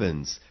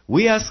happens.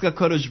 We ask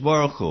HaKadosh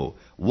Baruch Hu,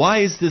 why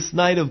is this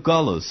night of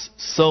Galus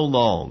so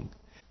long?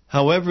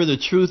 However, the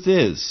truth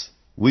is,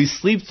 we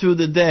sleep through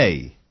the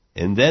day,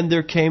 and then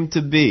there came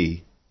to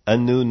be a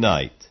new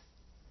night.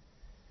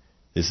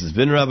 This has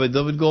been Rabbi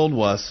David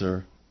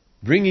Goldwasser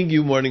bringing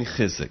you morning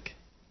chizuk.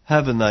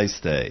 Have a nice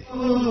day.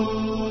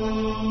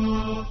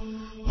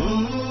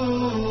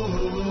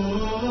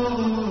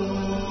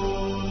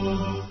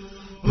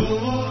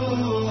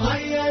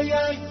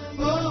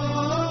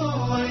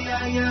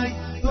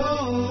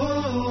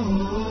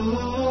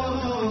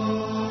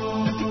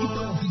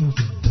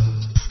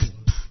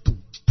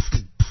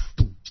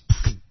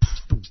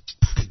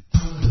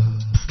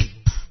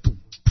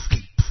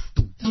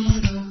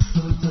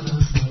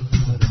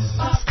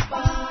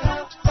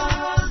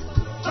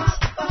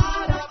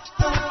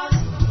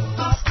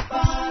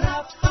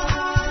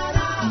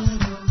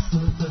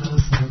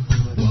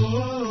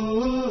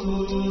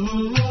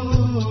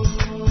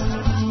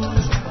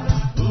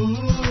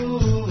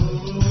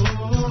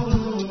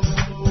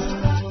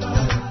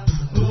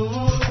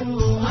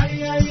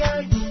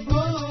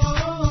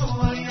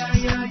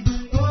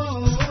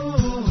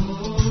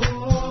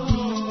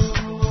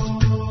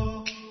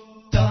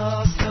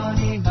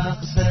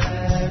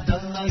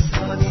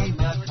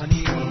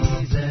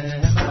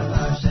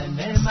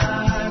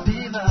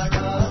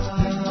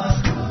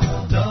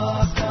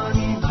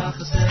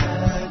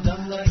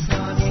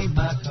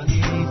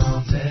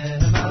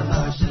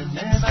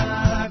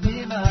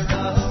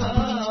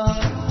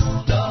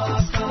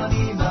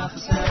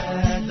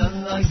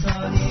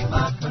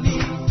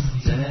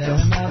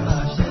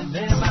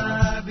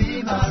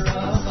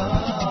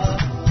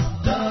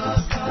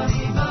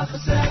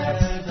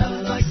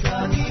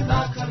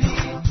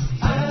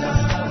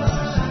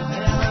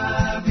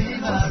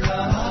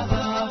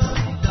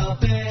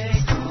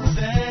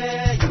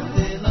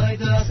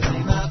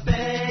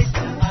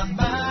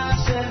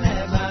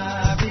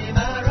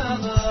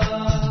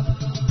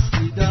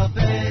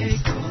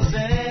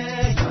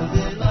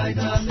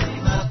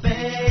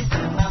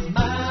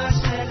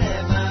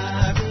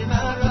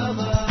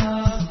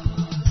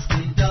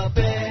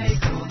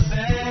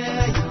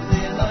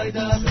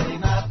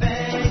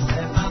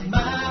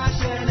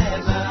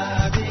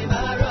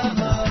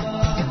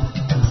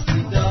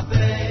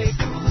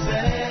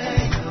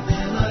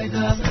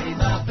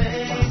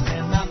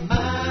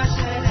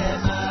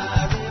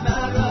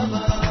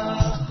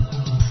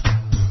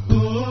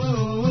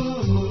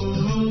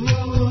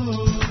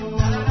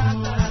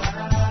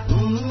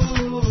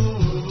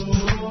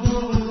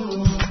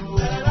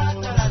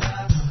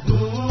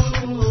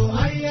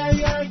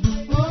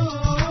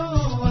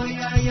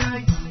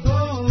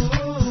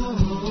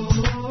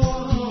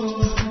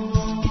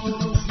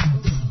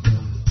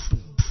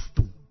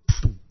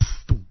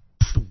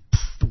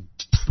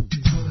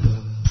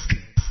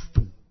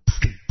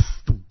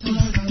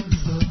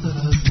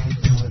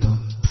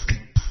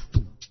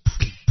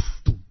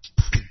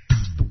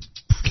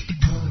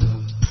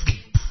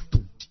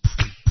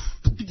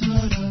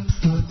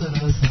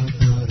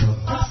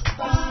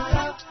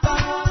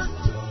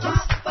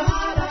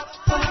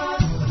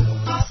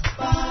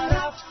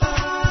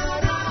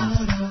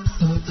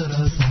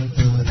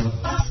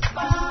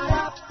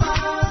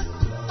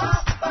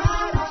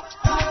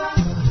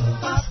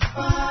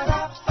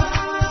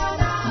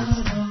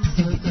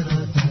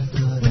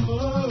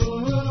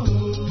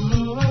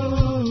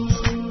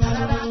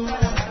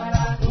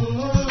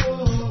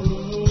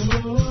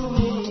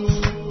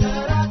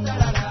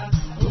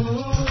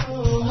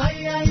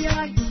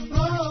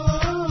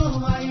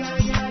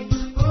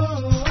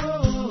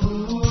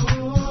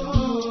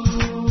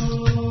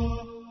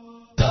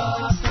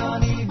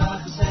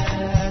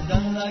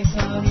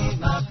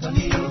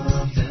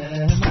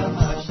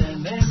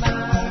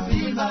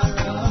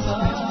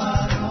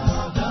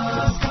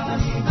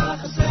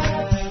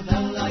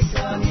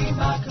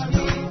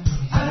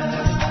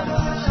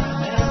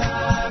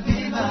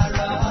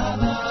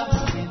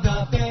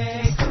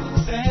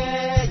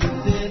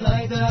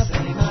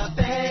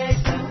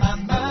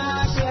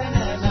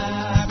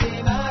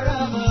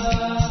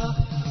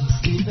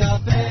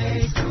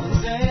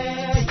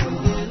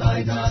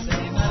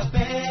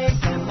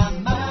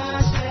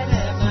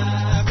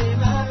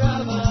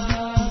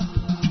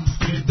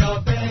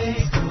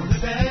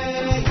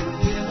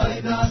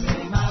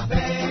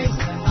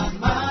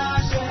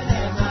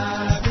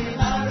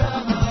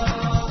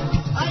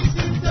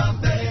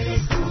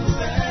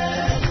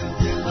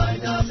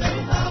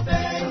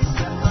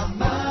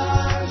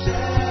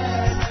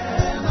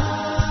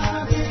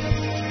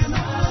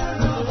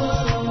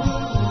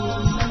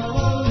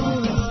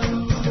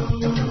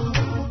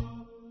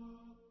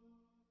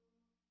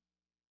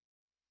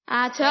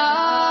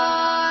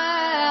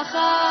 עתך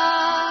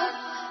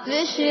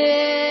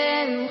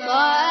ושמך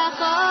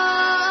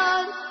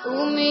אחד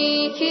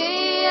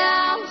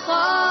ומקיימך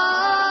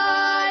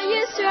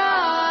ישראל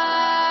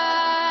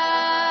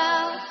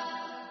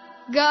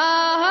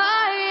גר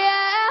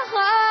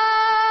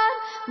אחד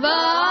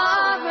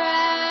בארץ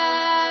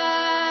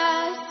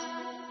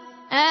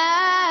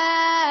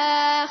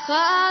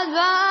אחד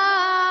בארץ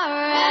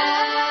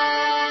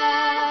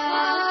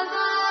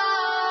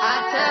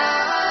עתך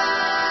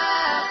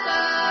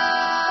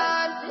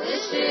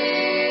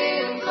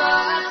ושמך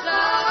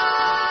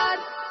אחד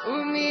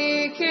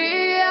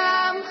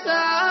ומקיימך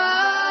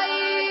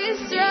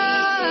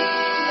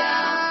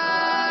ישראל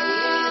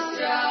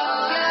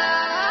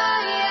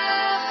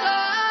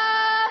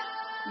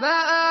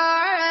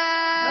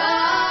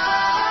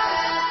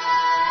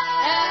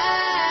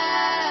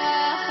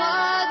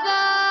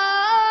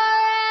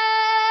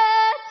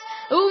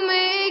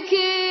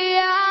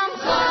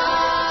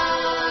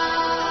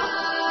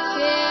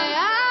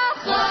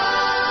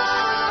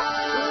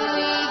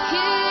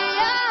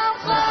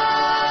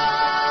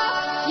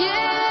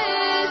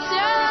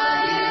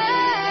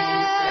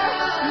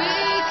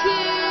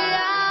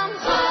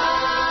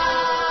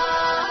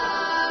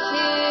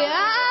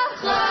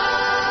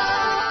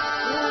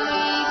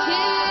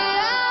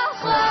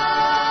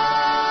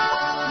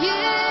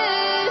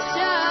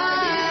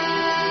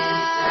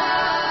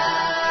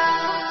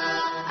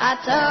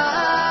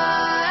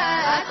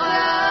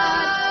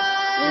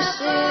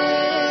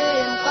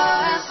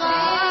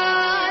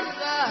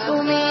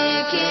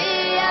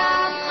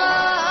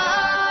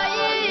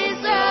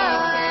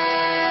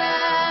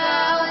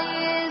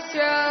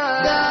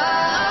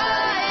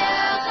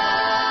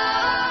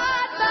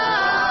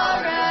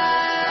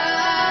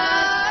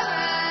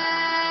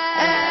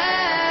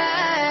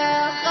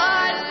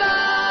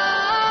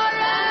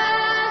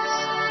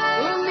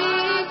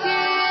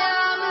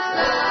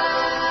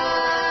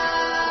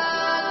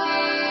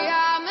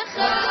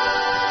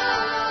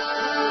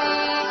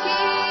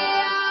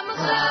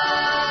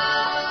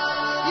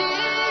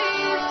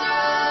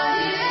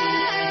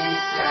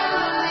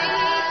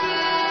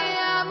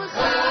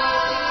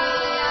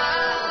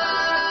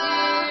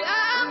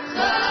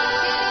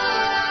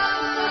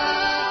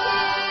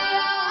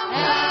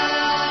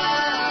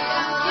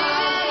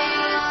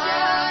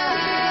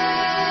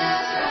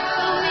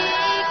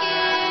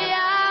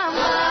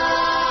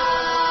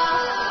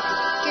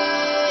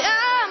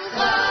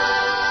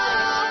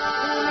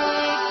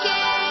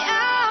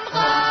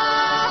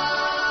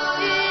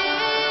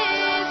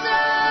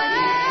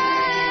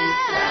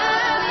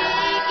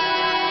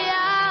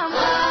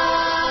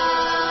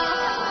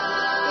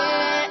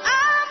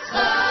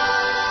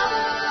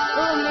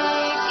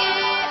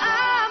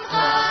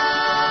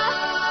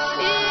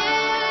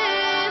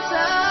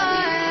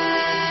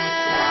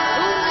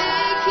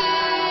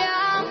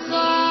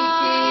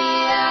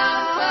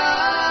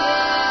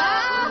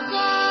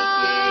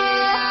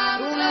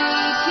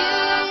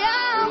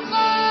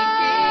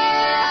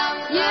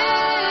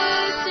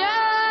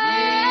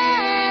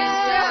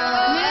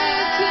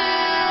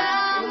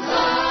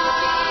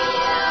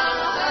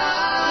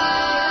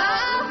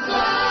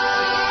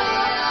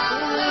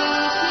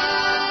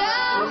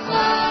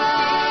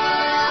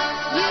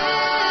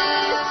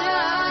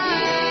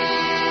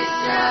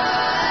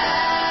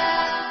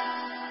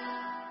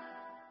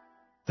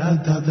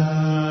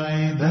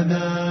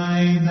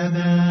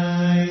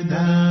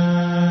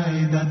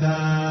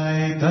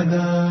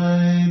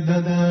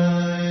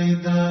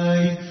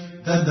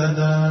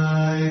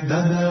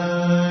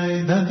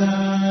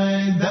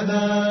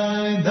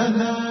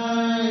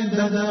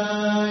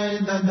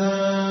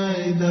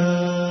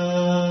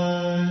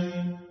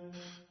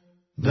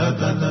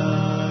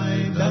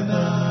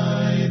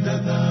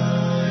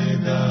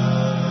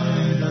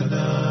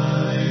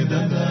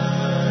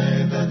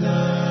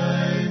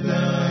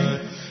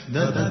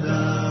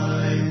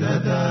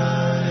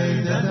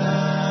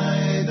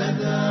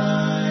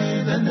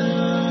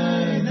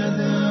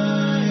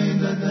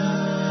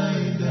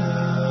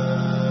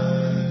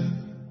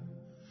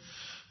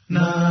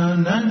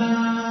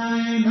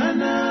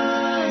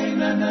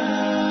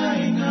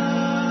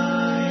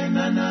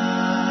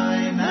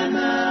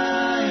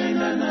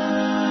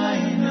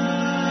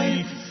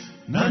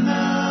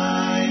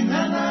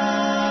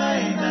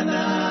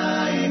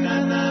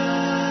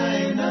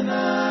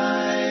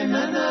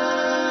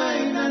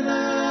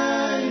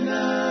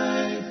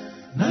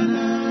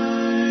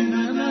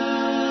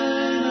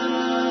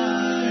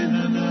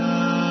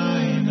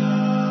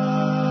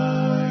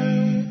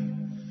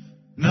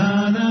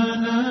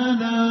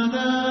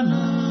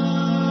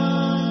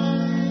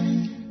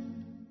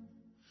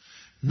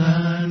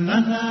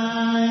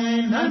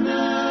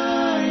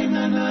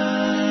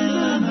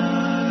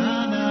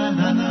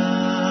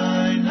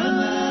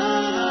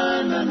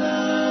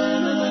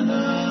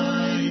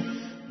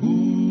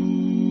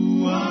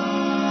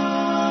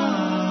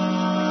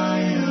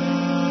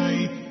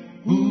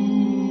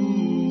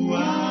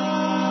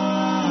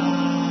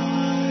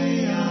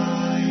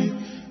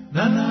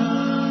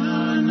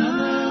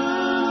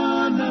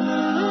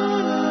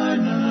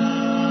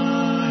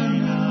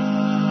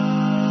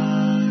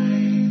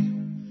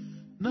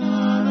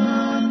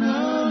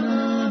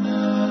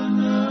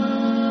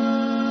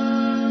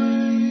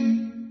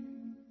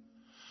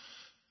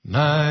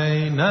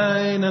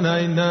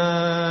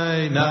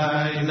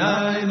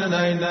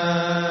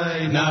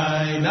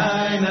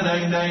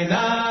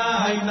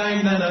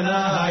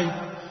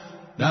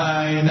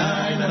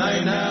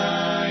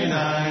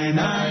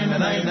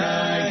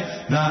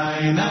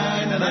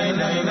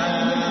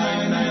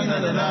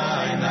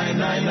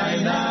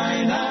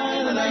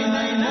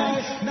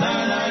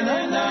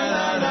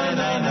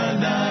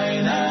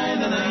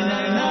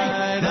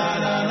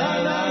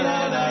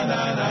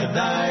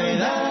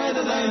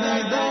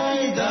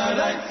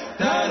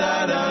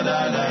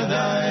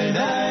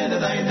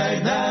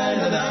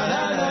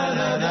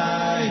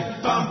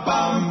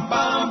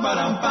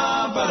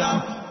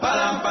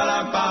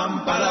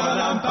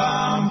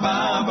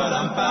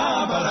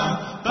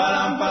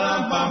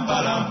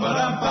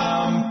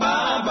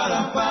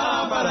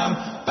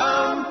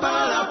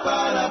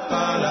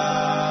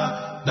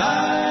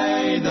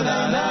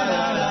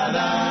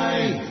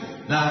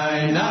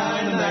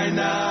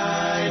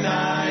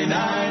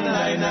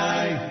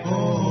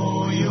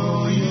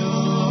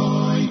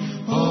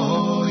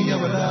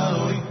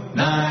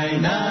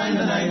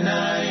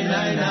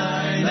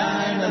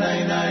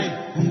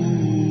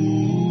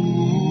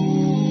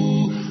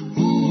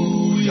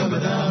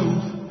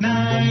Na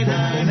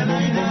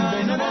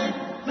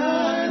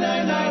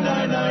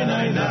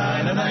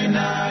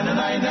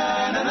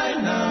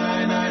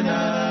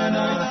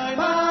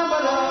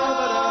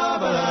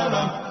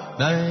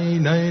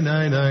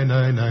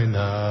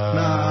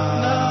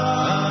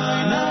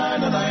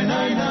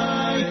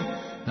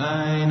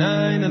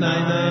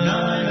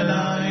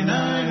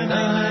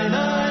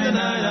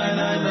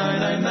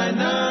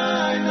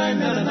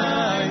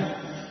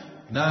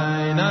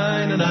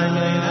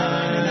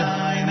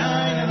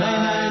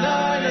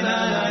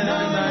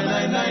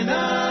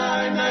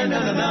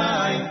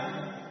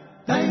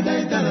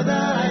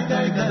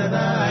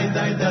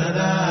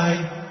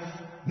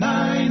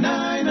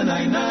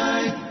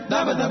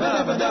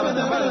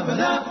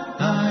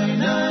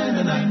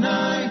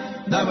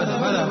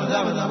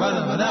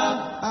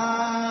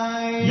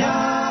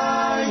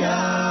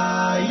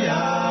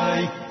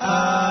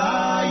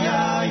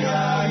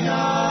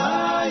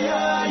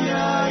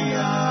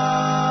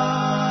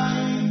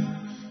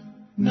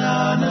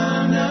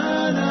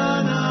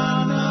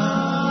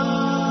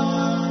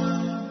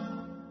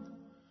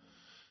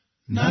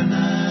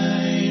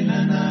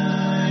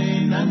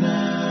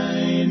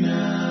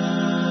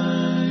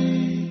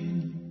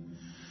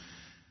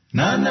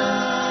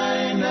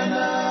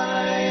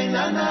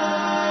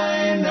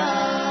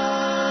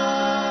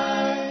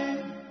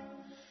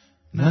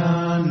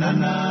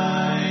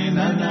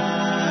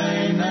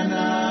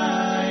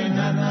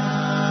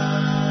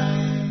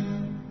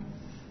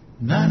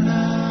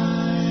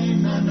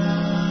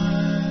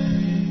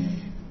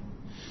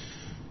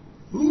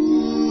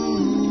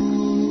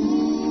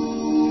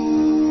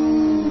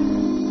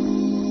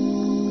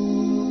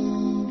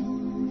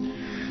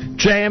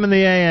JM in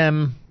the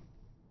AM.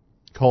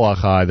 Kol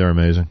Achai, they're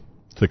amazing.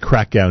 It's a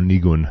Krakow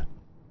Nigun.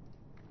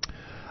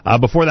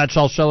 Before that,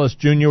 Shalshelis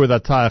Jr. with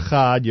Atah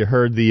Echad. You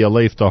heard the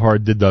Leif Tahar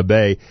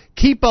Didabe.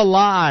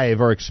 Kippalive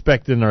are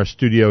expected in our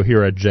studio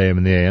here at JM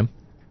in the AM.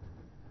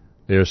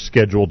 They're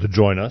scheduled to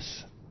join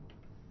us,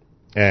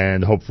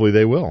 and hopefully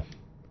they will.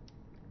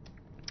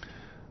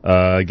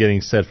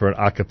 Getting set for an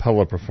a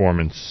cappella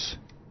performance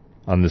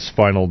on this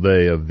final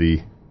day of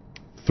the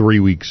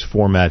 3 weeks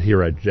format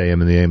here at JM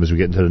in the AM as we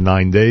get into the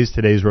 9 days.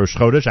 Today's Rosh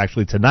Chodesh.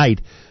 Actually,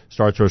 tonight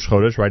starts Rosh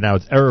Chodesh. Right now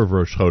it's Erev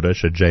Rosh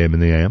Chodesh at JM in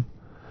the AM.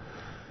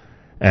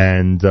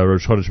 And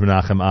Rosh Chodesh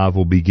Menachem Av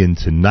will begin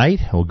tonight.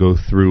 We'll go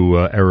through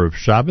Erev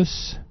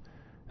Shabbos.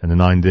 And the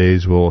 9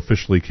 days will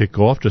officially kick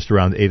off just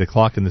around 8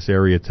 o'clock in this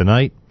area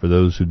tonight. For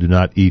those who do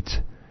not eat,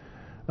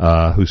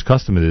 whose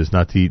custom it is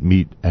not to eat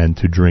meat and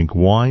to drink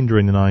wine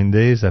during the 9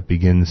 days, that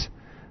begins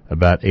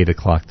about 8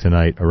 o'clock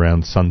tonight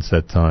around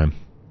sunset time.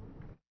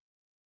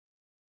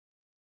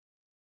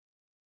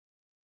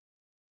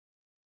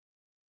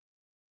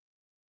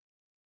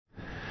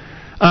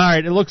 All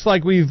right, it looks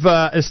like we've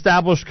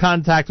established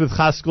contact with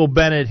Chaskel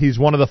Bennett. He's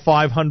one of the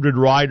 500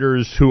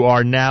 riders who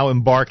are now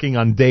embarking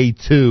on day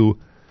 2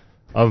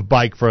 of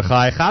Bike for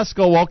Chai.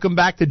 Chaskel, welcome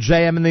back to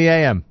JM in the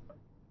AM.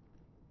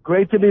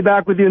 Great to be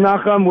back with you,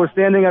 Nachum. We're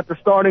standing at the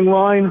starting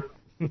line.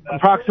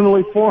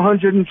 Approximately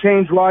 400 and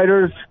change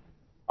riders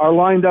are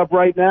lined up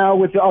right now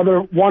with the other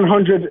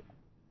 100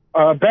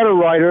 better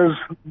riders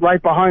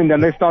right behind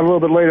them. They start a little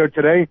bit later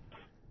today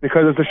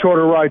because it's a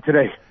shorter ride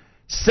today.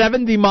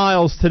 70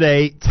 miles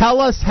today.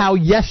 Tell us how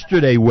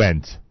yesterday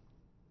went.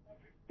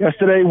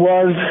 Yesterday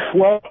was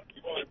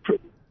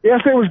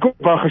good,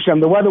 Baruch Hashem.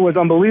 The weather was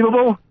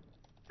unbelievable.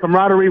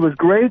 Camaraderie was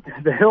great.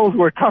 The hills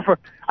were tougher.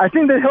 I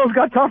think the hills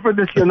got tougher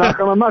this year,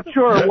 Nachum. I'm not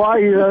sure why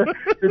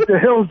the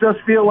hills just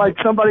feel like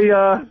somebody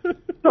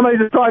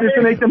decided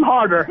to make them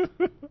harder.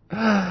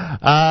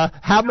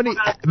 How many?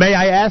 May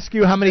I ask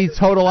you how many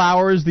total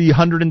hours the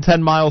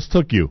 110 miles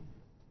took you?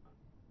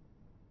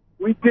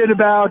 We did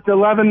about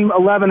 11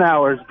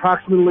 hours,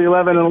 approximately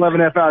 11 and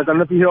 11 and a half hours. I don't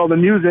know if you hear all the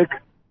music,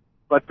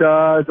 but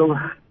a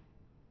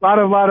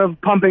lot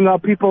of pumping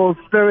up people's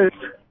spirits.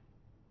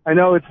 I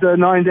know it's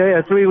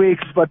 3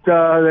 weeks, but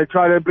they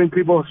try to bring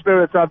people's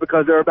spirits up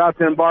because they're about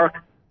to embark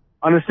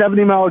on a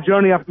 70-mile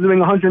journey after doing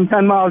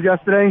 110 miles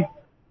yesterday.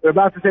 They're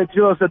about to say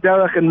Tfilos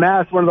HaDerech in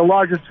Mass, one of the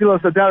largest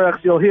Tfilos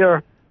HaDerechs you'll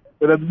hear,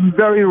 with a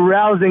very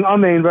rousing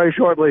amen very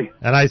shortly.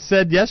 And I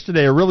said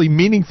yesterday, a really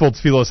meaningful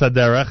Tfilos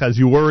HaDerech as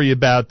you worry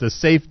about the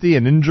safety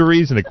and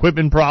injuries and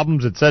equipment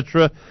problems,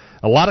 etc.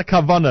 A lot of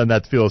kavanah in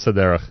that Tfilos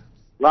HaDerech.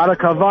 A lot of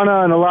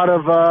kavanah and a lot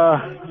of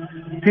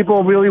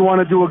people really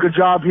want to do a good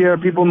job here.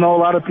 People know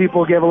a lot of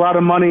people gave a lot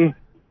of money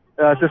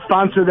to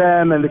sponsor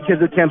them, and the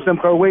kids at Camp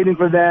Simcha are waiting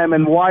for them,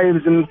 and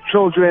wives and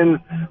children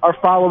are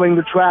following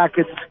the track.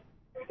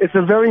 It's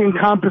a very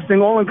all-encompassing.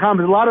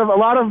 A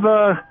lot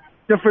of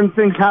different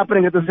things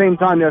happening at the same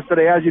time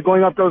yesterday. As you're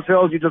going up those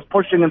hills, you're just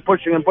pushing and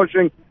pushing and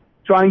pushing,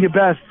 trying your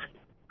best,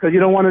 because you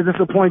don't want to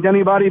disappoint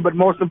anybody, but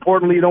most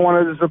importantly, you don't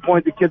want to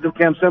disappoint the kids of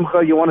Camp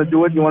Simcha. You want to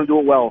do it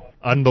well.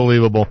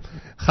 Unbelievable.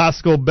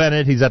 Chaskel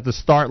Bennett, he's at the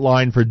start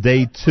line for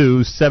day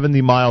 2,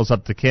 70 miles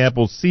up to camp.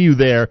 We'll see you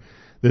there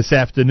this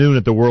afternoon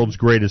at the world's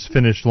greatest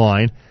finish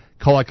line.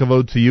 Kol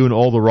hakavod to you and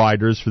all the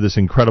riders for this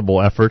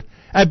incredible effort.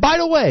 And by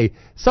the way,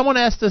 someone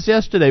asked us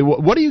yesterday,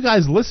 what do you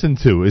guys listen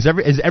to? Is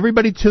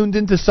everybody tuned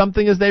into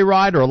something as they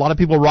ride, or a lot of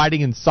people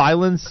riding in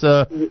silence?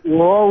 We're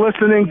all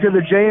listening to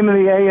the JM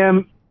and the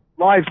AM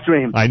live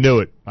stream. I knew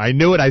it.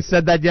 I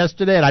said that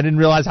yesterday, and I didn't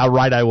realize how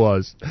right I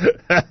was.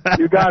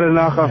 You got it,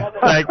 Nachum.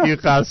 Thank you,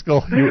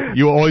 Chaskel.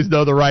 You always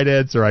know the right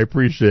answer. I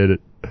appreciate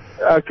it.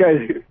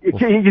 Okay. You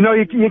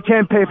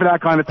can't pay for that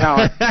kind of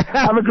talent.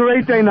 Have a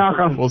great day,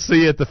 Nachum. We'll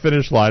see you at the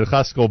finish line.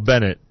 Chaskel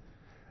Bennett,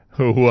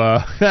 who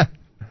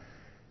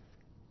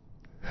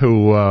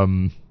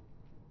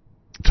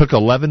took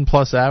 11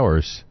 plus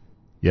hours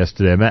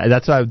yesterday.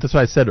 That's what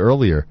I said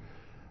earlier.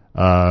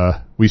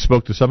 We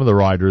spoke to some of the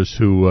riders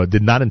who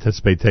did not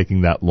anticipate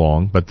taking that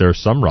long, but there are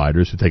some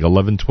riders who take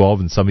 11, 12,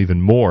 and some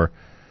even more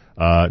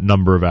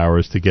number of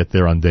hours to get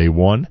there on day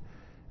one.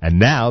 And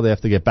now they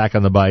have to get back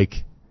on the bike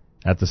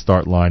at the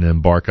start line and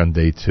embark on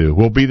day two.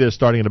 We'll be there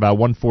starting at about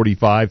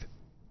 1:45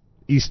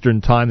 Eastern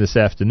Time this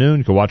afternoon.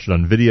 You can watch it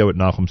on video at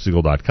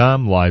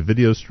NachumSegal.com, live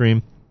video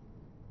stream.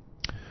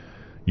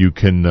 You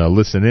can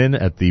listen in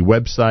at the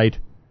website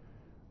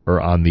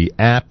or on the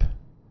app,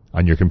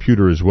 on your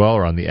computer as well,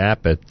 or on the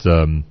app at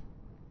the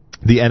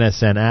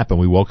NSN app, and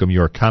we welcome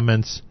your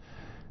comments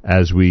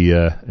as we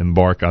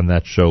embark on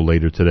that show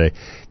later today.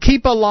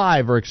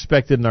 Kippalive are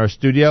expected in our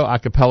studio, a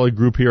Capella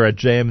group here at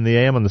JM and the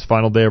AM on this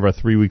final day of our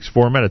 3 weeks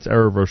format. It's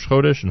Erev Rosh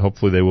Chodesh, and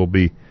hopefully they will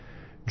be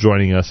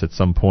joining us at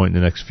some point in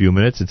the next few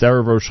minutes. It's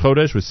Erev Rosh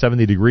Chodesh with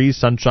 70 degrees,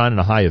 sunshine, and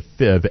a high of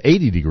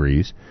 80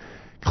 degrees.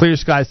 Clear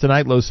skies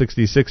tonight, low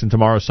 66, and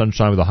tomorrow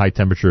sunshine with a high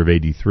temperature of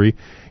 83.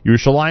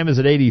 Yerushalayim is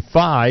at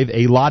 85,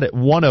 Eilat at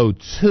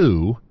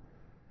 102,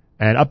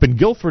 and up in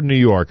Guilford, New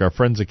York, our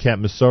friends at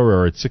Camp Mesorah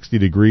are at 60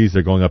 degrees.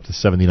 They're going up to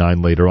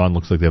 79 later on.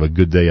 Looks like they have a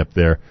good day up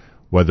there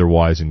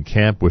weather-wise in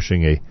camp.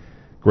 Wishing a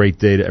great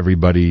day to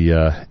everybody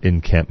in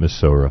Camp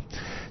Mesorah.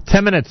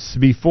 10 minutes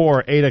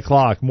before 8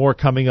 o'clock, more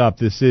coming up.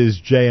 This is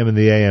JM and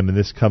the AM, and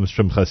this comes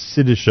from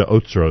Chasidische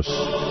Otzros.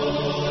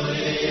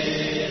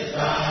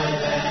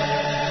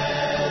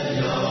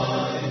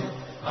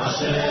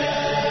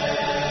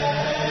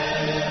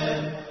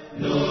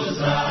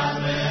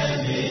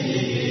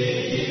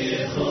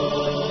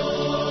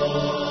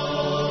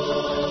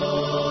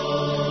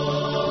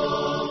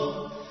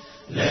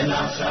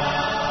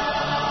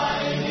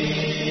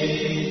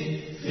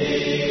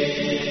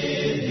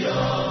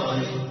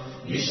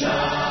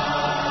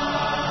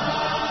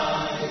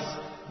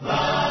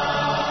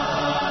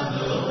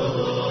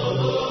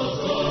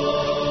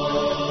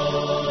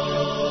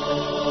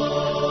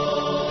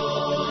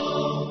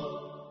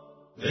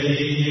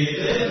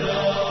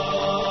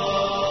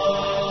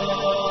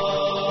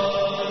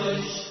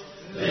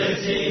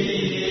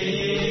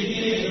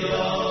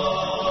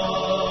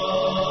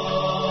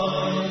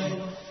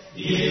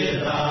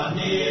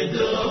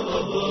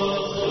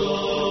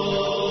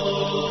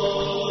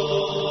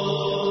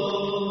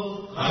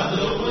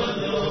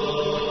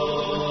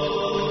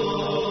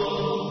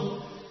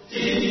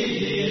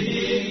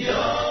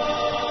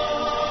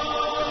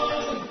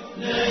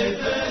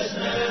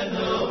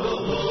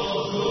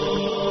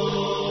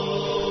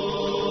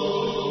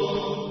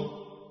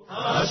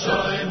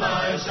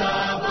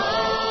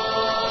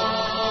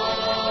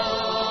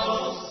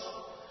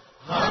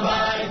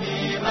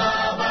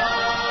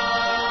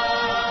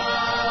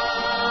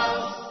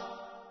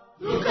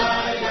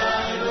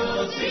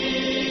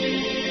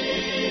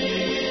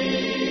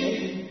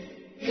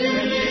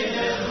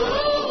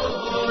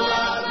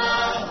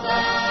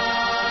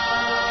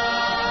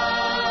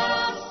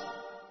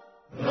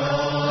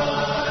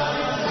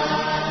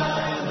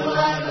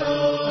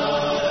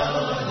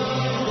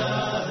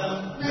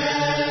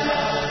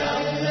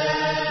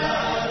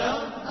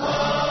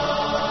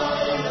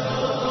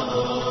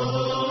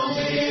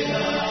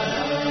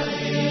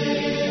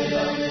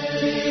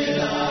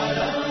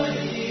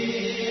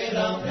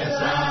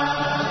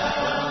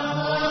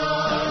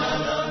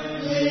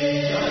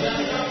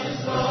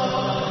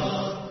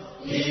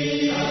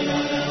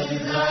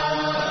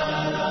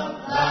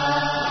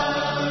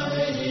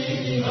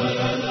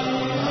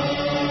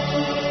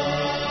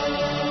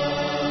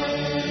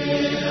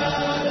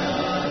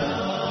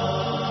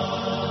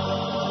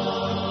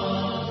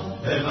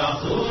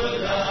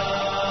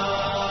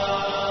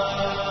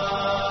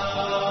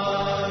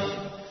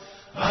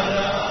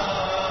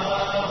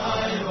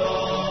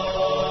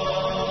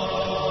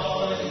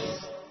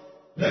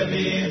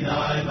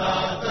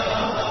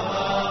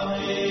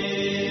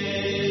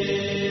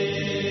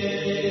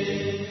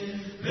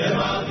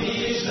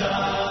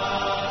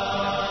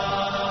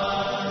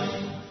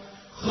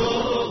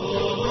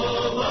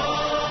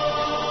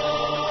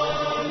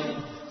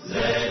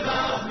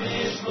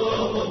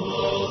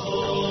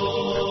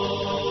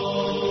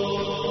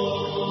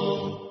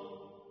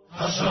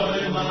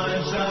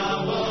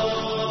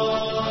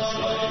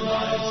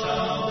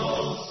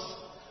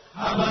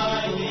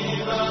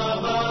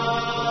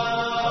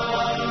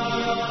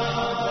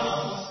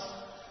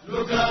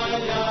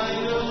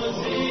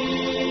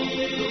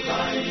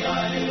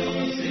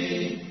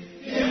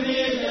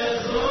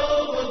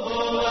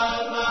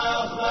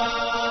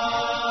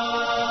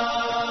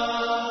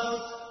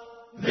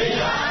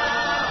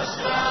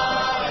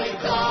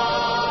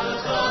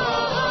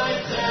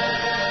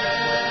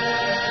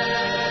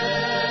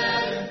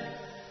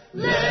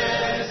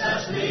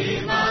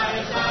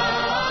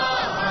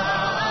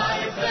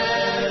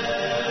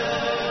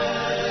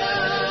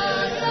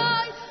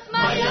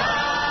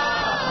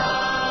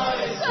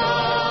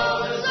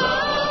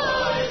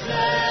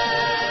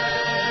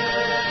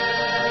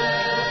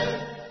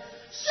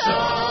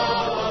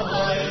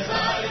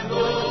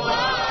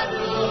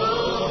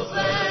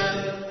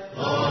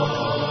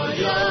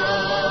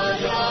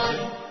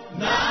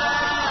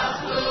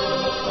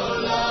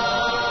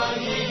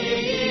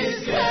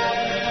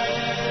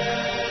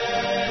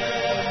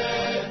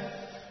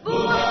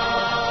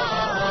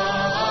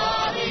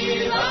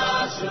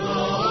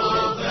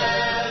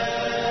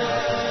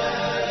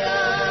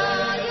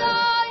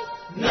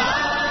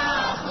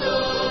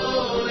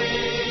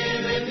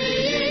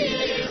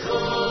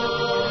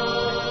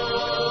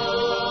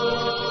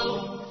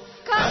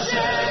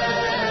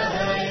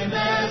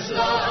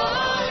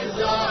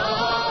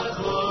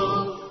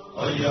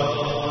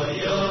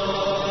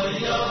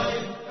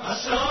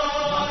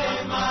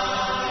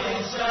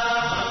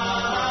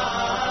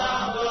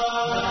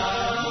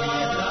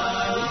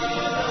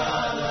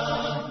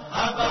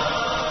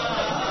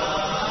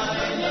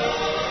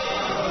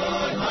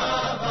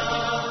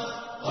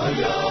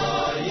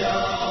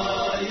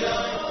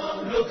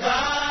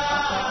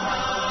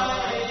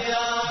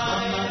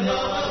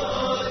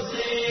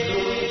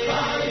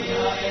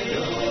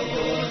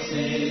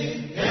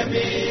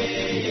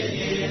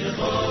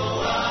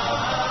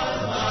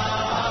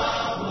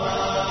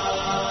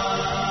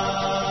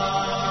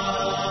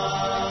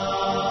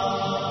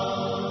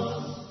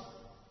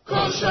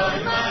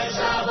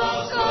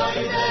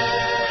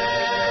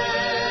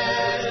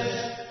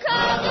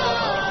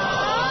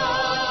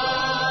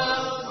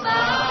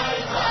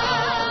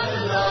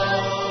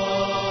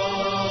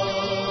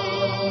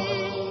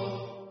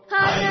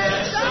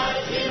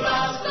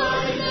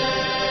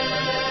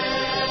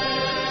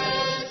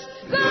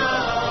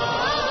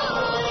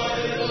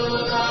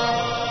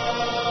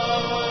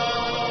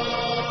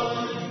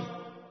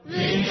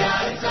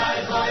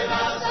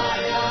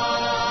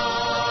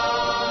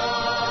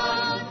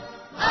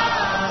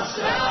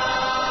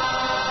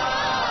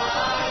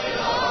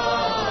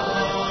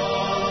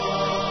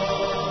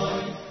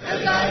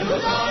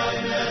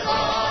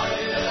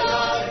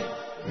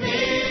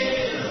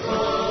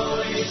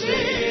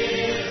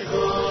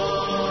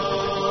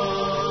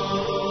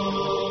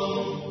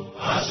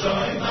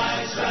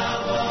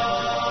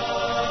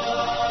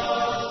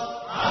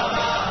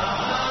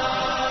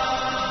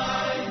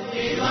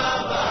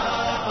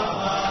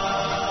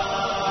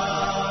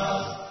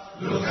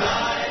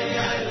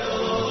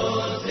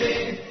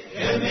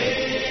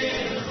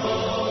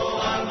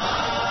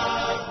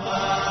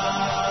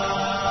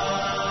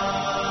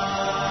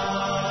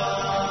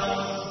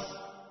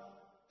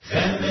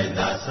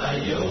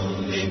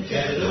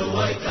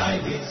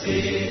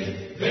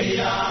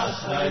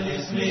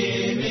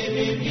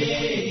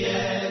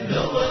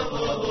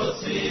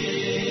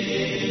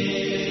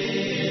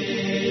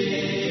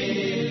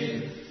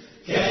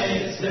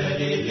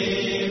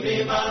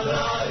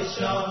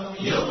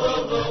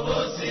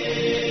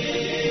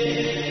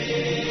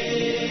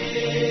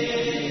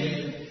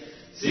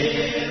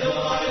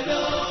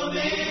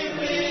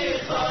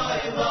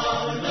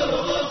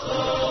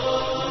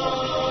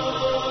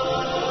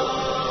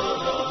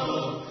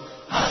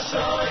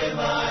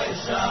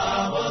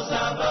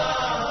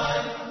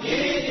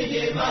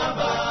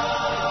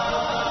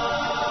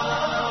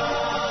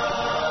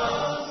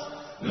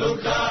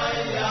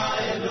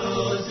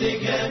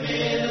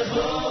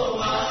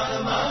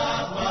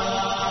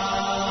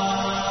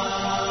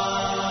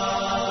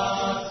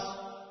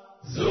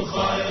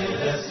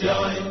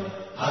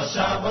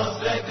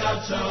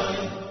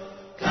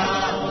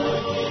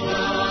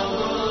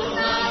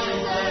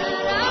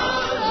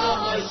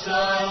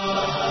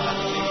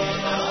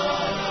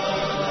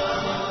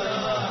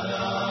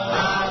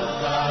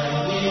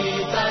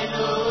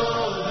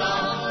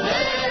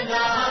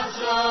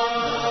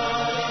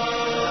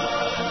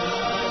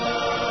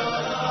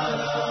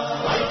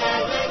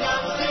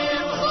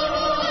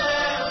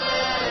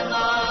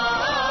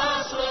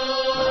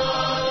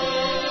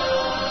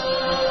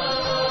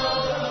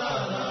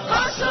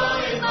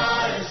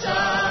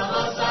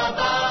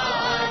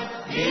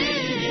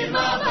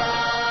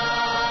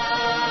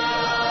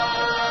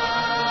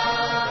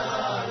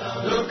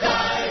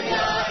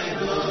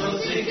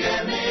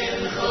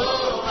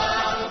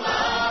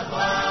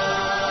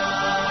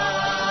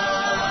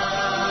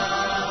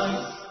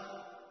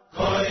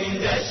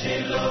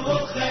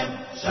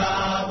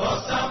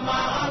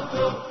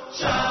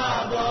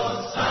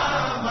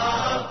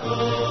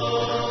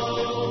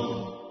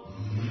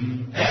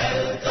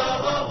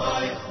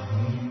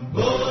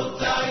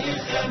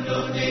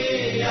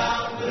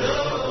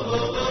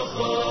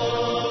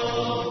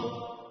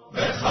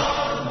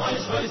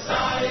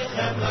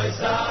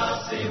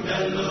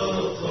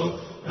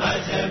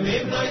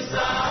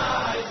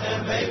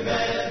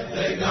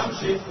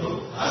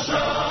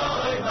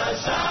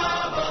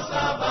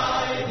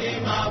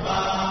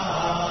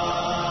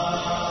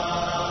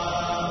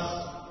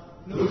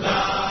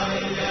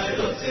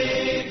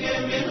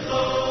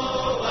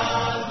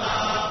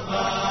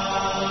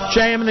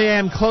 JM and the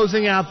AM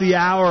closing out the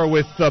hour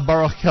with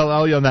Baruch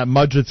Kelly on that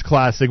Mudget's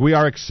classic. We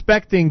are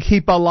expecting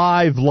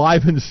Kippalive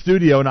live in the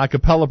studio, an a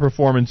cappella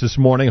performance this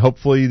morning.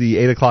 Hopefully the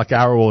 8 o'clock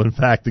hour will in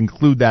fact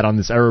include that on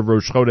this Erev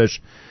Rosh Chodesh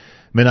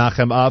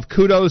Menachem Av.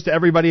 Kudos to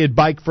everybody at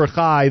Bike for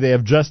Chai. They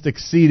have just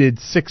exceeded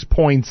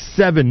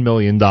 $6.7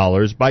 million.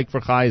 Bike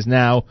for Chai is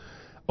now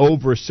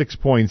over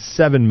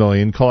 $6.7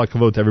 million. Kol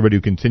hakavod to everybody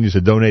who continues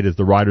to donate as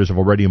the riders have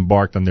already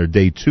embarked on their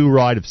day 2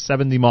 ride of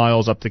 70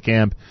 miles up to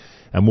camp.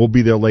 And we'll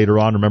be there later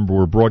on. Remember,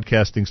 we're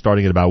broadcasting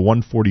starting at about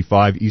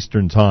 1:45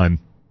 Eastern Time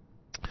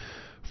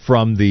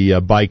from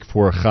the Bike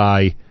for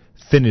Chai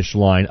finish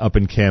line up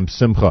in Camp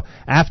Simcha.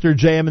 After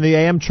JM and the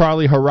AM,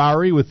 Charlie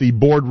Harari with the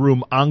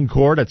Boardroom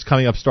Encore. That's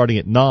coming up starting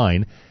at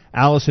 9.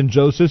 Allison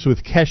Josephs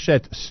with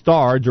Keshet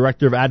Starr,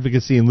 Director of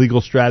Advocacy and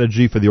Legal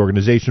Strategy for the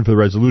Organization for the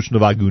Resolution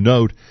of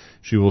Agunot.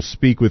 She will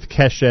speak with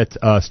Keshet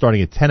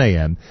starting at 10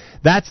 a.m.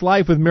 That's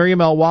Life with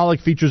Miriam L.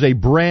 Wallach features a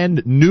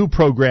brand new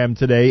program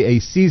today, a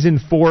Season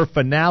 4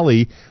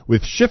 finale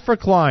with Shifra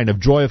Klein of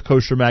Joy of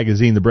Kosher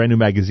magazine. The brand new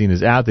magazine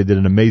is out. They did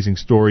an amazing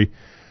story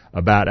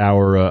about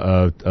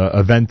our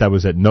event that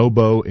was at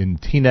Nobo in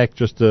Teaneck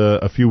just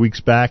a few weeks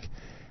back,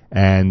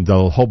 and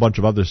a whole bunch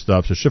of other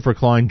stuff. So Shifra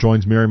Klein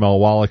joins Miriam L.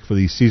 Wallach for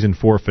the Season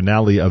 4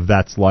 finale of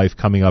That's Life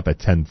coming up at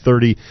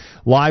 10:30.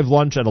 Live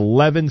lunch at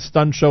 11.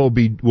 Stunt show will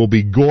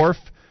be Gorf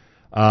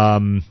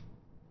from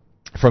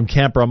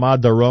Camp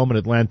Ramad Darom in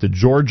Atlanta,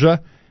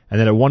 Georgia. And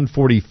then at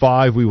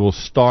 1:45 we will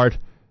start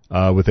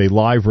with a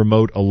live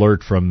remote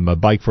alert from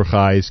Bike for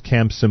Chai's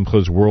Camp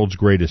Simcha's World's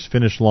Greatest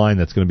Finish Line.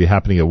 That's going to be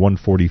happening at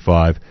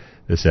 1:45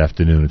 this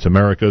afternoon. It's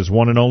America's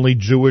one and only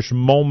Jewish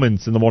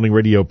Moments in the Morning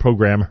radio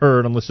program,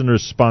 heard on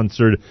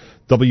listeners-sponsored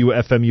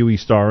WFMU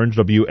East Orange,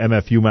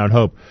 WMFU Mount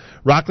Hope.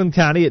 Rockland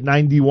County at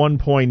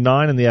 91.9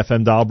 on the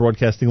FM dial,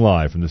 broadcasting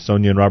live from the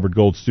Sonia and Robert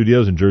Gold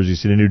studios in Jersey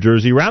City, New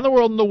Jersey. Around the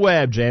world on the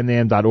web,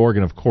 jmnam.org,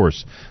 and of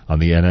course on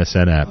the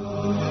NSN app.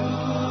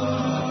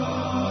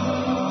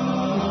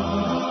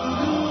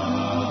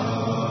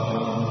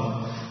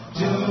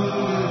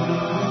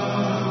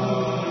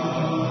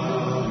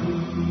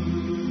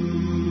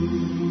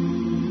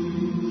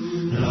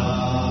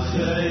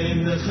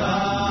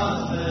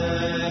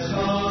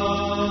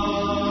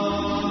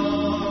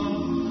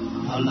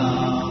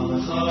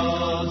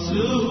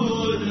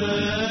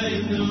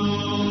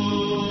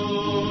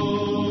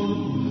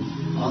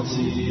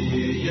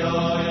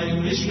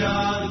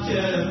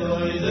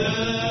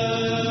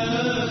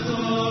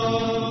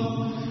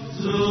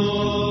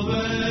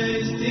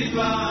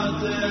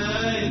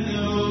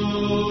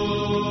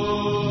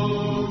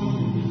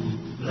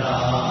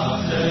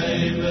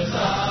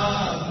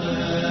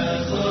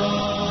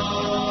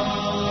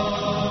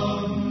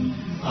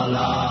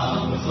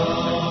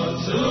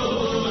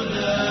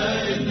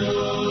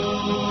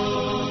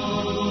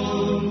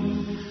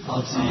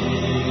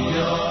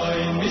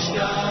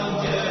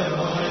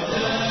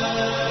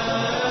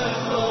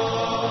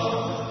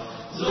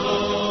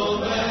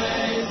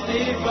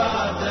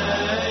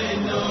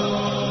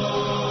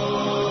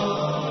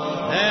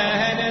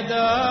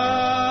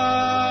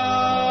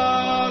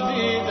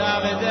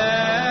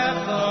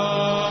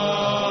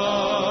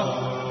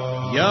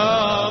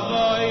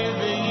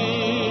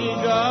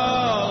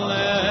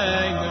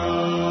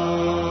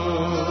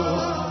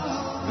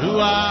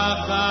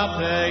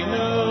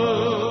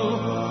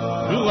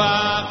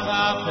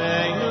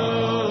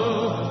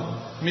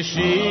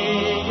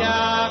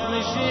 Mashiach,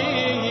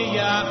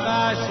 Mashiach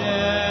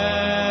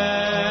Hashem,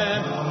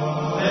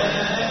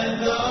 Ben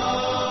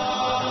David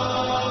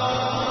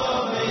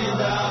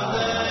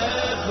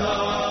Alecha,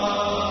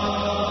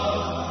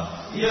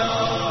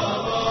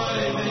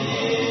 Yavoy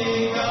v'yigoleinu,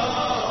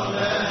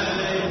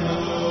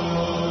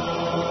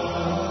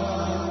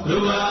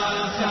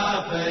 Ruach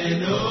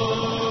Hapeinu,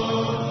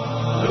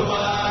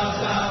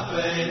 Ruach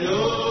Hapeinu,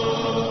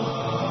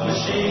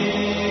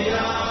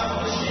 Mashiach.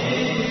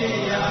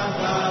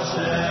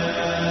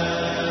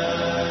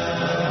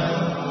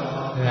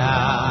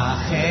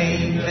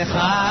 Rachem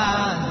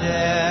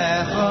lechadecho,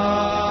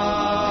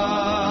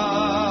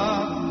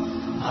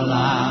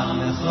 Alam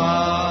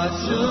lechotzurenu,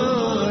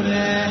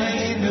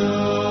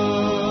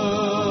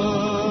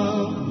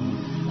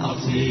 Al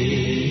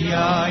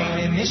tziyoy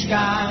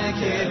mishkan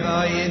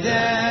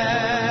kevoyedecho,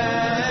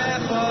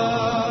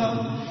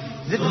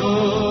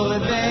 Zivul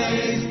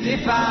beis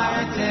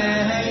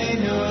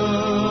tifarteinu,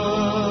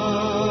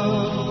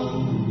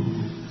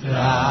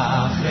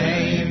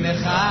 Rachem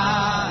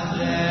lechadecho,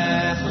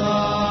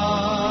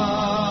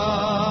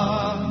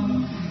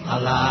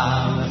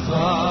 Alam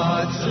lechotzurenu,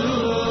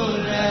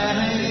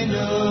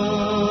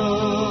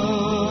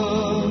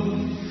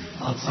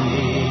 Al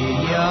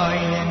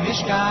tziyoy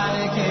mishkan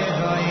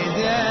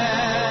kevoyedecho,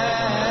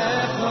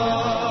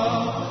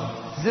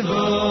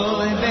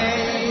 Zivul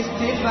beis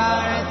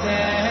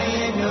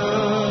tifarteinu,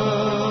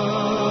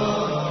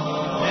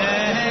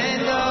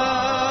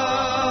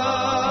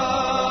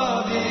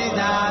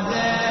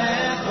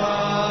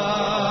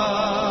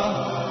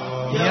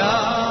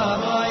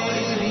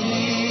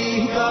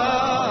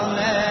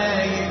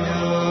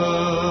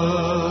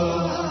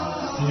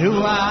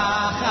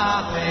 Ruach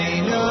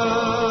Hapeinu,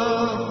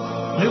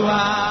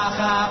 Ruach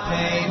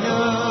Hapeinu,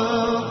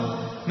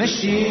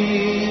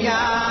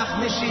 Mashiach,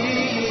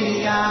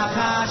 Mashiach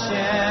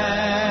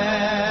Hashem,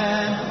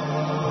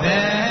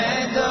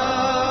 Ben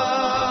David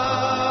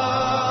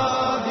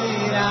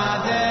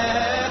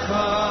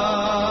Adecho,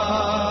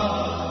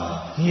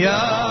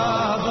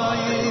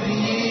 Yavoy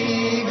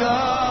v'yigoleinu,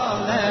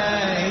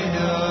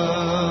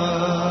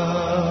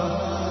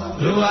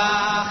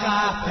 Ruach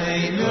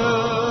Hapeinu,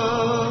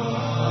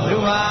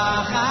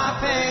 Ruach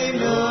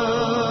Hapeinu,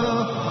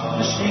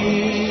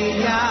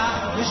 Mashiach,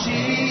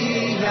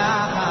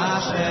 Mashiach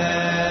Hashem.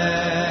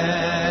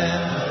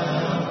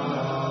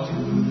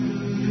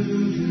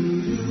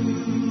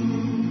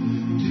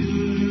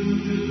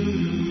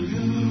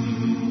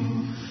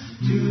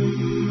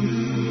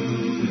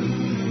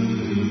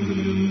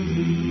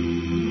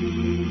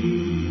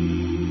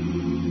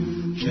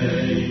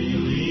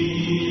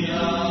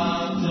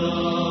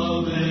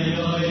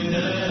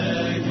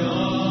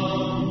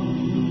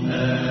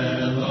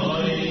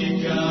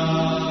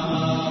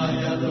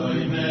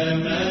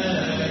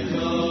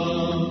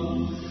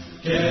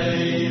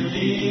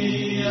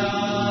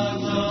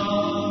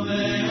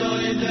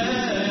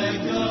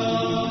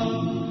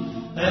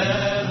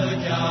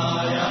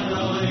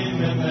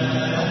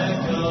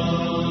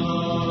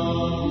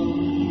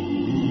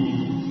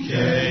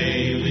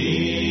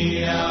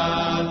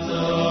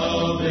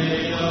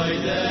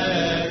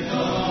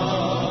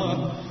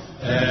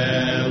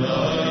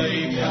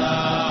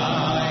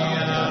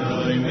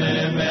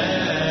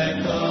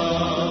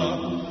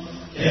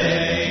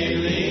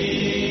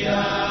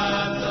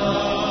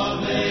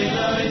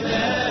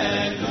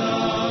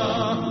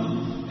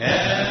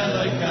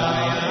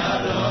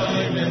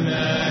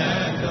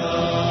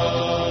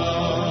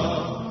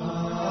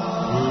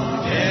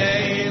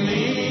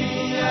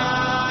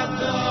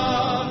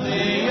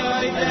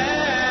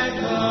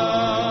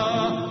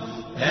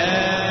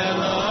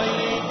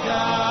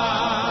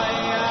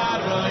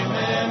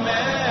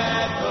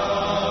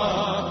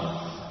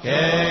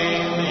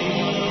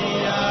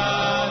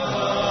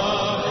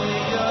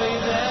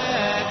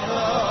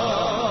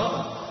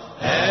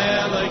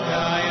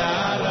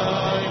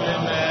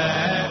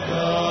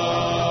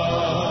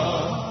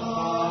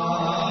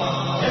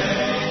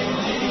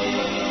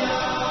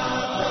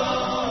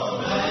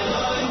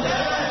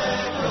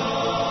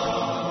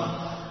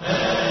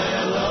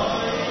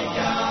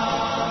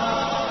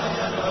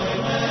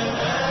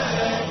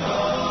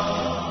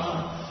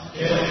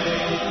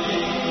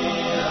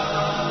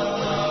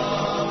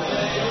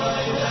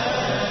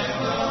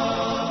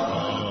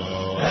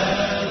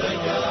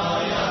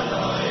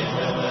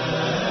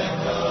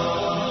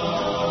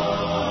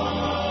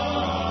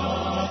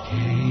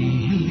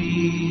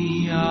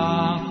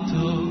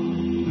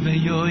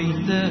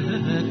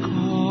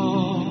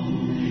 דקו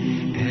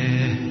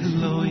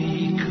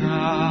אלוהי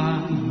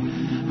כאן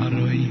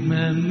הרוי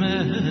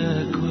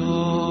ממקו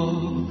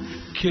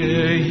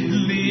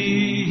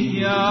כלי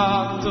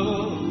יעתו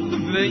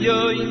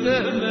ויוי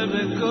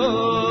דמקו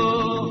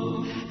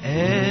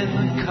אל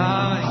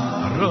קאי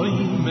הרוי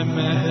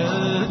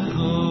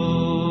ממקו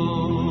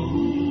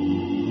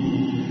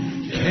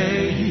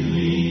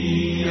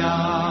כלי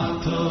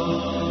יעתו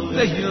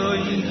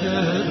ויוי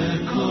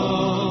דמקו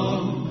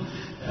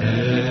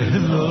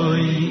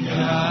אלוהי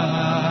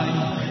קאי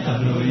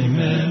הרוי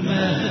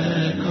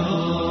ממקו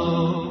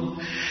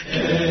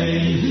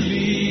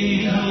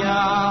כלי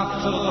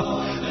יעתו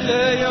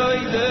ויוי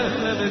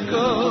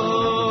דמקו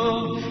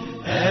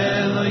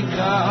אלוהי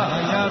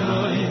קאי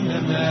הרוי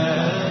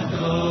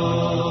ממקו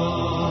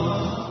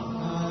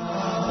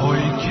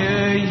אוי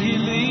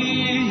כלי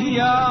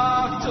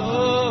יעתו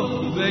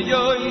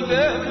ויוי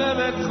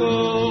דמקו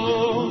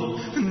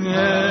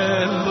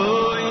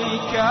אלוהי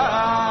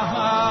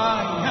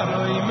קאי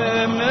הרוי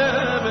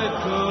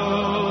ממקו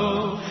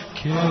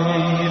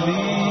כלי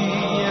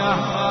יעתו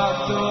ויוי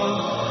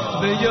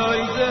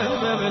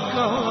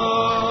דמקו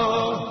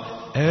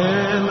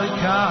אלוהי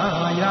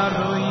קאי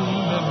הרוי ממקו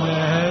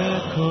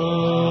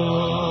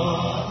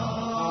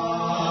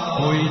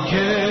אוי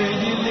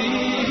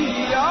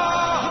כלי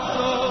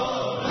יעתו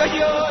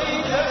ויוי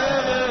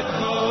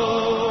דמקו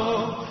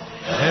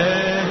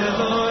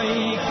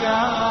אלוהי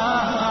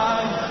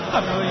קאי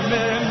הרוי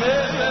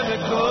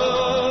ממקו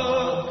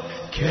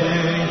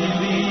כלי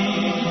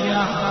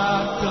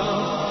יעתו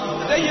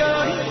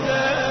ויוי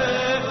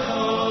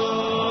דמקו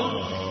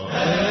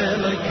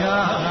אלוהי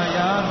קאי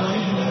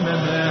הרוי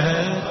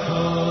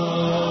ממקו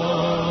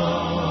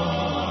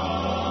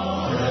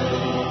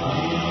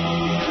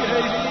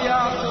כלי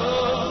יעתו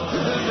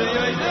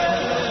ויוי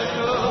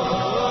דמקו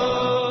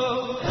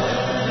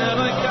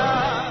אלוהי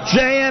קאי.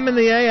 JM in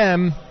the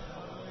AM,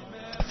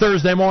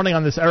 Thursday morning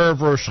on this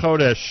Erev Rosh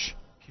Chodesh.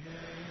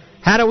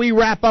 How do we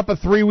wrap up a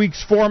 3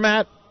 weeks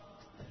format?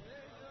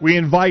 We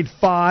invite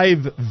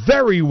 5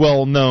 very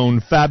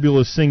well-known,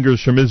 fabulous singers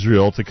from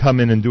Israel to come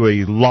in and do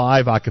a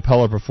live a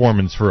cappella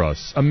performance for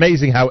us.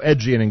 Amazing how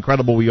edgy and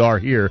incredible we are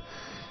here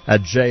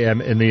at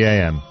JM in the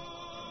AM.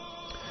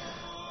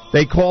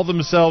 They call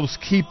themselves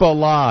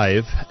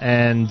Kippalive,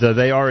 and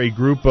they are a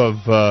group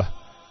of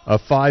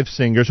 5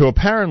 singers who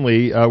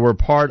apparently were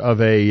part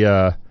of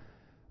a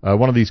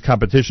one of these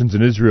competitions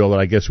in Israel that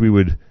I guess we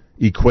would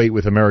equate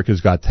with America's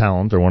Got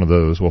Talent, or one of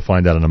those. We'll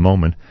find out in a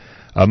moment.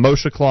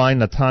 Moshe Klein,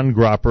 Natan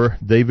Gropper,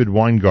 David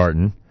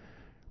Weingarten,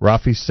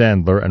 Rafi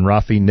Sandler, and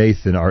Rafi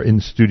Nathan are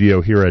in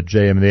studio here at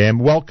JM in the AM.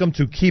 Welcome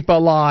to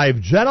Kippalive.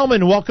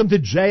 Gentlemen, welcome to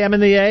JM in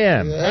the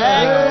AM.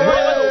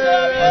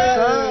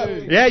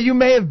 Yeah, you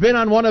may have been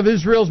on one of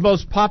Israel's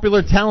most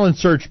popular talent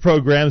search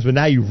programs, but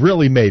now you've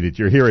really made it.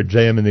 You're here at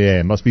JM in the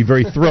AM. Must be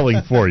very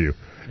thrilling for you.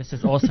 This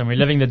is awesome. We're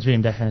living the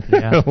dream, definitely.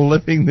 Yeah.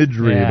 Living the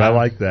dream. Yeah. I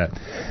like that.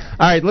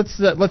 All right, let's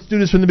do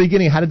this from the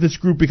beginning. How did this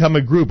group become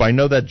a group? I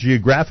know that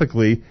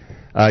geographically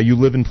you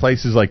live in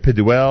places like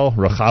Piduel,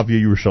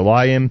 Rechavia,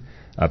 Yerushalayim,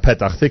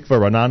 Petach Tikva,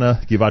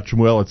 Ranana, Givat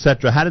Shmuel,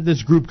 etc. How did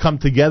this group come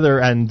together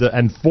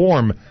and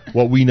form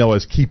what we know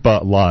as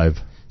Kippalive?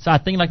 So I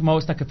think like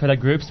most a cappella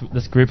groups,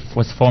 this group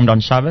was formed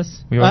on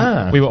Shabbos. We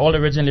were all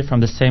originally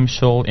from the same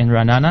shul in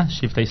Ranana,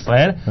 Shifta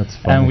Israel. That's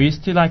funny. And we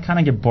used to like kind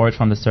of get bored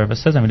from the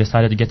services, and we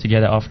decided to get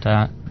together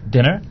after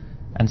dinner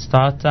and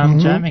start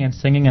jamming and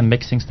singing and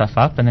mixing stuff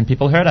up, and then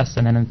people heard us,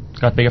 and then it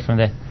got bigger from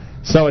there.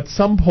 So at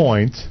some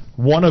point,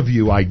 one of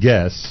you, I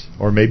guess,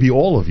 or maybe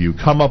all of you,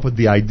 come up with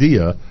the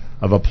idea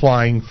of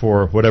applying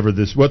for whatever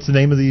this... What's the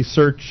name of the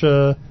search...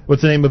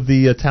 what's the name of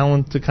the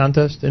talent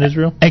contest in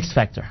Israel? X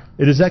Factor.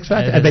 It is X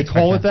Factor? And they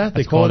call it that?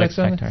 They call it X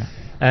Factor?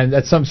 And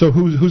at some... So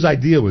whose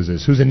idea was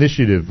this? Whose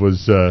initiative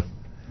was...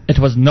 It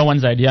was no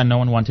one's idea. No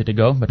one wanted to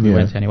go, but we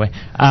went anyway.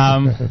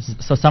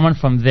 So someone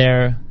from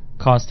their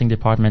casting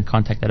department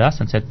contacted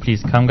us and said,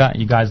 please come,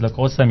 you guys look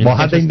awesome. Well,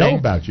 how'd they know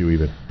about you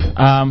even?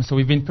 So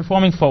we've been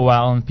performing for a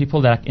while, and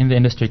people that are in the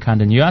industry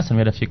kind of knew us, and we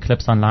had a few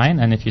clips online,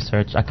 and if you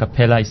search a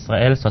Capella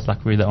Israel, so it's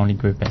like we're the only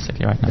group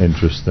basically right now.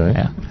 Interesting.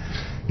 Yeah.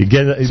 You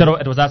get so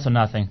it was us or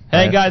nothing.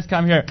 Hey guys,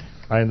 come here.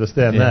 I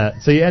understand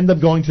that. So you end up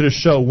going to the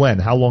show when?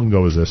 How long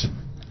ago was this?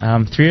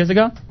 3 years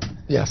ago.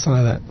 Yeah,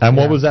 something like that. And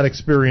what was that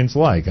experience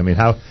like? I mean,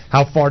 how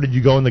far did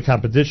you go in the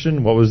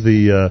competition? What was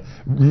the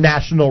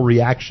national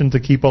reaction to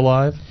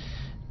Kippalive?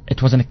 It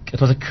was a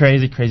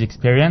crazy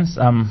experience.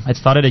 It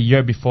started a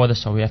year before the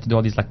show. We had to do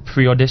all these like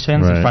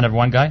pre-auditions in front of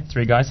 1 guy,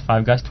 3 guys,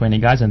 5 guys, 20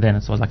 guys, and then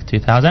it was like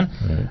 2,000.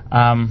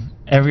 Right.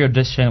 Every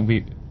audition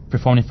we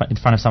performed in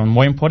front of someone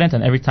more important,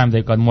 and every time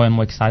they got more and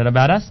more excited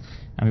about us,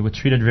 and we were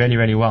treated really,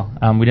 really well.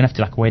 We didn't have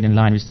to like wait in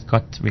line.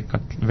 We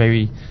got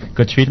very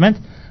good treatment.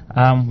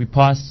 We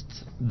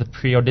passed the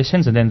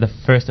pre-auditions, and then the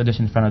first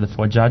audition in front of the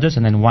 4 judges,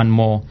 and then 1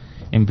 more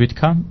in boot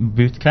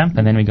camp,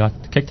 and then we got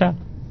kicked out.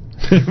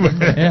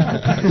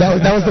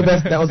 That was the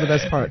best. That was the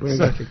best part. When we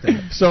got kicked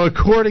out. So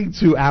according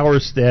to our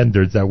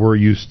standards that we're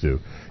used to,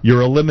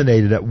 you're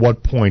eliminated at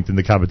what point in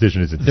the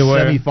competition? Is it the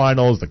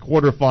semifinals, the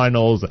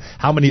quarterfinals?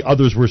 How many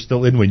others were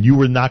still in when you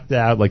were knocked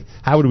out? Like,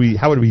 how would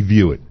we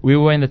view it? We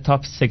were in the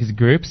top 6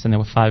 groups, and there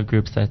were 5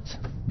 groups that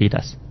beat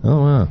us.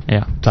 Oh wow!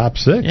 Yeah, top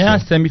 6. Yeah,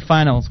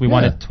 semifinals. We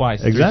won it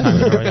twice.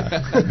 Exactly. 3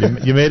 times in a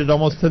row, you made it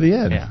almost to the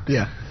end.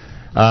 Yeah.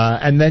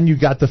 And then you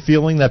got the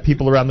feeling that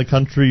people around the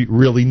country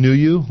really knew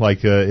you.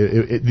 Like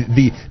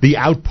the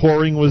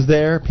outpouring was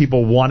there.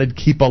 People wanted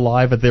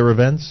Kippalive at their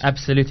events.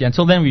 Absolutely.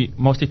 Until then, we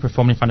mostly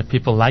performed in front of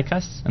people like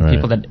us and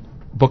people that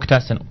booked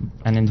us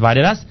and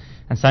invited us.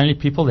 And suddenly,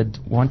 people that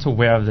weren't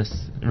aware of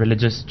this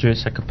religious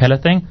Jewish Capella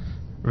thing,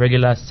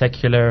 regular,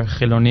 secular,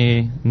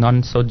 Chiloni,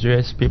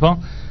 non-so-Jewish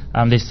people,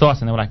 they saw us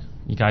and they were like,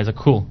 "You guys are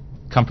cool.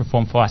 Come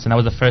perform for us." And that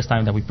was the first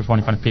time that we performed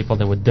in front of people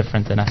that were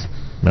different than us.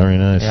 Very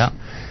nice. Yeah.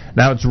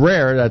 Now, it's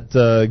rare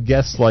that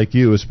guests like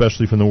you,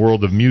 especially from the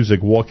world of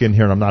music, walk in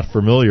here and I'm not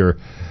familiar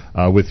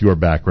with your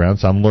background,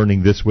 so I'm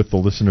learning this with the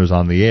listeners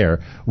on the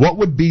air. What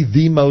would be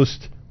the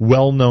most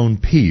well-known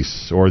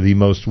piece or the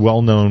most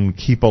well-known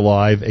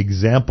Kippalive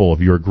example of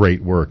your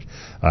great work?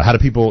 How do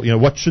people,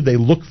 what should they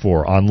look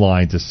for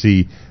online to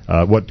see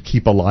what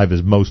Kippalive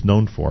is most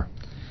known for?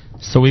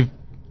 So we've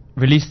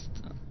released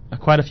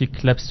quite a few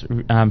clips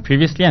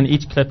previously, and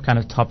each clip kind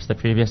of tops the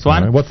previous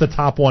one. Right. What's the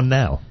top one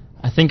now?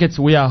 I think it's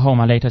We Are Home,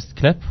 our latest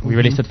clip. We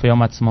released it for Yom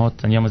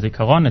Ha'atzmaut and Yom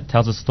HaZikaron. It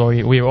tells a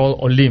story. We're all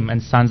Olim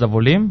and sons of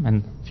Olim,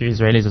 and a few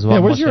Israelis as well.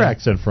 Yeah, where's your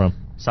accent from?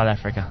 South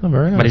Africa. Oh,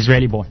 very nice. But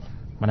Israeli born.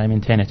 But I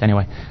maintain it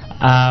anyway.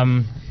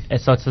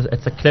 So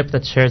it's a clip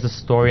that shares a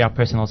story, our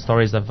personal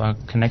stories of our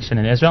connection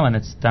in Israel, and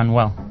it's done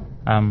well,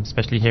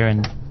 especially here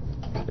in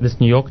this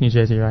New York, New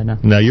Jersey right now.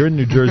 No, you're in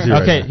New Jersey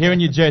right okay, now. here in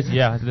New Jersey,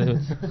 yeah.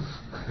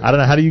 I don't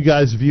know. How do you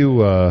guys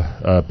view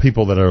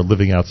people that are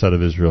living outside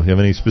of Israel? You have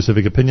any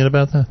specific opinion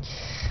about that?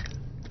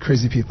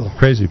 Crazy people.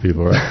 Crazy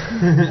people,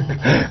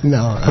 right?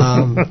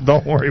 No.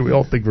 Don't worry. We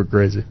all think we're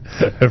crazy,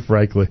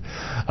 frankly.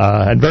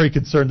 And very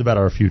concerned about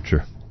our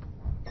future.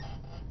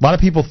 A lot of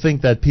people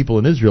think that people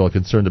in Israel are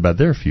concerned about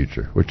their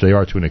future, which they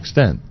are to an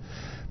extent.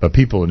 But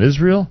people in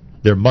Israel,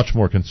 they're much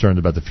more concerned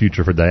about the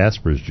future for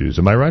diaspora Jews.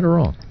 Am I right or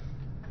wrong?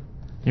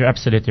 You're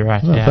absolutely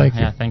right. Oh, yeah, thank you.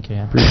 Yeah, thank you.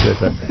 Yeah. Appreciate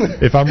that.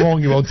 If I'm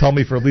wrong, you won't tell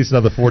me for at least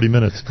another 40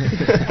 minutes.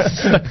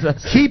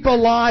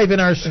 Kippalive in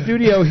our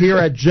studio here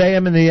at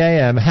JM in the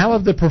AM. How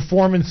have the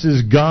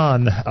performances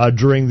gone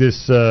during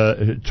this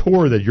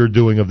tour that you're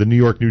doing of the New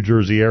York, New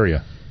Jersey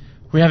area?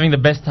 We're having the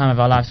best time of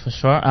our lives for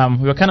sure.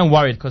 We were kind of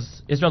worried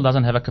because Israel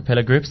doesn't have a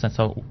Capella groups, and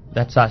so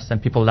that's us, and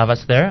people love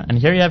us there. And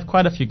here you have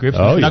quite a few groups.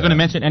 We're not going to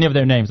mention any of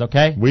their names,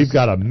 okay? We've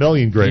got a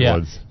million great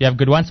ones. You have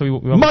good ones, so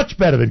we much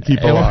better than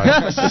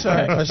Kippalive.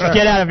 Sure.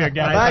 Get out of here,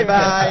 guys.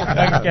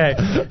 Bye-bye.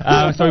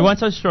 Okay. So we weren't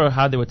so sure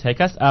how they would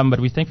take us, but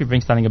we think we bring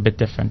something a bit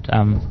different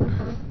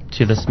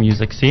to this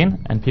music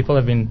scene, and people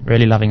have been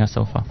really loving us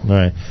so far. All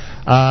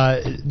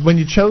right. When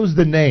you chose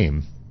the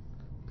name,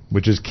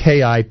 which is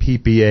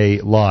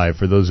Kippa Live,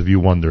 for those of you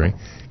wondering,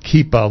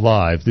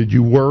 Kippalive, did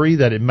you worry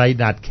that it might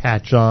not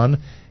catch on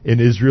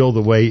in Israel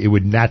the way it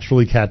would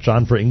naturally catch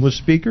on for English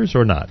speakers,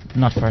 or not?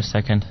 Not for a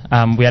second.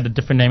 We had a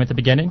different name at the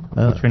beginning,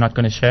 which we're not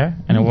going to share,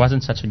 and it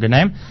wasn't such a good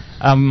name.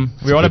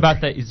 We're all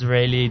about the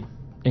Israeli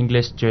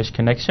English-Jewish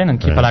connection, and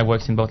Kippalive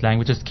works in both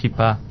languages,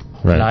 Kippa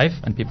Live,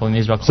 and people in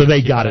Israel call So they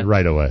it got it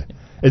right away.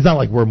 It's not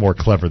like we're more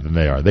clever than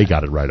they are. They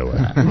got it right away.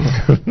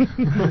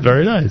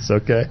 Very nice.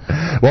 Okay.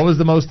 What was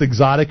the most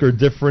exotic or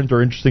different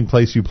or interesting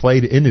place you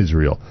played in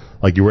Israel?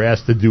 Like you were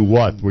asked to do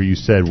what? Where you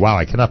said, wow,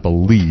 I cannot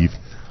believe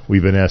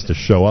we've been asked to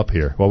show up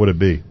here. What would it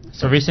be?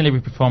 So recently we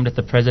performed at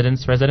the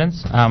President's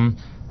Residence.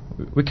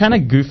 We're kind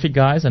of goofy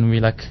guys, and we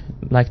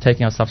like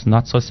taking ourselves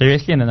not so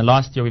seriously. And then the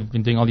last year we've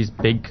been doing all these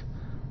big,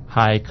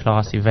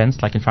 high-class events,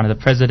 like in front of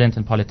the president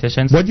and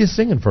politicians. What did you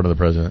sing in front of the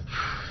president?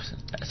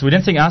 So we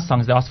didn't sing our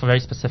songs. They asked for very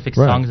specific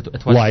songs.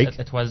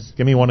 It was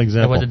give me one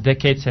example. It was a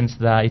decade since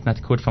the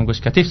Itnatkud from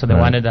Gush Katif, so they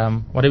wanted.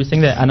 What did we sing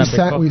there?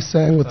 We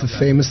sang with the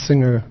famous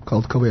singer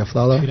called Kobi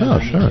Aflalo. Oh,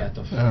 sure.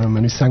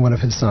 And we sang one of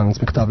his songs,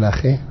 Miktav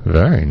Lechi.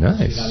 Very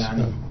nice.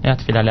 Yeah,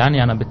 Tfila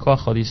Le'ani, Ana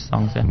Bekoach, all these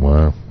songs. Yeah.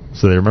 Wow.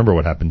 So they remember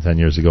what happened 10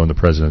 years ago in the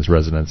president's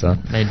residence, huh?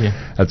 They do.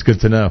 That's good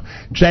to know.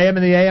 JM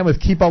in the AM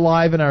with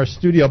Kippalive in our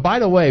studio. By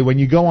the way, when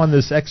you go on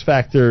this X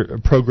Factor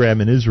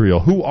program in Israel,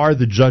 who are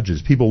the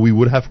judges? People we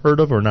would have heard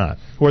of or not?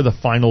 Who are the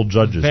final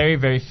judges? Very,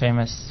 very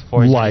famous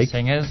foreign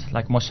singers,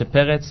 like Moshe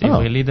Peretz,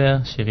 Ivri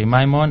Lider, Shiri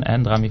Maimon,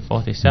 and Rami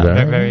Fortis. Yeah,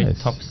 very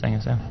nice. Top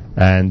singers, yeah.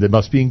 And it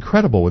must be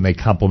incredible when they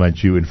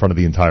compliment you in front of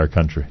the entire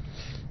country.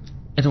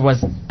 It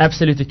was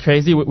absolutely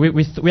crazy.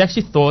 We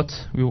actually thought,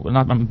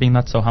 I'm being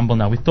not so humble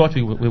now, we thought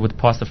we would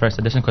pass the first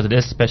edition because it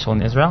is special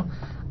in Israel,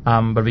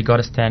 but we got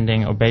a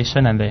standing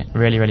ovation and they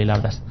really, really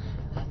loved us.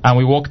 And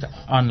we walked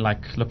on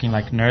looking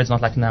like nerds,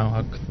 not like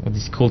now with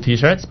these cool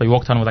T-shirts, but we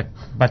walked on with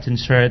button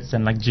shirts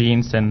and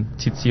jeans and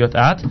tzitziot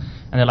out.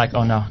 And they're like,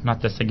 oh no,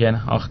 not this again,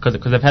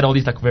 because they've had all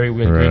these very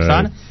weird groups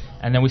on.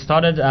 And then we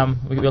started.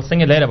 We'll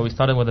sing it later, but we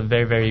started with a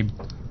very, very.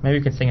 Maybe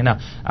we can sing it now.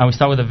 And we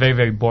started with a very,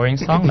 very boring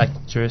song, like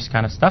Jewish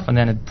kind of stuff, and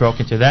then it broke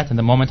into that. And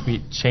the moment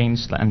we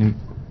changed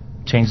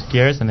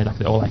gears, and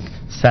they all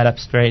sat up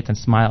straight and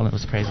smiled, and it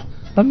was crazy.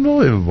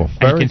 Unbelievable.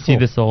 And you can see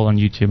this all on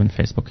YouTube and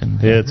Facebook.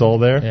 And it's all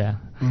there? Yeah.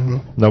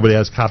 Mm-hmm. Nobody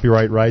has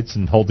copyright rights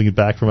and holding it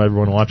back from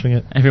everyone watching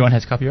it? Everyone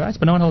has copyrights,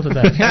 but no one holds it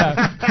back.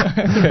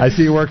 I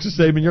see it works the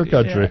same in your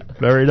country. Yeah.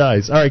 Very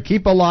nice. All right,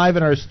 keep alive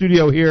in our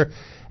studio here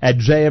at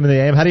JM in the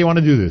AM. How do you want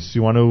to do this?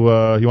 You want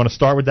to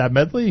start with that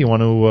medley? You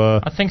want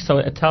to? I think so.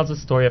 It tells the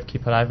story of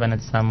Kippalive, and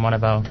it's one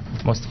of our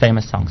most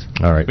famous songs.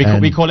 All right.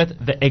 We call it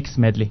the X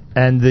medley.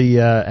 And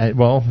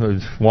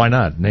why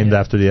not? Named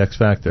after the X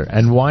Factor.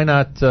 And why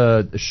not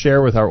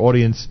share with our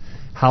audience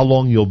how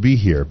long you'll be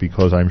here?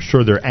 Because I'm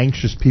sure there are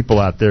anxious people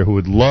out there who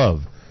would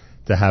love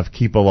to have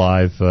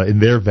Kippalive in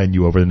their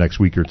venue over the next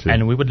week or two.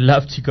 And we would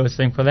love to go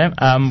sing for them.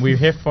 We're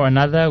here for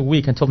another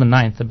week, until the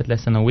 9th, a bit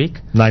less than a week.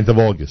 9th of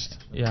August.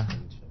 Yeah.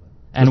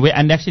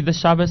 And actually this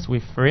Shabbos we're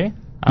free.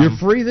 You're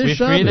free this Shabbos?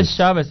 We're free this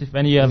Shabbos. If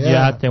any of you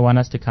out there want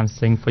us to come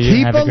sing for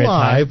you, have a great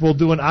time. Kippalive will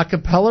do an a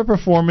cappella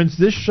performance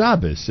this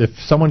Shabbos if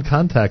someone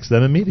contacts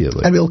them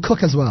immediately. And we'll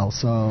cook as well,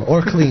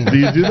 or clean. Do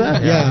you do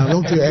that? Yeah,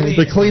 we'll do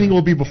anything. The cleaning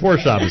will be before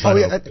Shabbos. Oh,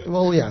 yeah.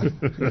 Well, yeah,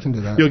 we can do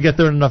that. You'll get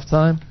there in enough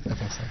time? I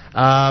think so.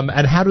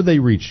 And how do they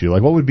reach you?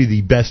 What would be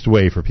the best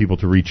way for people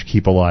to reach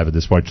Kippalive at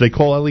this point? Should they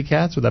call Ellie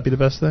Katz? Would that be the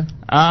best thing?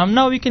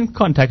 No, you can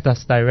contact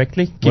us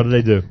directly. What do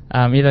they do?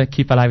 Either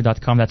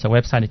kippalive.com, that's our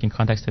website, you can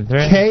contact us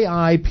there.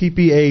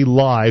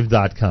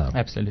 KIPPAlive.com.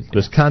 Absolutely.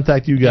 Just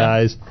contact you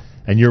guys,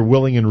 and you're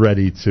willing and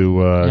ready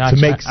to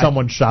make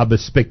someone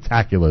Shabbos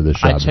spectacular this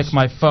Shabbos. I check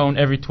my phone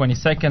every 20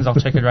 seconds. I'll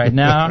check it right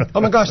now.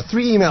 Oh my gosh,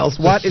 3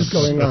 emails. What is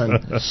going on?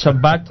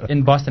 Shabbat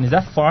in Boston. Is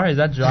that far? Is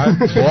that drive?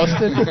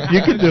 Boston?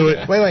 You can do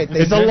it. Wait.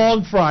 It's a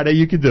long Friday.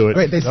 You can do it.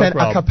 Wait, they said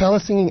a cappella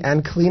singing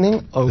and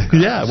cleaning? Oh, gosh.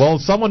 Yeah, well,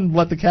 someone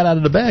let the cat out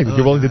of the bag if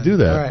you're willing to do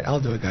that. All right, I'll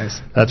do it, guys.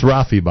 That's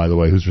Rafi, by the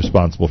way, who's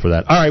responsible for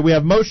that. All right, we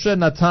have Moshe,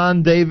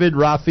 Natan, David,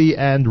 Rafi,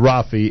 and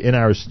Rafi in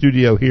our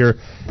studio here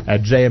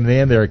at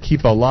JMN. They're at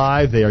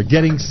Kippalive. They are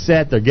getting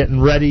set. They're getting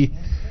ready.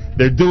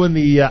 They're doing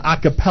the a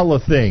cappella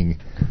thing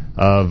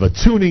of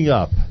tuning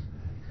up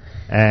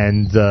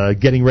and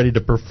getting ready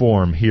to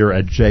perform here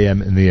at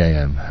JM in the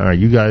AM. All right,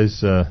 you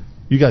guys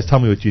tell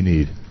me what you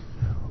need.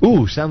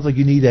 Ooh, sounds like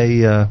you need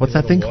a what's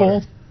that thing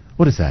called?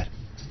 What is that?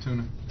 It's a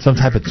tuner. Some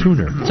type of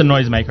tuner. It's a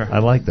noisemaker. I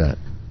like that.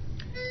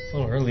 It's a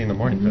little early in the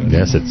morning for that.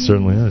 Yes, it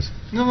certainly is.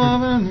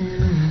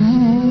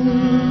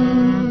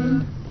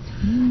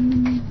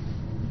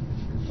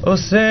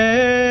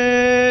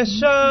 Oseh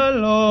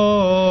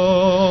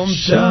shalom,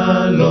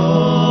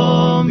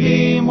 shalom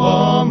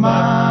imromah.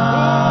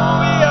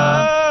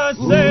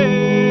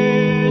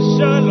 Yaseh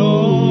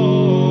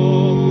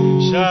shalom,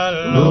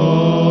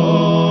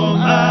 shalom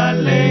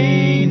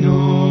aleinu.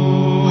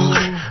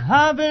 I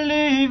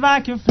believe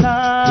I can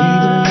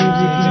fly.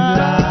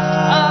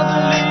 I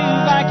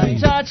believe I can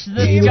touch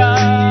the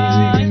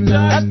sky. I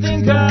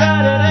think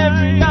about it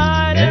every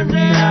night, every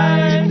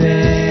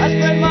day. I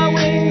spread my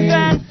wings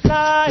and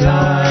fly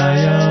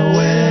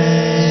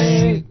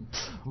away.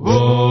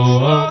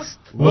 Whoa,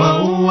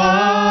 whoa,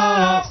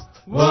 whoa,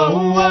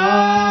 whoa,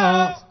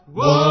 whoa,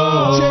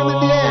 whoa. Jam in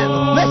the end.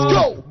 Let's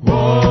go.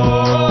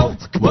 Whoa,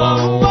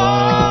 whoa,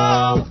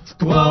 whoa,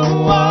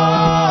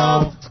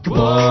 whoa, whoa,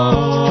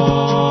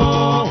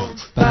 whoa.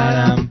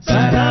 Ba-dum,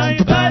 ba-dum,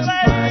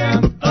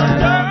 ba-dum,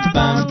 ba-dum,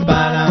 ba-dum,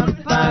 ba-dum,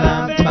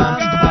 ba-dum,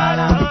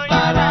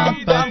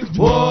 ba-dum, ba-dum.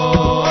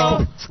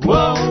 Whoa,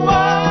 whoa,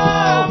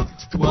 whoa,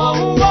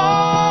 whoa,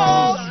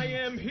 whoa. I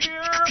am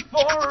here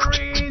for a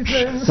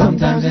reason.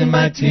 Sometimes in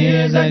my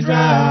tears I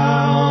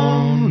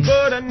drown,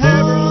 but I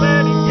never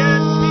let it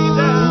get me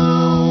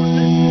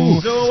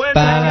down. So when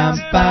ba-dum,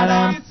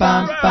 ba-dum,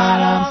 bum,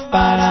 ba-dum,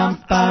 ba-dum,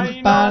 bum,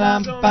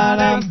 ba-dum,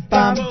 ba-dum,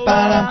 bum,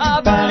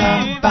 ba-dum,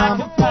 ba-dum, bum.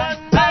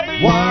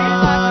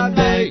 One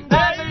day,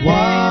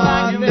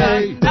 one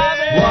day,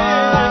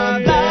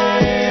 one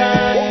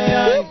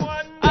day,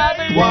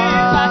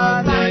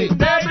 one day,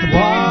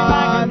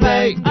 one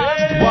day,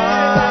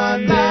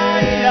 one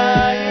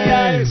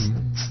day.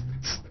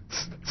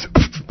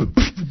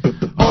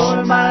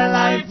 All my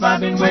life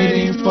I've been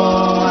waiting for,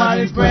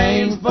 I've been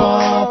praying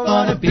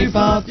for the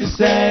people to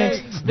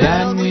say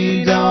that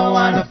we don't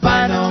want to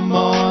fight no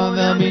more,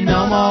 there'll be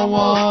no more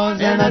wars,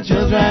 and our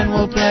children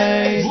will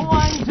play.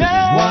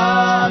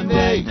 One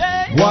day,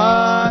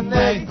 one day, one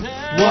day,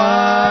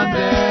 one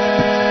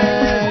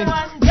day,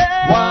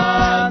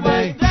 one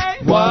day,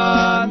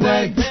 one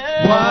day,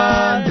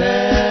 one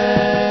day,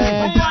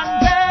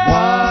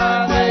 one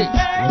day,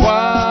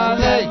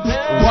 one day,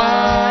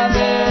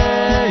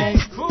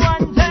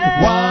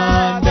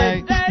 one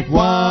day,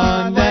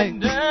 one day,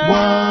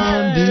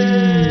 one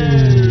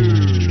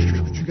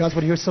day. You guys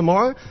want to hear some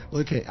more?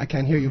 Okay, I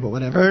can't hear you, but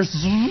whatever.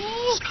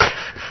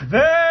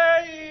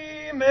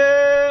 They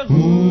may Amen.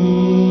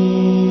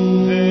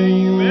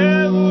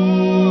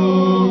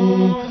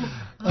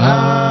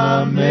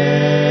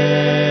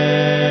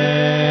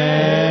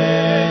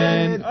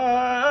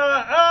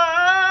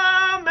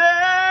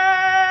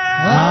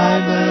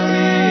 I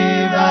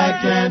believe I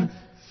can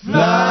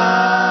fly.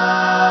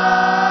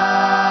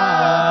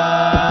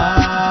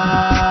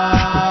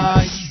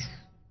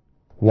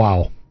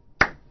 Wow.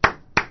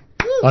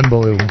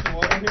 Unbelievable.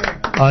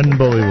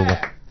 Unbelievable.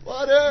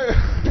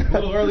 A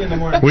little early in the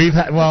morning.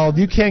 Well,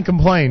 you can't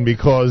complain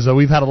because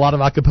we've had a lot of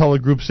a cappella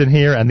groups in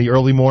here, and the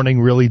early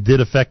morning really did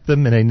affect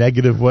them in a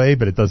negative way,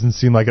 but it doesn't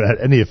seem like it had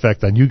any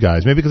effect on you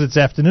guys. Maybe because it's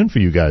afternoon for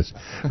you guys,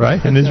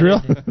 right, in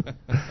Israel?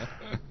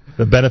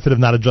 The benefit of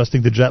not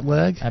adjusting to jet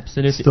lag?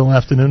 Absolutely. Still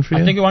afternoon for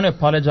you? I think we want to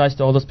apologize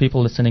to all those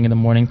people listening in the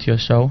morning to your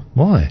show.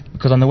 Why?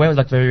 Because on the way it was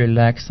like very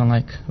relaxed and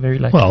like very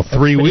like. Well,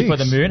 3 ready weeks. for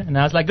the moon, and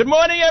I was like, "Good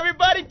morning,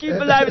 everybody!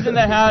 Kippalive is in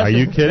the house." Are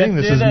you kidding?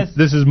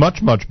 This is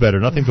much better.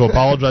 Nothing to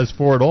apologize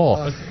for at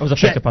all. It was a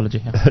fake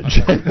apology.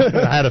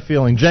 Yeah. I had a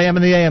feeling. JM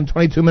in the AM,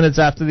 22 minutes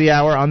after the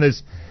hour on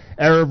this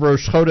Erev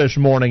Rosh Chodesh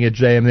morning at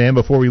JM in the AM.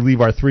 Before we leave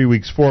our 3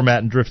 weeks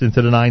format and drift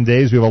into the 9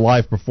 days, we have a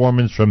live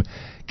performance from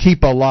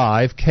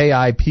Kippalive,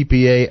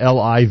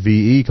 Kippalive.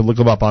 You can look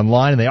them up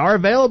online, and they are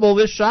available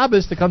this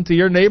Shabbos to come to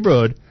your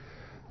neighborhood.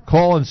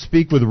 Call and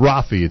speak with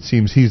Rafi. It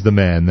seems he's the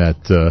man that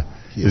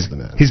he's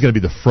going to be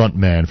the front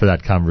man for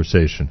that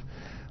conversation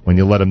when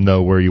you let him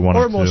know where you want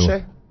him to. Or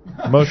Moshe.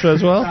 Moshe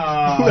as well?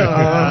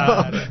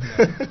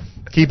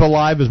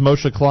 Kippalive is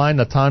Moshe Klein,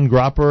 Natan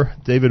Gropper,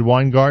 David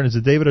Weingarten. Is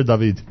it David or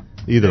David?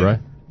 Either, David. right?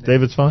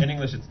 David's fine? In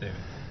English, it's David.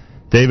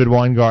 David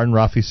Weingarten,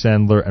 Rafi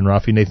Sandler, and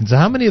Rafi Nathan. So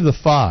how many of the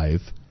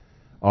 5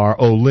 are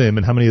Olim,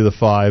 and how many of the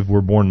 5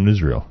 were born in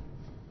Israel?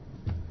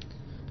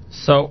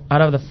 So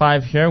out of the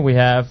 5 here, we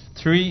have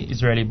 3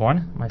 Israeli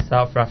born: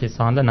 myself, Rafi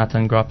Sandler,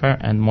 Natan Gropper,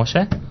 and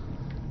Moshe.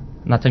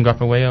 Natan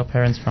Gropper, where are your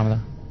parents from?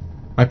 Though?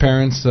 My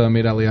parents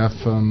made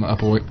Aliyah from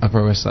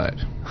Upper West Side.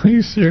 Are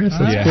you serious?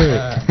 That's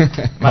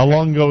great. How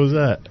long ago was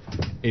that?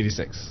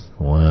 86.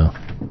 Wow.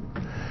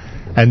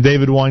 And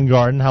David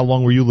Weingarten, how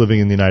long were you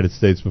living in the United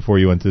States before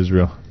you went to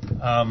Israel?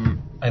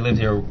 I lived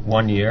here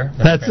 1 year.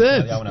 That's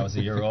it? When I was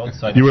a year old.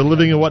 So You were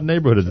living in what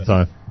neighborhood at the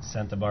time?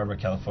 Santa Barbara,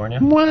 California.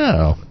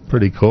 Wow.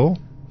 Pretty cool.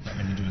 Not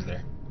many Jews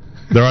there.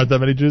 There aren't that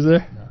many Jews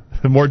there?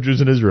 No. More Jews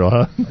in Israel,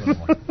 huh?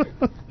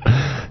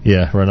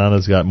 Yeah,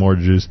 Renana's got more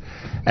Jews.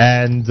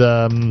 And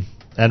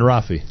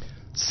Rafi.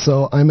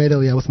 So I made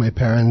Aliyah with my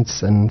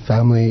parents and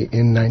family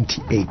in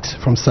 98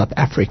 from South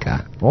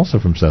Africa. Also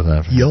from South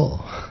Africa. Yo.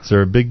 Is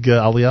there a big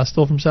Aliyah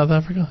still from South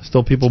Africa?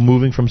 Still people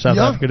moving from South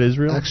Africa to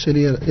Israel?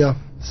 Actually,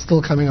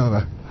 still coming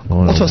over.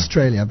 Oh, Also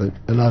Australia, but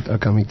a lot are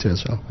coming to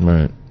Israel.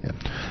 Right. Yeah.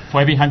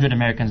 For every 100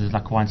 Americans, there's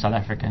like 1 South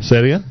African. Say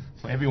it again?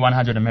 For every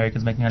 100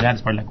 Americans making Aliyah,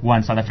 there's probably like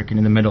 1 South African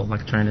in the middle,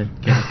 like trying to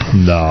get it.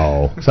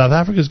 No. South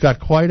Africa's got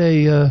quite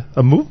a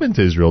movement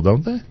to Israel,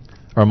 don't they?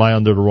 Or am I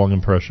under the wrong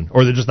impression?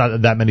 Or there just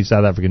not that many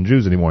South African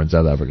Jews anymore in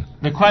South Africa?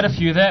 There are quite a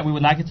few there. We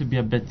would like it to be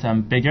a bit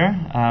bigger.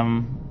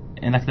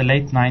 In like the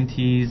late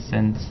 90s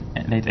and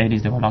late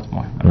 80s, there were a lot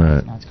more.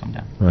 Right. Now it's come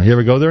down. You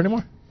ever go there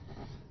anymore?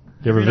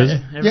 You ever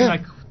visit? Every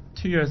like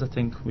 2 years, I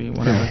think we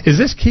went over. Is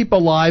this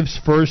Kippalive's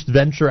first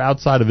venture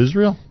outside of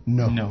Israel?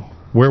 No.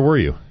 Where were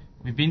you?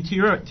 We've been to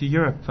Europe.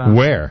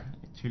 Where?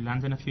 To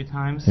London a few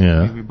times.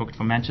 Yeah. We booked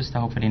for Manchester,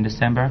 hopefully in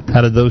December. How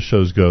did those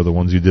shows go, the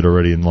ones you did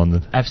already in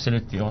London?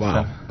 Absolutely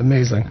awesome. Wow.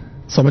 Amazing.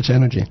 So much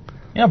energy.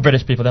 You know,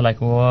 British people, they're like,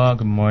 whoa,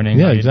 good morning.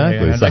 Yeah, how you exactly.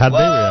 doing?" So Like, how'd they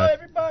 "Whoa,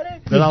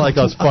 react? They're not like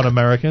us fun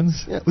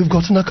Americans. Yeah, we've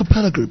got an a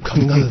cappella group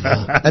coming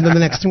over. And then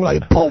the next thing we're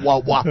like, wah, wah,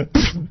 wah.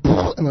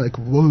 And like,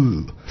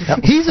 whoa.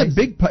 He's a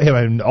big I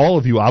mean, all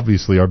of you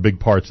obviously are big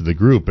parts of the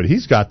group, but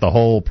he's got the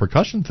whole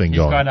percussion thing He's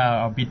going. got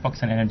our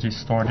beatbox and energy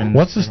stored in...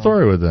 What's the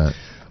story with that?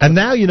 And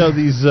now, you know,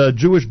 these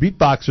Jewish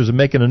beatboxers are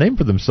making a name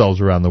for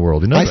themselves around the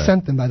world. You know I that?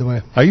 sent them, by the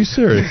way. Are you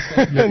serious?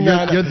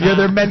 You're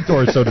their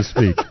mentor, so to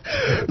speak.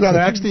 No,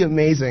 they're actually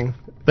amazing.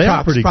 They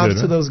are pretty props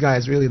good. to Huh? those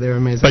guys, really, they're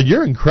amazing. But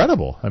you're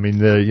incredible. I mean,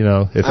 you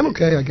know, if, I'm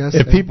okay, I guess.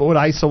 If people would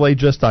isolate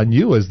just on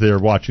you as they're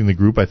watching the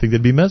group, I think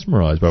they'd be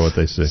mesmerized by what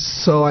they see.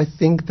 So I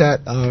think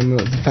that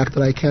the fact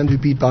that I can do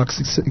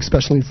beatbox,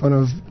 especially in front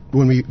of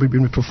when we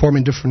perform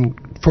in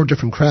for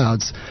different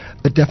crowds,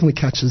 it definitely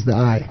catches the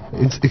eye.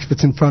 If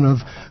it's in front of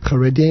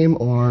Haredim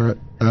or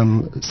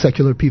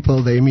secular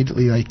people, they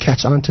immediately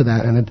catch on to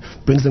that, and it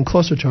brings them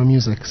closer to our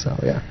music. So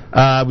yeah.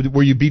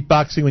 Were you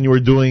beatboxing when you were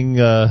doing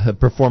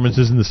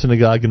performances in the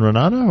synagogue in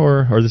Renana,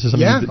 or this is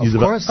something? Yeah, of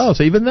course. Oh,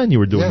 so even then you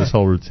were doing this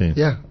whole routine.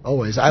 Yeah,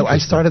 always. I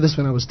started this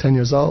when I was 10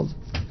 years old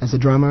as a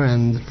drummer,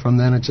 and from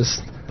then it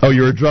just. Oh,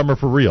 you're a drummer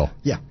for real?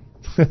 Yeah.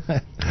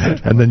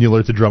 And then you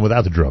learned to drum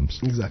without the drums.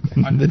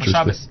 Exactly.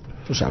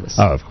 For Shabbos.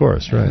 Oh, of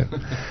course, right.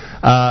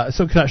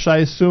 So should I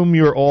assume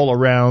you're all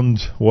around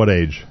what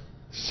age?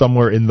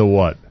 Somewhere in the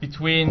what?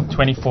 Between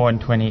 24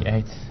 and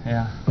 28,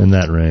 yeah. In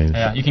that range.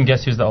 Yeah, you can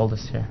guess who's the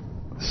oldest here.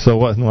 So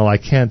what? Well, I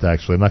can't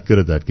actually. I'm not good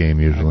at that game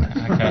usually.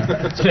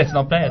 Okay. So let's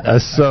not play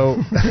it.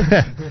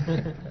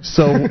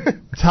 So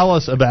tell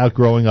us about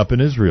growing up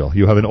in Israel.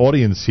 You have an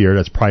audience here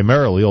that's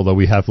primarily, although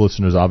we have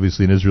listeners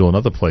obviously in Israel and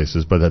other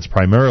places, but that's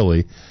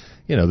primarily,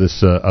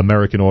 this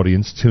American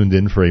audience tuned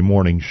in for a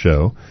morning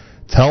show.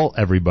 Tell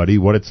everybody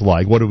what it's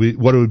like. What it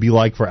would be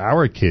like for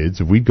our kids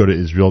if we'd go to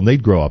Israel and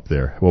they'd grow up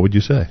there. What would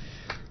you say?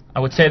 I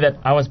would say that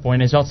I was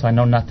born in Israel, so I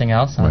know nothing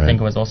else, and I think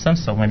it was awesome.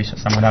 So maybe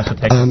someone else should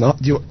take it.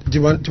 Do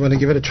you want to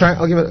give it a try?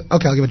 I'll give it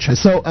a try.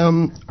 So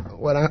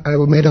when I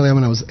made Aliyah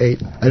when I was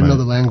 8, I didn't know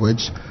the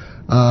language.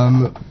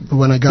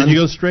 When I got Did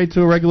you go straight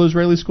to a regular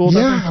Israeli school?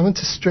 Yeah, I went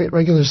to straight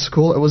regular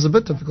school. It was a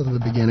bit difficult in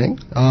the beginning,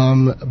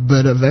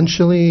 but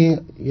eventually,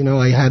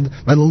 I had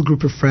my little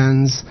group of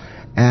friends.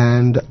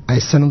 And I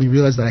suddenly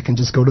realized that I can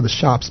just go to the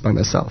shops by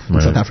myself. In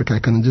South Africa, I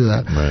couldn't do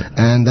that.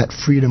 And that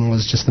freedom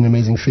was just an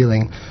amazing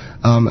feeling.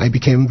 I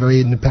became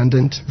very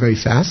independent very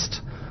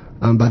fast.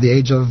 By the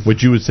age of...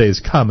 Which you would say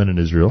is common in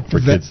Israel, for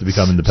kids to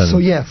become independent.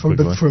 So yeah,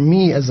 but for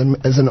me, as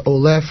an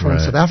Ole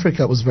from South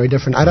Africa, it was very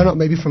different. I don't know,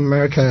 maybe from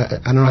America,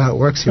 I don't know how it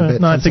works here.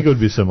 No, I think it would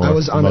be similar.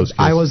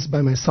 I was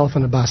by myself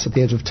on a bus at the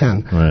age of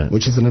 10,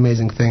 which is an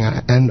amazing thing.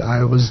 And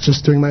I was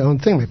just doing my own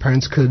thing. My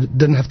parents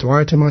didn't have to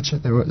worry too much.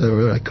 They were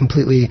like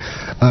completely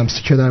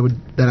secure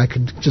that I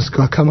could just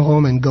come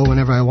home and go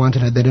whenever I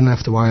wanted. They didn't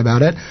have to worry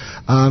about it.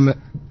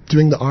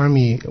 Doing the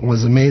army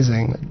was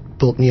amazing.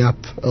 Built me up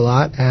a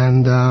lot,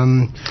 and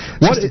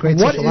just a great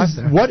social life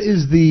there. What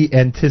is the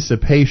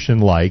anticipation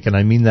like, and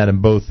I mean that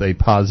in both a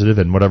positive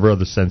and whatever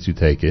other sense you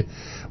take it,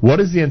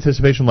 what is the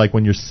anticipation like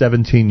when you're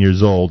 17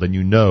 years old and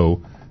you know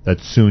that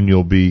soon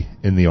you'll be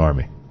in the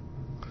army?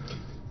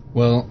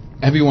 Well,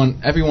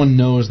 everyone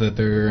knows that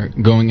they're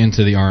going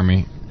into the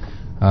army,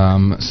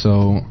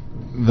 so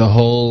the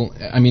whole,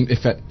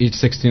 if at age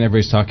 16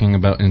 everybody's talking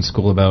about in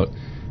school about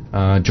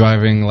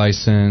driving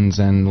license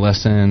and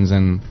lessons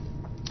and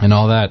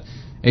all that.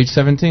 Age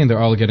 17, they're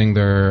all getting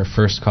their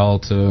first call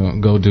to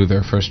go do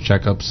their first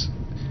checkups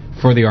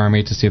for the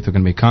army to see if they're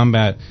going to be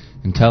combat,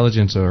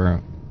 intelligence,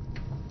 or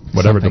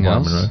whatever something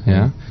department, else. right?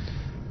 Yeah.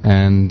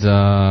 And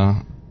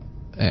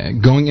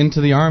going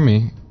into the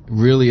army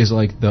really is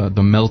like the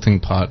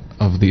melting pot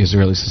of the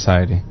Israeli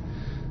society.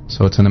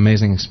 So it's an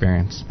amazing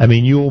experience.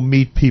 You will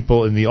meet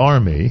people in the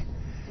army,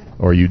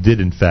 or you did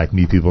in fact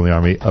meet people in the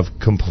army, of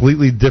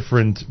completely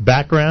different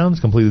backgrounds,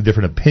 completely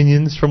different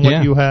opinions from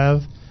what you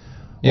have.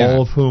 Yeah.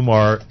 All of whom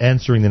are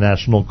answering the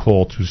national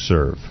call to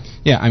serve.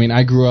 Yeah,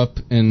 I grew up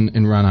in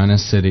Ra'anana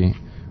City.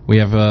 We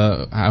have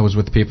I was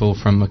with people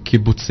from the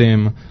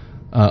kibbutzim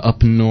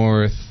up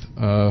north,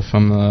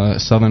 from the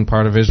southern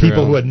part of Israel.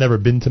 People who had never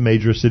been to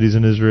major cities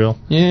in Israel.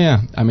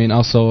 Yeah.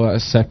 Also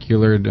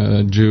secular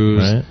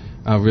Jews,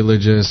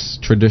 religious,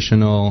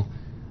 traditional,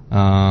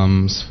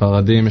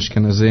 Sfaradim,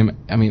 Ashkenazim.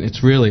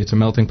 It's a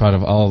melting pot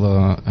of all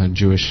the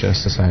Jewish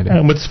society.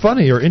 And what's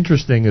funny or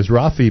interesting, as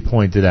Rafi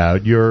pointed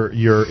out, you're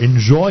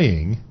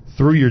enjoying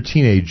through your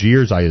teenage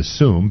years, I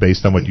assume,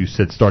 based on what you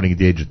said, starting at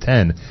the age of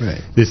 10,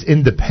 this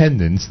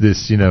independence,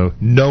 this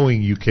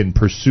knowing you can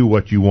pursue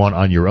what you want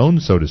on your own,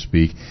 so to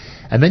speak.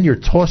 And then you're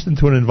tossed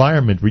into an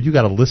environment where you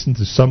got to listen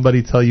to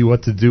somebody tell you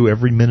what to do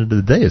every minute of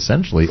the day,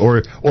 essentially.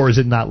 Or is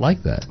it not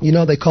like that?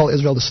 They call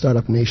Israel the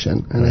startup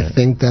nation, and I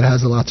think that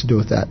has a lot to do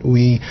with that.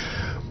 We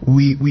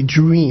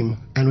dream,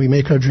 and we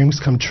make our dreams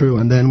come true,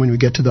 and then when we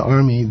get to the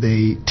army,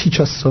 they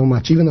teach us so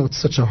much, even though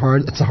it's a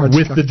hard with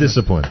structure. The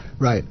discipline.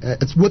 Right.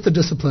 It's with the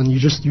discipline. You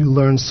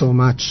learn so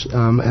much,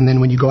 and then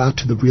when you go out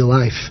to the real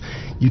life,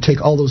 you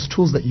take all those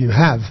tools that you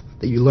have,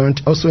 that you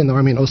learned also in the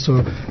army and also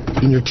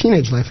in your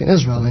teenage life in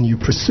Israel, and you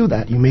pursue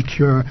that. You make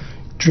your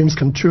dreams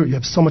come true. You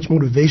have so much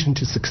motivation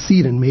to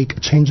succeed and make a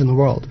change in the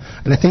world.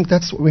 And I think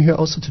that's what we're here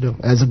also to do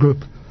as a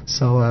group.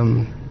 So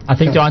I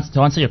think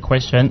to answer your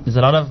question, there's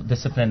a lot of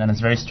discipline and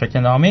it's very strict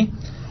in the army,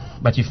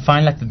 but you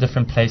find the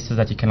different places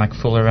that you can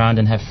fool around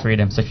and have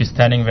freedom. So if you're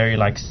standing very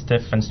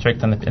stiff and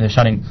strict and they're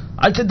shouting,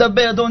 "Al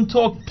tedaber, don't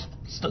talk,"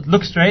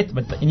 look straight,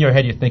 but in your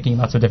head you're thinking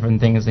lots of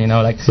different things.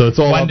 So it's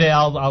all one day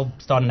I'll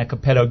start in a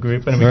Capella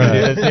group and we can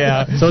do this.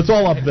 Yeah. So it's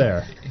all up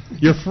there.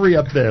 You're free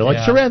up there, like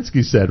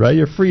Sharansky said, right?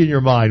 You're free in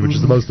your mind, which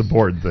is the most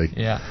important thing.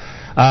 Yeah.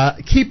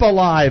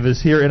 Kippalive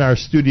is here in our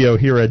studio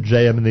here at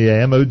JM in the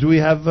AM. Do we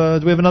have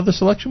another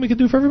selection we could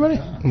do for everybody?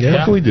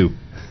 What can we do?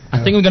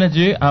 I think we're gonna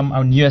do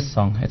our newest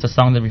song. It's a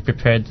song that we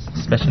prepared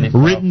especially for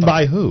written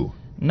by who?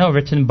 No,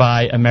 written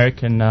by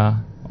American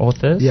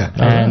authors. Yeah.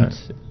 And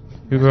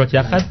who wrote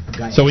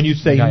Yachad? So when you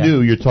say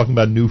new, you're talking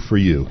about new for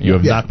you. You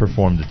have not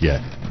performed it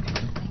yet.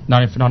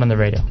 Not on the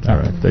radio. All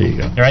right, there you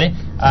go. You ready?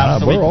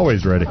 We're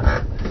always ready.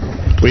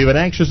 We have an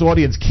anxious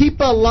audience.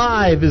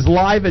 Kippalive is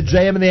live at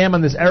JM in the AM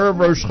on this Erev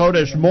Rosh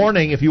Chodesh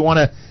morning. If you want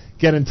to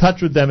get in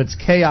touch with them, it's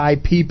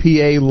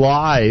KIPPA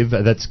Live.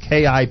 That's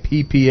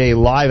KIPPA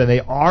Live, and they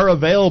are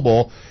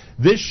available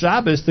this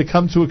Shabbos to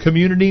come to a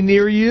community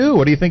near you.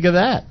 What do you think of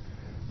that?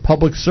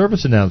 Public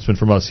service announcement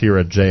from us here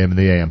at JM in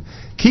the AM.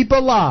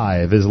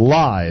 Kippalive is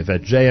live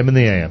at JM in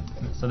the AM.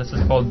 So this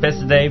is called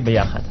Best Day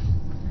B'Yachad.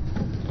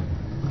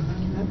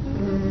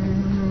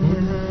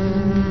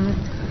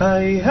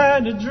 I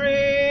had a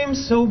dream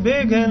so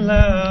big and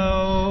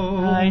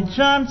loud. I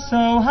jumped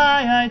so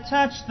high I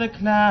touched the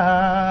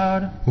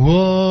cloud. Whoa,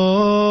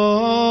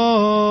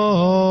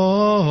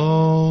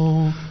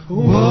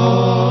 whoa.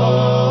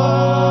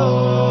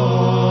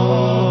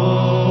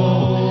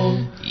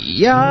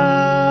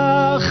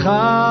 יחד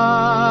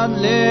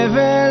לב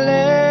אל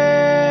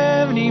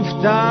לב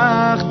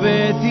נפתח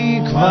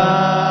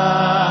בתקווה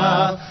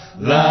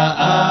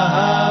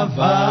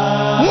לאהבה.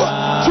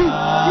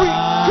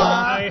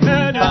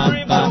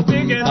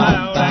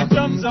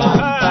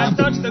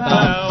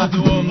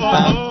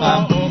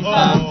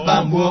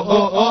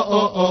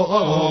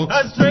 I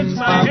stretch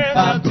my hands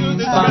out to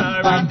the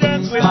sky, we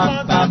dance with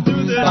mountains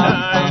through the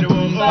night.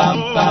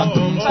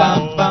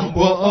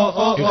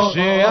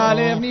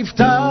 כשהלב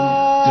נפתח,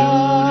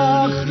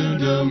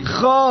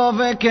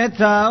 חובק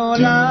את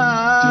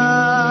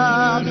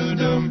העולם,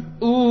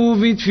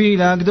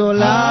 ובתפילה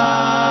גדולה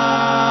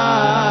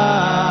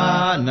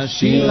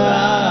נשיר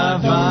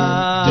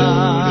אהבה.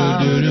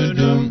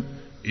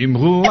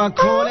 אמרו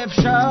הכל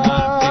אפשר,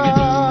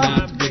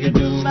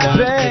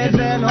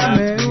 וזה לא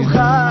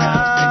מאוחר,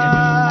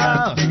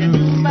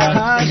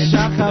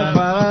 השחר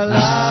כבר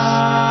עלה,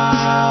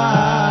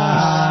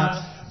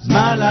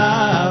 זמן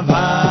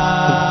אהבה,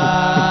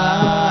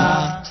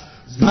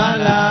 זמן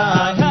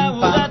אהבה. How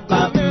will that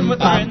the moon with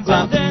friends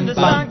and then the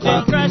sun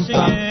came crashing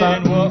in?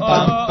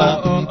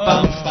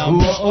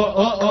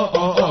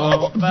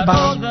 But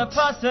all the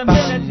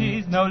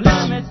possibilities, no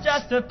limits,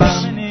 just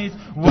epiphanies.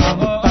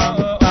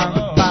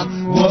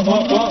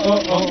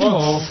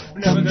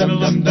 Never gonna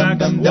look back,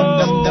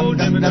 whoa,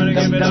 never gonna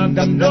give it up,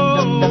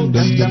 no,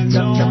 please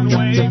don't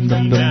wait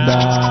from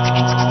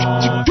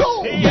now.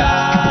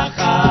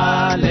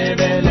 יחד לב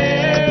אל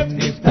לב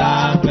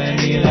נפתח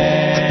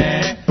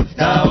ונראה את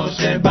האור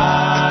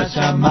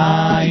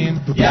שבשמיים.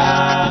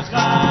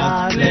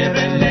 יחד לב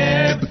אל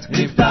לב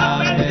נפתח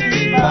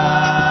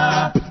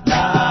ונראה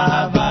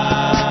לאהבה.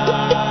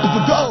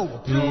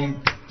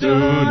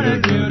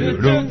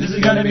 This is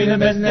gonna be the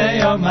best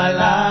day of my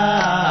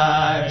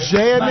life.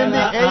 JM in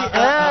the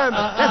AM.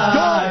 Let's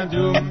go.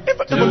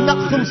 It will not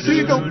come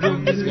see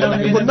them. This is gonna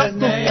be the best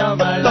day of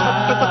my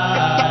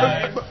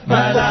life.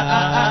 My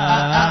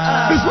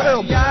life.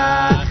 Israel.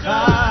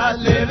 יחד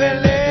לב אל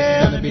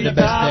לב. It's gonna be the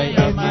best day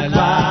of my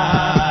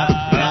life.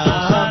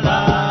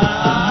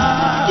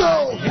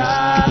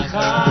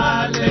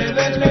 יחד לב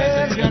אל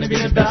לב. It's gonna be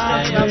the best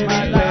day of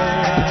my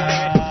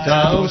life. את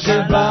האור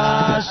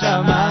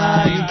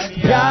שבשמיים.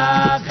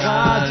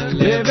 יחד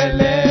לב אל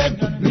לב.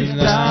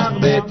 נפתח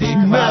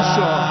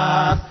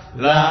בתקווה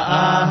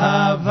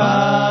לאהבה.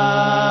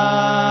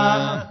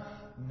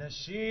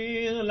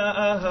 נשיר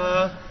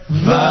לאהבה.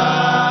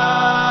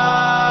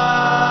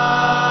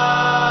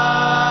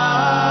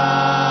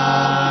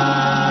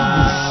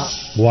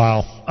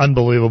 Wow,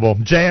 unbelievable.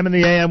 JM in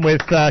the AM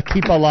with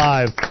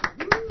Kippalive.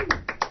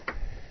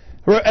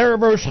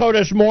 Erev Rosh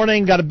Chodesh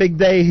morning, got a big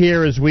day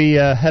here as we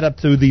head up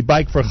to the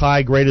Bike for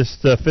Chai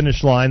greatest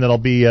finish line. That'll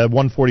be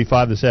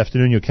 1:45 this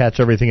afternoon. You'll catch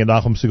everything at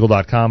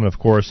NachumSegal.com and, of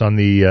course, on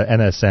the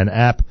NSN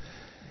app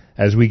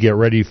as we get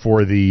ready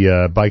for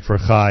the Bike for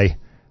Chai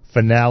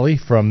finale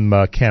from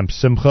Camp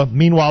Simcha.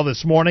 Meanwhile,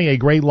 this morning, a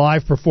great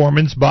live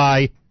performance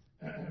by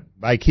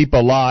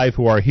Kippalive,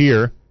 who are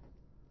here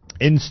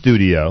in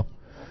studio.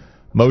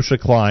 Moshe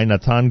Klein,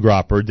 Natan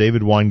Gropper,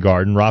 David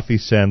Weingarten, Rafi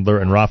Sandler,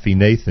 and Rafi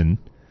Nathan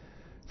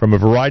from a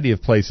variety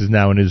of places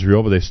now in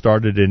Israel, but they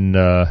started in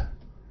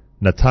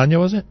Netanya,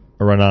 was it?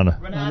 Or Ranana?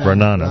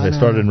 Ranana. They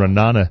started in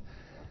Ranana,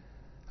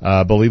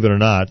 believe it or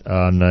not,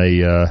 on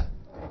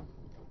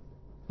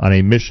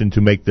a mission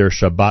to make their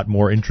Shabbat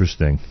more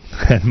interesting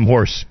and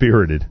more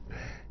spirited.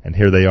 And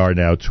here they are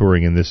now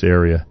touring in this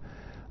area.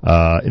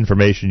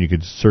 Information, you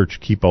could search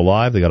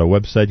Kippalive. They got a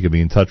website. You can be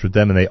in touch with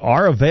them. And they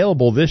are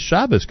available this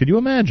Shabbos. Could you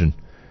imagine?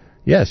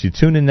 Yes, you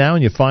tune in now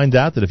and you find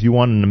out that if you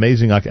want an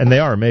amazing... And they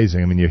are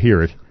amazing. I mean, you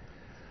hear it.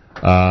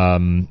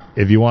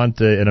 If you want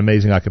an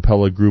amazing a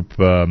cappella group...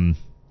 Who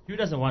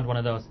doesn't want one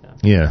of those?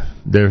 Yeah,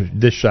 they're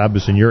this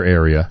Shabbos in your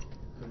area.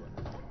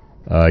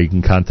 You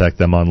can contact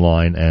them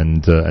online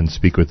and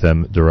speak with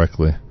them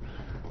directly.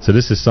 So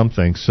this is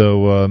something.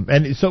 So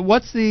and so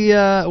what's the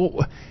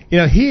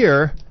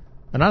here,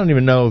 and I don't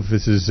even know if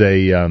this is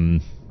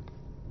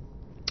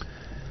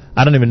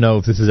I don't even know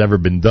if this has ever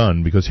been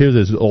done, because here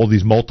there's all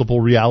these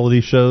multiple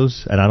reality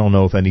shows, and I don't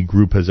know if any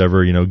group has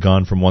ever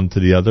gone from one to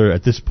the other.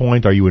 At this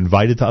point, are you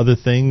invited to other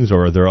things,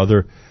 or are there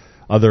other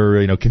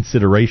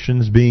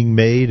considerations being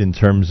made in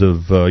terms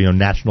of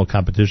national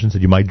competitions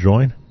that you might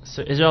join?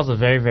 So Israel's a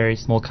very, very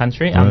small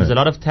country. There's a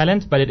lot of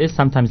talent, but it is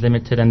sometimes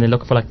limited, and they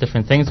look for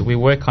different things. We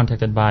were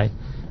contacted by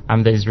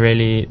the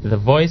Israeli The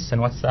Voice,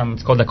 and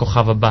it's called the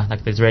Kochav Haba,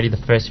 the Israeli, the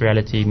first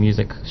reality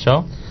music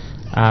show.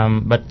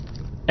 But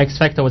X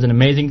Factor was an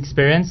amazing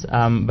experience,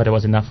 but it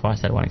was enough for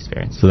us, that one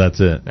experience. So that's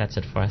it. That's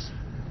it for us.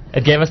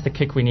 It gave us the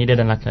kick we needed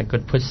and a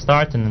good push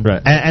start.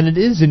 And it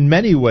is in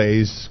many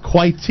ways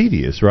quite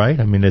tedious, right?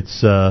 I mean,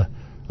 it's a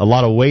A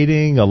lot of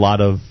waiting, a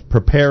lot of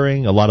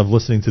preparing, a lot of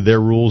listening to their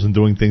rules and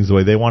doing things the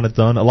way they want it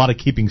done. A lot of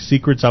keeping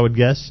secrets, I would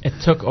guess. It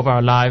took over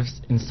our lives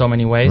in so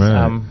many ways.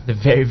 Right. The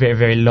very, very,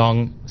 very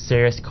long,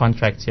 serious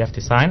contracts you have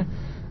to sign.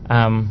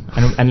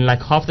 And like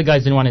half the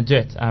guys didn't want to do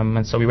it.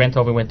 And so we went,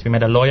 we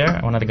met a lawyer,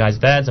 one of the guys'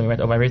 dads, and we went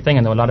over everything.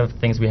 And there were a lot of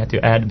things we had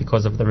to add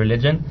because of the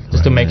religion,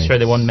 just to make sure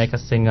they won't make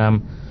us sing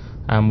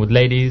with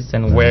ladies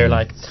and wear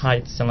like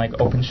tights and like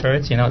open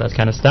shirts, that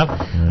kind of stuff.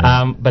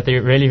 But they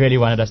really, really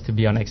wanted us to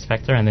be on X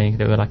Factor, and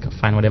they were like,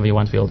 fine, whatever you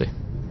want, we'll do.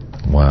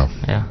 Wow.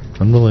 Yeah.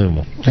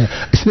 Unbelievable.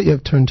 I see that you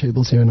have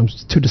turntables here, and I'm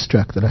too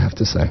distracted, I have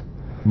to say.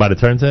 By the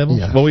turntables?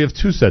 Yeah. Well, we have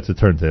two sets of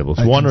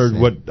turntables. One are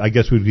what I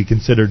guess would be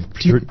considered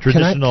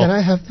traditional. Can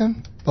I have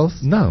them?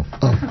 Both? No.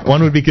 Oh.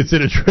 One would be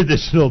considered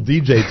traditional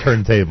DJ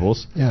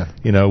turntables. Yeah.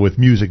 With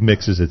music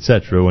mixes,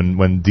 etc.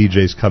 When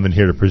DJs come in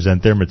here to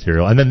present their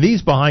material. And then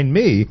these behind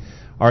me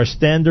are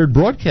standard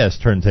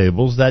broadcast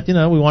turntables that,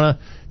 we want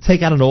to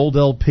take out an old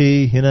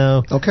LP,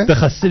 Okay. The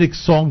Hasidic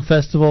Song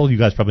Festival. You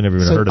guys probably never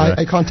even heard of that.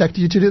 I contacted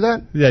you to do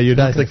that? Yeah, you'd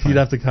have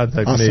to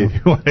contact me if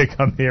you want to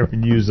come here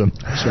and use them.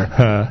 Sure.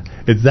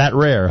 It's that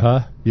rare,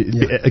 huh?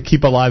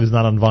 Kippalive is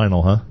not on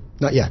vinyl, huh?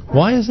 Not yet.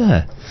 Why is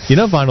that?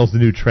 Vinyl's the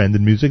new trend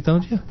in music,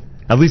 don't you?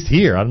 At least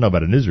here. I don't know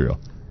about in Israel.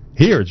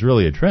 Here, it's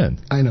really a trend.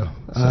 I know.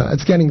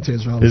 It's getting to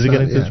Israel. Is it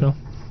getting to Israel?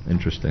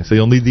 Interesting. So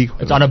you'll need the...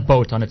 It's on a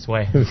boat on its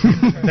way.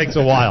 Takes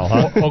a while,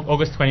 huh?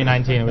 August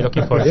 2019. We're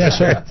looking forward to it. Yeah,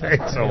 sure. It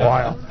takes a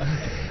while.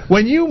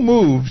 When you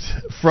moved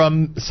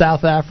from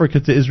South Africa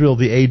to Israel at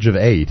the age of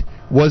 8,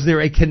 was there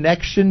a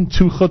connection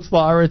to Chutz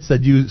La'aretz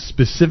that you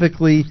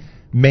specifically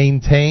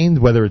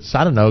maintained? Whether it's,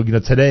 I don't know,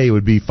 today it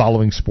would be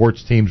following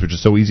sports teams, which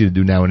is so easy to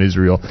do now in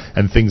Israel,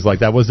 and things like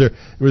that. Was there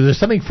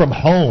something from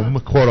home,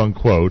 quote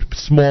unquote,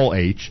 small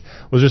h,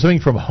 was there something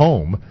from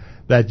home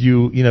that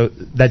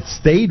that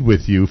stayed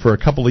with you for a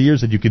couple of years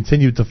that you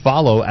continued to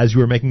follow as you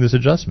were making this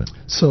adjustment?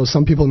 So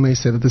some people may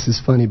say that this is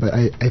funny, but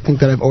I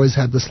think that I've always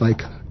had this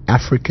like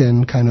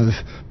African kind of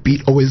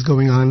beat always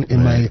going on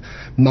in my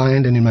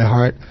mind and in my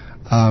heart.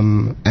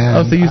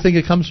 So you think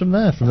it comes from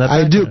that?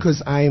 I do,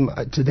 because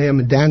today I'm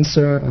a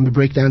dancer. I'm a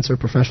break dancer,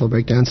 professional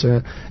break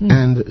dancer,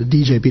 and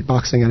DJ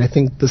beatboxing. And I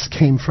think this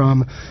came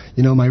from,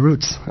 my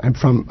roots. I'm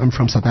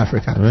from South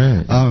Africa,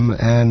 right.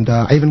 And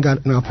I even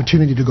got an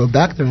opportunity to go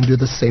back there and do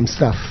the same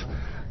stuff.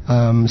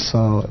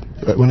 So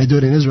when I do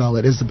it in Israel,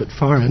 it is a bit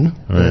foreign.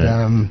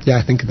 Right. But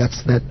I think that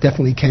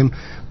definitely came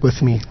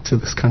with me to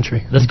this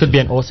country. This could be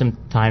an awesome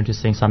time to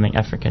sing something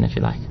African if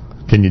you like.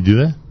 Can you do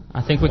that?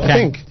 I think we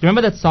can. Do you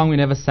remember that song we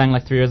never sang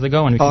like 3 years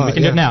ago? And we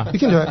can do it now. We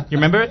can do it. You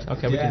remember it?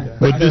 Okay, we can do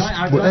it.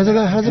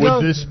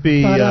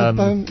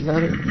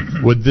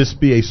 Would this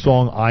be a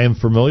song I am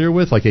familiar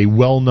with, like a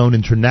well-known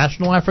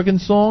international African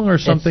song, or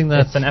something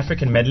that's... It's an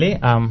African medley.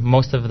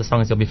 Most of the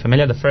songs you'll be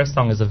familiar. The first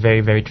song is a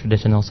very, very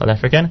traditional South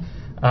African.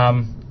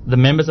 The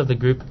members of the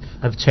group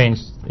have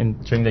changed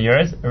during the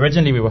years.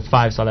 Originally, we were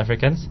 5 South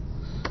Africans.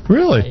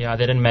 Really? Yeah,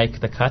 they didn't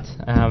make the cut.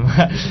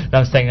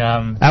 I'm saying...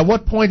 At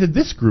what point did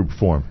this group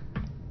form?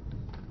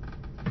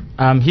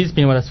 He's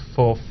been with us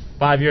for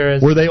 5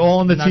 years. Were they all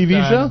on the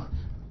TV show?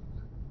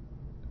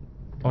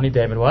 Only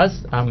David was.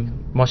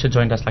 Moshe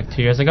joined us like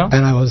 2 years ago.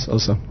 And I was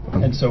also.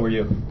 And so were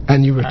you.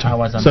 And you were too. I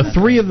was on. So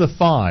 3 of the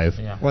 5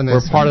 were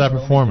part of that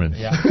performance.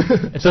 Yeah.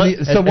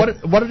 So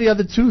what do the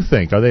other 2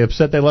 think? Are they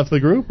upset they left the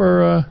group,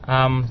 or?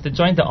 They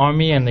joined the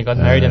army and they got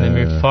married and they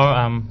moved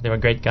far. They were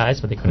great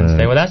guys, but they couldn't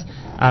stay with us.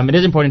 It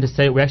is important to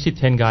say we're actually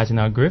 10 guys in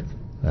our group.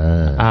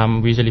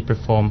 We usually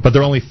perform. But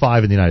there are only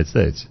 5 in the United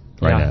States.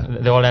 Right now.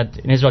 They all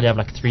in Israel you have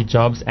like 3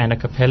 jobs and a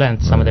Capella, and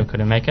some of them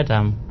couldn't make it.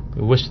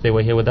 We wish they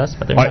were here with us,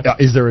 but they're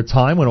not. Is there a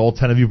time when all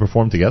 10 of you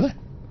perform together?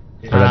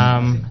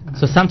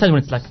 So sometimes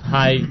when it's like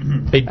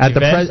big at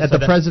events,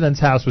 the president's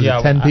house, was it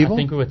 10 people? I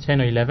think we were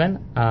 10 or 11.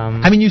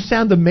 You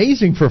sound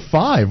amazing for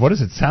 5. What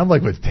does it sound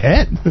like with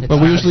 10?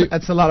 But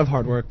that's a lot of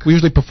hard work. We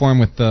usually perform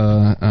with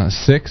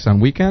 6 on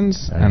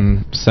weekends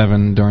and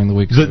 7 during the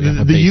week. So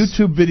the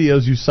YouTube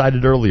videos you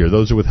cited earlier,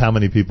 those are with how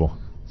many people?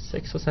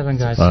 6 or 7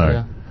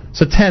 guys.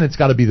 So 10, it's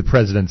got to be the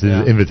president's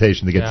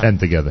invitation to get 10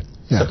 together.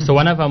 Yeah. So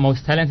one of our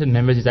most talented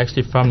members is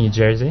actually from New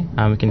Jersey.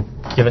 We can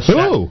give a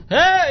shout.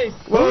 Hey!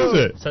 Who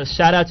is it? So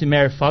shout out to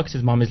Mary Fox.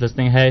 His mom is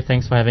listening. Hey,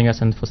 thanks for having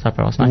us and for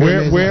supper last night.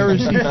 Where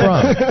is he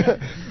from?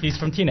 He's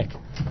from Teaneck.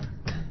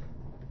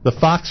 The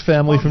Fox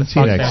family from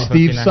Teaneck.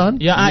 Steve's son?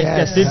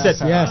 Yeah, Steve said.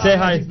 Yes. Say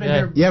hi.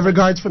 Yeah,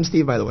 regards from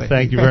Steve, by the way.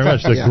 Thank you very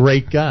much. He's a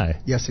great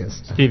guy. Yes.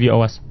 Steve, you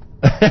owe us.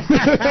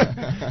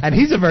 And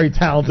he's a very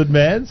talented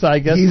man, so I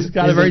guess he's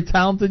got a very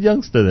talented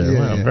youngster there.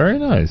 Wow, very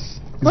nice.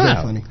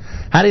 Wow. Funny.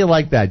 How do you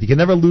like that? You can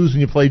never lose when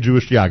you play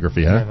Jewish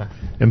geography, huh? Never.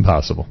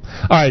 Impossible.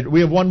 All right,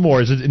 we have one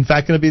more. Is it in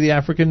fact going to be the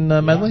African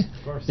medley?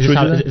 Of course.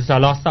 Is our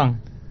last song?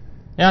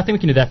 Yeah, I think we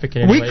can do the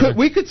African.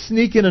 We could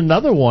sneak in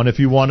another one if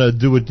you want to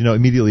do it,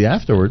 immediately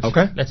afterwards.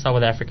 Okay. Let's start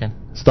with African.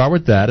 Start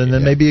with that, and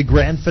then maybe a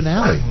grand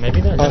finale. Maybe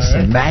that.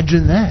 Awesome.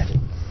 Imagine that.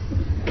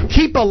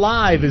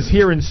 Kippalive is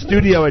here in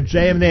studio at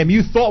JM&AM.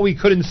 You thought we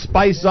couldn't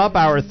spice up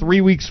our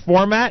 3 weeks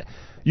format?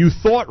 You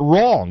thought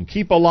wrong.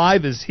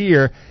 Kippalive is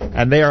here,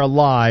 and they are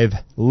live.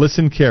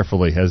 Listen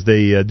carefully as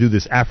they do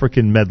this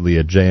African medley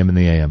at JM in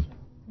the AM.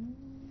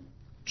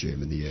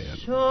 JM in the AM.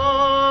 Shoshaloza,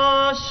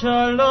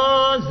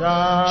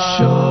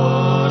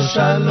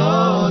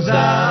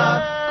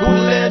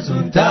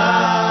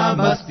 Kulezunta,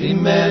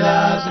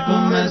 Bastimela,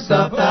 Kume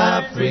South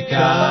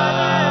Africa.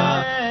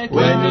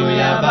 When you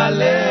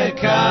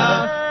yabaleka,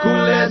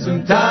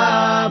 Kulezunta,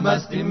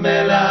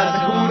 Bastimela,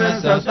 Kume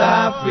South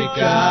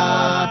Africa.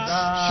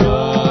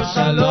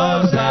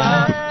 Shoshaloza,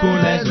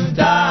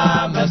 Kulezunta,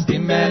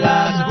 Bastimela,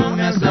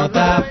 Kume South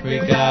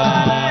Africa.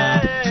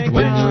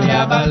 When you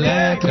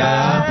yabaleka,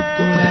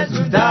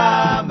 Kulezunta,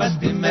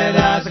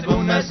 Bastimela,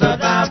 Kume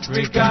South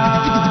Africa.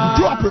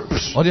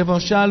 Od yavo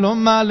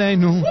shalom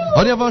aleinu,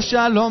 od yavo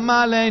shalom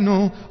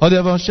aleinu, od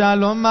yavo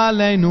shalom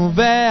aleinu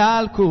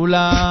ve'al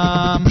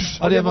kulam.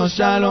 Od yavo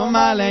shalom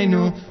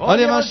aleinu, od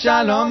yavo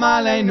shalom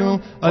aleinu,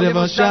 od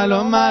yavo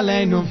shalom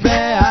aleinu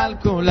ve'al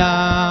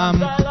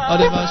kulam. Od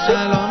yavo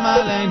shalom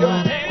aleinu,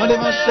 od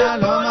yavo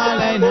shalom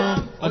aleinu,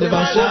 od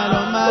yavo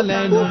shalom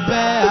aleinu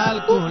ve'al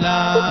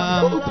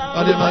kulam.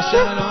 Od yavo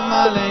shalom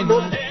aleinu,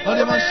 od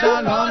yavo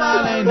shalom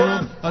aleinu,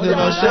 od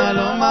yavo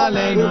shalom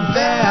aleinu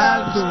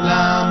ve'al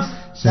kulam.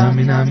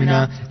 Zamina mina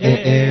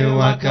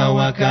waka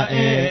waka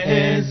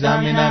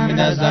zamina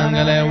mina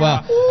zangalewa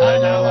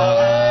anawa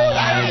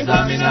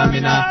zamina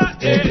mina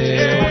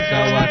waka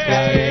waka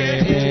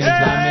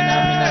zamina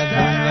mina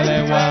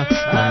zangalewa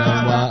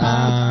anawa.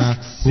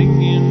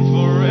 Singing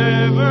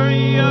forever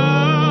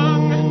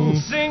young,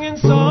 singing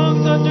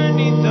songs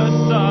underneath the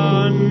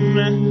sun.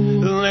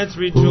 Let's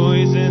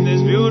rejoice in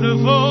this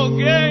beautiful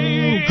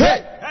game,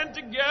 and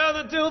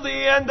together till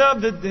the end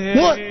of the day.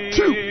 1,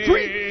 2,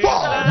 3, 4.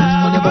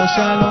 Odeva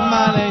shalom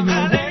aleinu,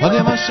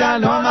 Odeva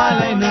shalom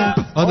aleinu,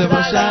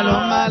 Odeva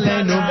shalom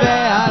aleinu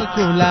ve'al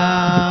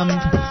kulam.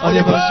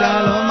 Odeva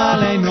shalom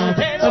aleinu,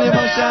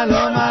 Odeva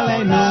shalom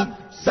aleinu.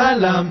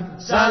 Salam,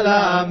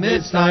 salam,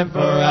 it's time for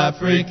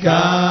Africa.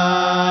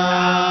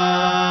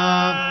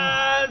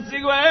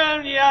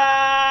 Zigwenya,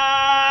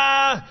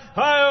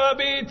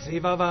 Hayobi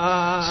Tzivava.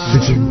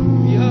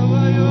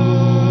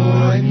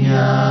 When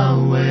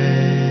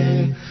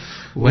Yahweh,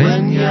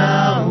 when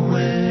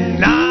Yahweh.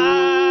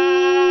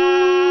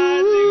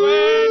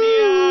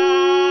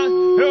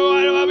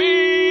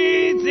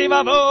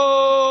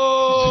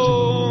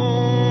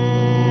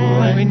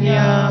 When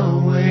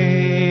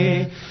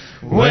Yahweh,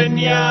 when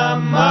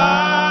Yama,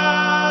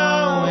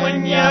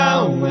 when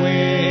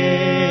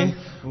Yahweh,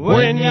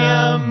 when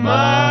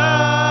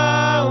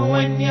Yama,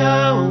 when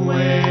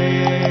Yahweh.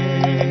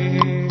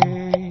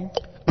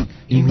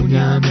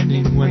 Imunyama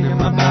ningwena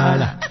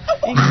mabala,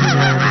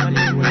 imunyama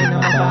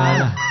ningwena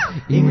mabala,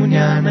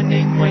 imunyama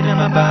ningwena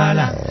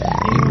mabala,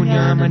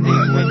 imunyama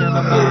ningwena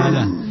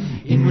mabala,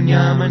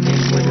 imunyama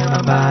ningwena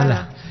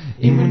mabala.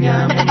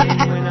 Imunyama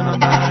ningwena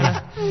mabala,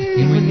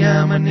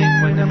 imunyama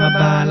ningwena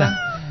mabala,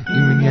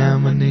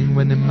 imunyama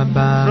ningwena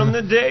mabala. From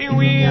the day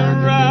we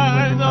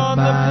arrived on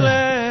the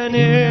planet,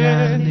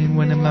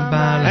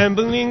 and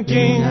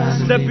blinking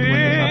step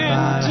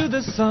into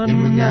the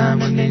sun,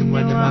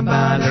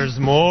 there's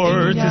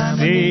more to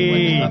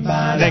see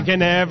than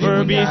can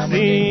ever be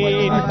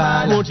seen.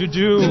 What you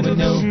do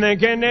that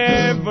can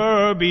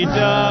never be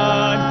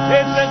done.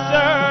 It's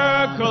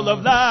a circle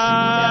of life,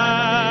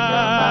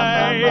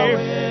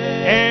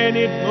 and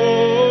it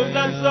moves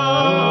us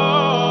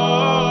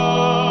all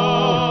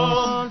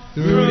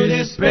through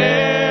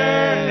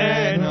despair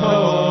and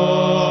hope,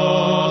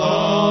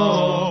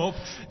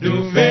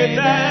 through faith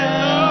and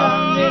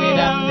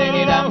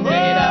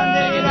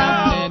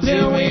love,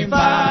 till we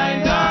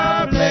find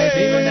our place.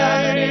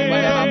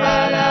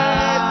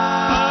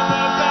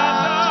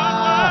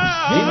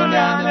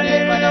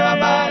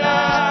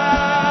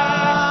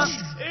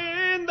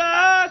 In the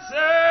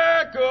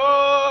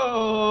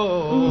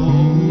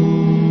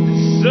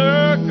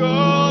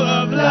circle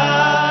of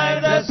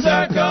life, the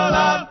circle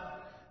of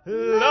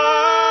life.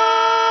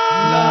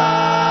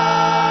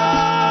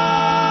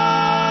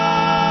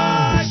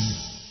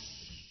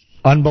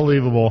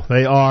 Unbelievable.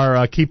 They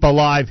are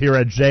Kippalive here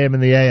at JM in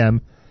the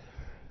AM.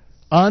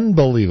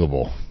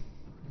 Unbelievable.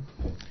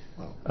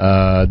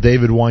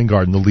 David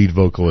Weingarten, the lead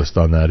vocalist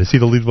on that. Is he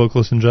the lead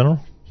vocalist in general?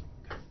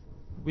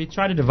 We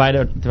try to divide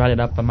it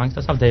up amongst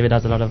ourselves. David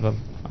has a lot of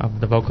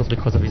the vocals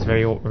because of his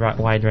very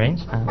wide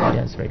range.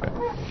 Yeah, it's very good.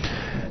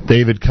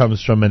 David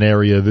comes from an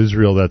area of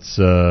Israel that's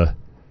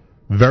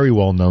very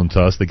well known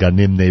to us, the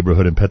Ganim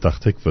neighborhood in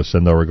Petach Tikva.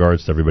 Send our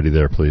regards to everybody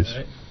there, please.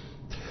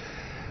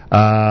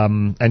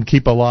 And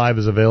Kippalive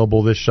is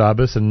available this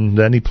Shabbos. And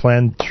any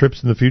planned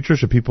trips in the future?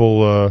 Should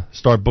people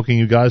start booking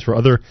you guys for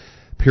other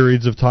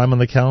periods of time on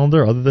the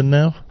calendar other than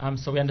now?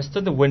 So we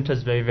understood the winter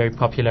is very, very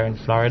popular in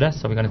Florida,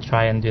 so we're going to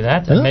try and do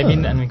that. And maybe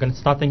we're going to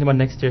start thinking about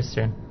next year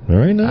soon.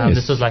 Very nice.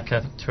 This was like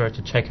a tour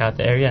to check out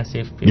the area and see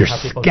if people You're how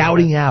people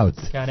scouting out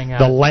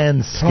the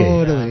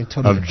landscape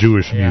of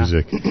Jewish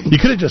music. You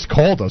could have just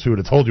called us. We would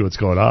have told you what's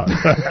going on.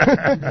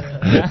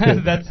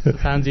 That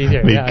sounds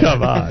easier. I mean,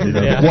 come on.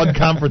 One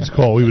conference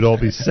call, we would all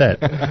be set.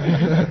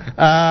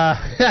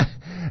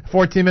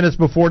 14 minutes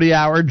before the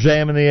hour,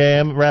 JM in the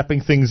AM,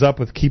 wrapping things up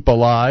with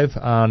Kippalive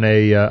on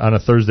a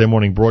Thursday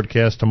morning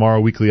broadcast. Tomorrow,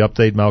 weekly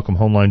update. Malcolm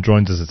Homeline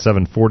joins us at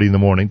 7:40 in the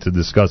morning to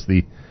discuss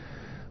the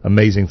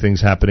amazing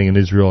things happening in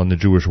Israel and the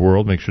Jewish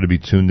world. Make sure to be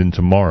tuned in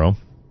tomorrow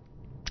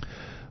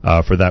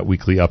for that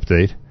weekly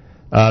update.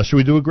 Should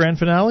we do a grand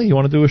finale? You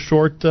want to do a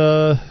short?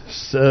 I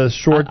think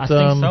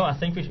so. I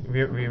think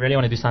we really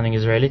want to do something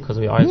Israeli because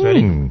we are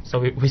Israeli. So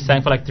we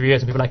sang for like 3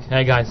 years and people were like,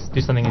 hey guys,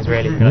 do something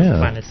Israeli.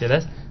 Fine, let's do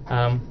this.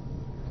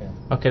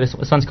 Okay, this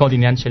one's called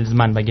Inyan Shel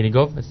Zman by Gidi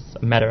Gov. It's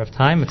a matter of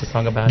time. It's a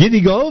song about...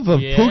 Gidi Gov of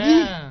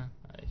Poogie?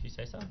 If you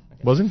say so.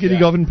 Okay. Wasn't Gidi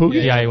Gov in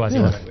Poogie? Yeah, he was.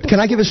 Can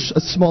I give a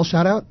small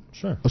shout-out?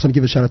 Sure. I just want to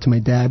give a shout-out to my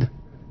dad,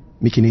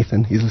 Mickey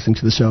Nathan. He's listening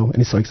to the show, and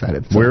he's so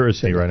excited. So, where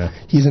is he right now?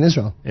 He's in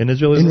Israel. In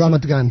Israel? In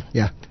Ramat Gan,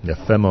 yeah. Yeah,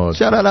 Femo.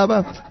 Shout out,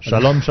 Abba.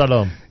 Shalom,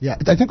 shalom. Yeah,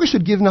 I think we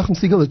should give Nachum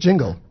Siegel a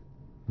jingle.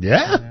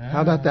 Yeah?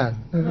 How about that?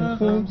 1,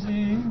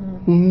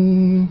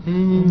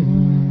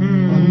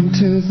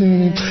 2,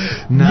 3.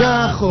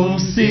 Nachum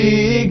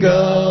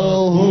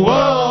Siegel.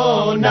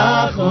 Whoa,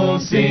 Nachum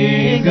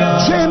Siegel.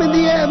 Jam in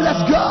the AM,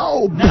 let's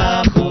go!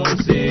 Nachum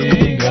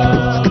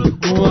Siegel.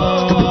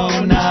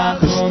 Whoa,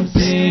 Nachum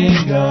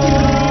Siegel.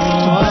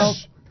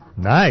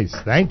 Nice,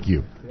 thank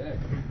you.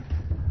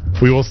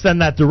 We will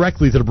send that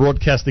directly to the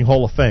Broadcasting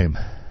Hall of Fame.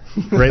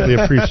 Greatly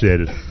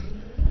appreciated.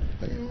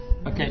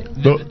 Okay,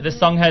 this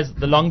song has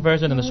the long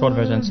version and the short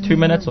version. It's 2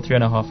 minutes or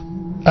 3.5.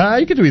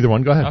 You can do either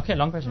one. Go ahead. Okay,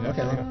 long version.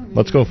 Okay.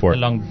 Let's go for it.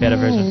 The long, better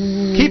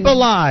version.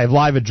 Kippalive,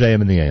 live at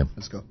JM in the AM.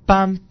 Let's go.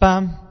 Bum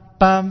bum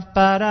bum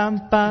ba-dum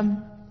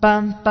bum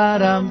bum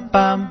ba-dum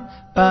bum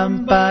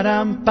bum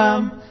ba-dum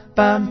bum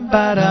bum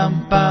ba-dum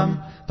bum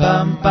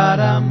bum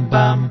ba-dum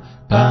bum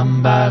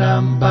bum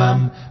ba-dum bum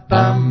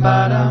bum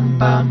ba-dum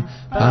bum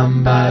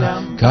bum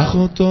ba-dum. קח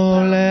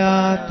אותו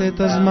לאט את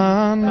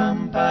הזמן,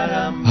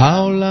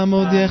 העולם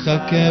עוד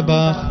יחכה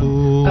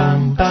בחוץ.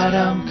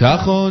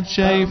 קח עוד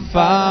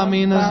שאיפה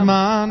מן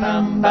הזמן,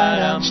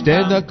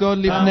 2 דקות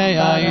לפני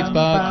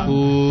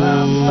ההתפכחות.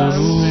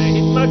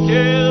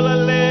 התמכר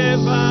ללב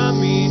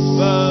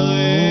המתברע,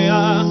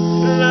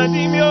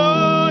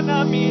 לדמיון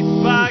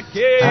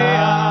המתפקע,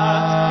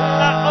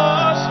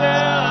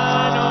 לאושר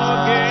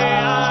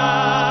הנוגע,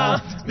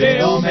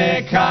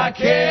 בעומק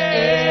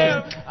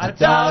הכאב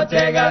אתה עוד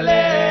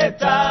תגלה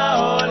את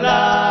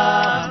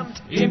העולם.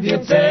 אם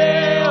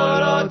תרצה או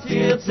לא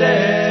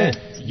תרצה,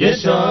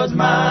 יש עוד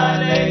זמן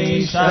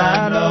להשתנות,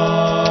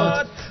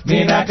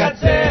 מן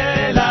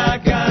הקצה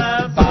לקו.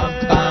 פם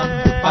פם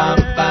פם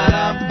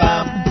פם פם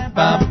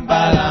פם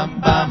פם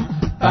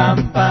פם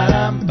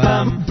פם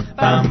פם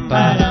פם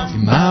פם.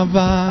 אם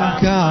אהבה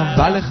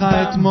כאבה לך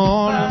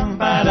אתמול,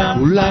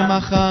 אולי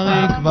מחר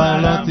היא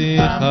כבר לא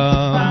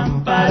תיכאב.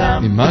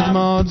 אם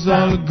הדמעות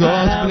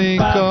זולגות בלי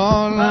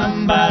קול,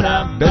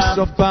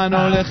 בסופן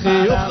הולך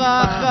חיוך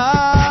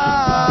רחב.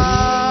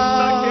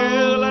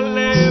 מתמכר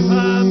ללב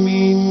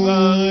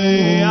המתברע,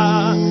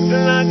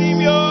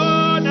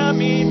 לדמיון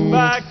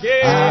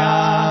המתפקע,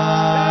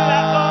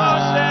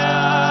 לאושר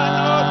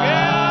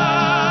הנוגע,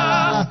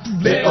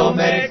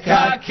 בעומק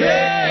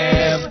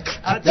הכאב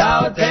אתה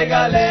עוד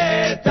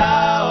תגלה את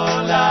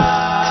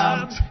העולם.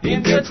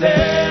 אם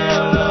תרצה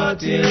או לא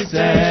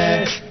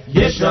תרצה,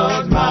 יש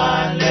עוד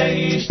זמן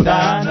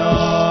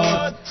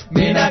להשתנות,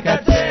 מן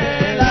הקצה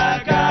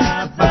לקו.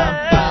 פם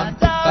פם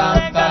פם פם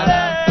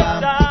פם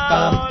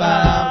פם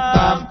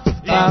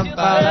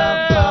פם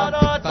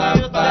פם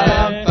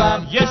פם,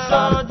 יש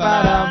עוד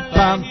זמן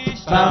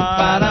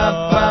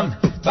להשתנות,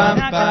 פם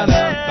פם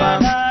פם.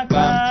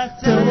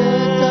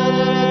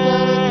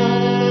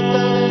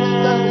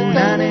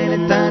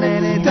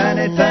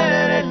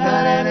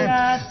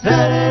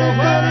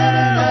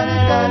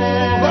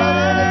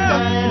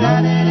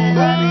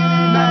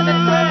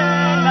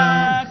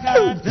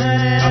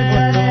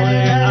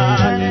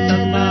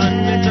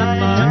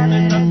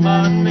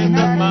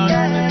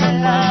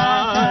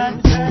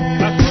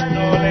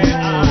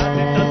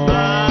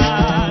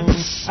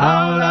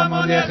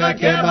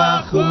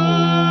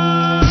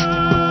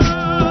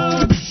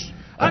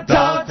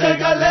 אתה עוד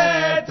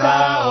תגלה את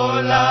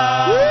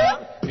העולם.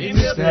 אם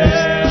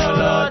תרצה או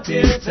לא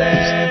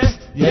תרצה,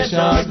 יש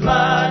עוד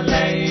זמן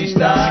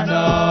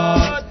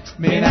להשתנות,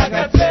 מן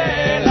הקצה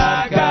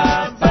לקו.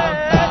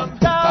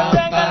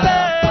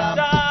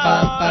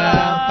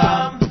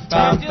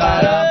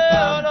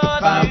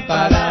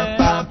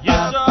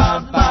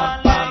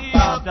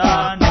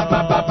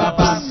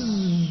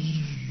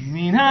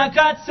 מן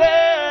הקצה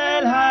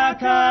אל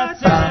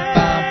הקצה.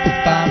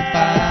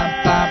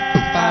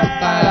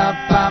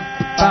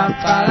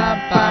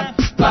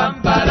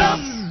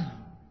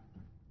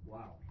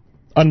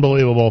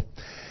 Unbelievable.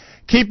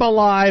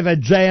 Kippalive at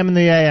JM in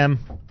the AM.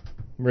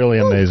 Really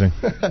amazing.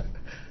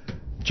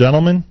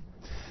 Gentlemen,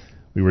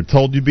 we were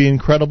told you'd be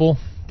incredible,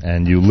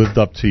 and you lived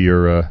up to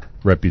your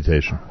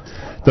reputation.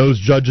 Those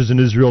judges in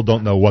Israel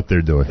don't know what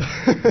they're doing.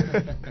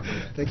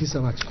 Thank you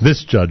so much.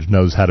 This judge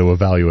knows how to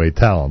evaluate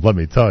talent, let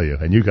me tell you,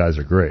 and you guys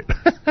are great.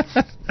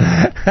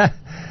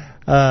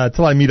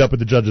 Until I meet up with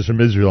the judges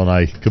from Israel and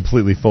I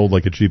completely fold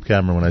like a cheap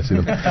camera when I see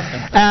them.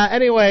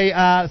 Anyway,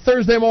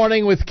 Thursday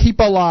morning with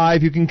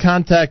Kippalive, you can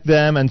contact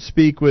them and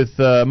speak with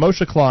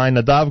Moshe Klein,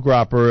 Nadav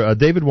Gropper,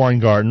 David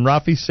Weingarten,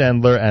 Rafi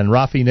Sandler, and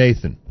Rafi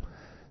Nathan.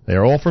 They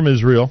are all from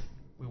Israel.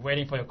 We're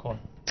waiting for your call.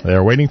 They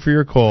are waiting for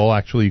your call.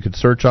 Actually, you could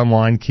search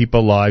online,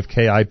 Kippalive,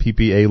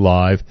 K-I-P-P-A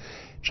Live.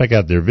 Check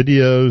out their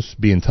videos.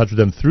 Be in touch with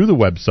them through the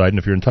website. And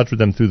if you're in touch with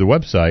them through the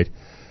website,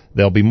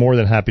 they'll be more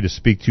than happy to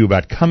speak to you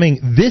about coming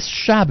this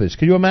Shabbos.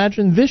 Can you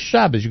imagine? This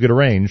Shabbos, you could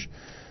arrange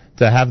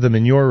to have them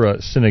in your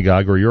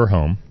synagogue or your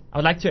home. I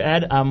would like to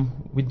add,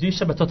 we do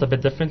Shabbatot a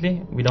bit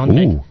differently. We don't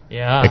make...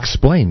 Yeah.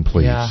 Explain,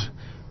 please. Yeah.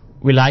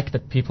 We like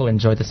that people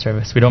enjoy the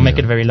service. We don't make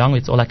it very long.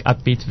 It's all like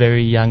upbeat,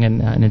 very young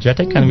and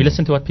energetic, and we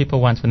listen to what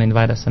people want when they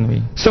invite us. And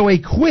we. So a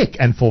quick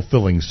and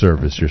fulfilling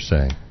service, you're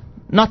saying?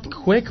 Not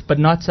quick, but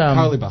not...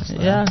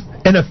 yeah.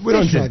 And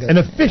efficient. And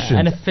efficient.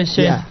 And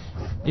efficient. Yeah.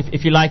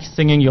 If you like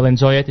singing, you'll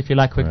enjoy it. If you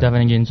like quick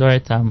davening, you enjoy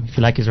it. If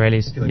you like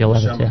Israelis, you'll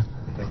love it. Yeah.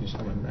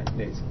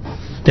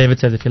 David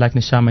says if you like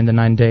Neshama in the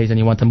 9 days and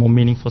you want a more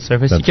meaningful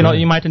service,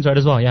 you might enjoy it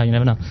as well. Yeah, you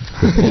never know.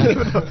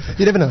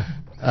 You never know.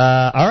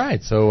 All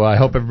right, so I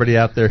hope everybody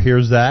out there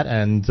hears that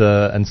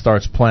and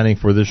starts planning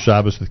for this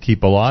Shabbos with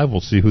Kippalive.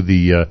 We'll see who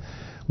the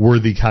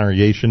worthy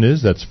congregation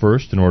is. That's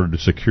first in order to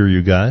secure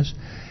you guys.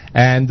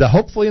 And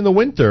hopefully in the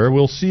winter,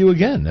 we'll see you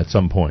again at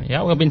some point.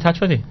 Yeah, we'll be in touch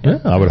with you. Yeah,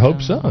 I would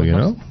hope so, you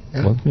know.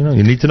 Yeah. Well,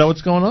 you need to know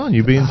what's going on.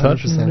 You be in touch,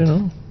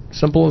 and,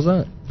 simple as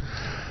that.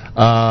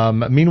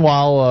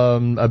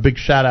 Meanwhile, a big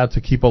shout out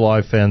to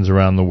Kippalive fans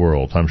around the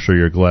world. I'm sure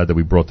you're glad that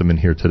we brought them in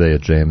here today at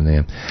JM and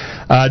the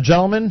AM.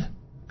 Gentlemen,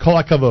 kol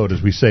hakavod,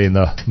 as we say in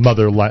the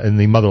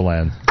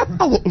motherland.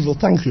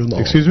 Thank you.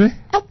 Excuse me?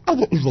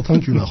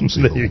 Thank you.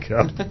 There you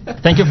go.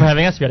 Thank you for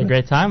having us. We had a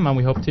great time, and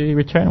we hope to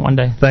return one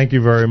day. Thank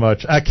you very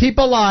much.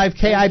 Kippalive,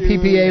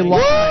 K-I-P-P-A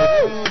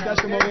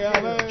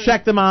Live.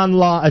 Check them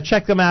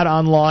out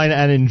online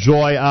and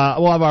enjoy.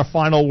 We'll have our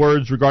final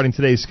words regarding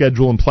today's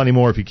schedule and plenty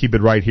more if you keep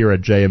it right here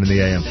at JM and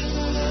the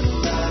AM.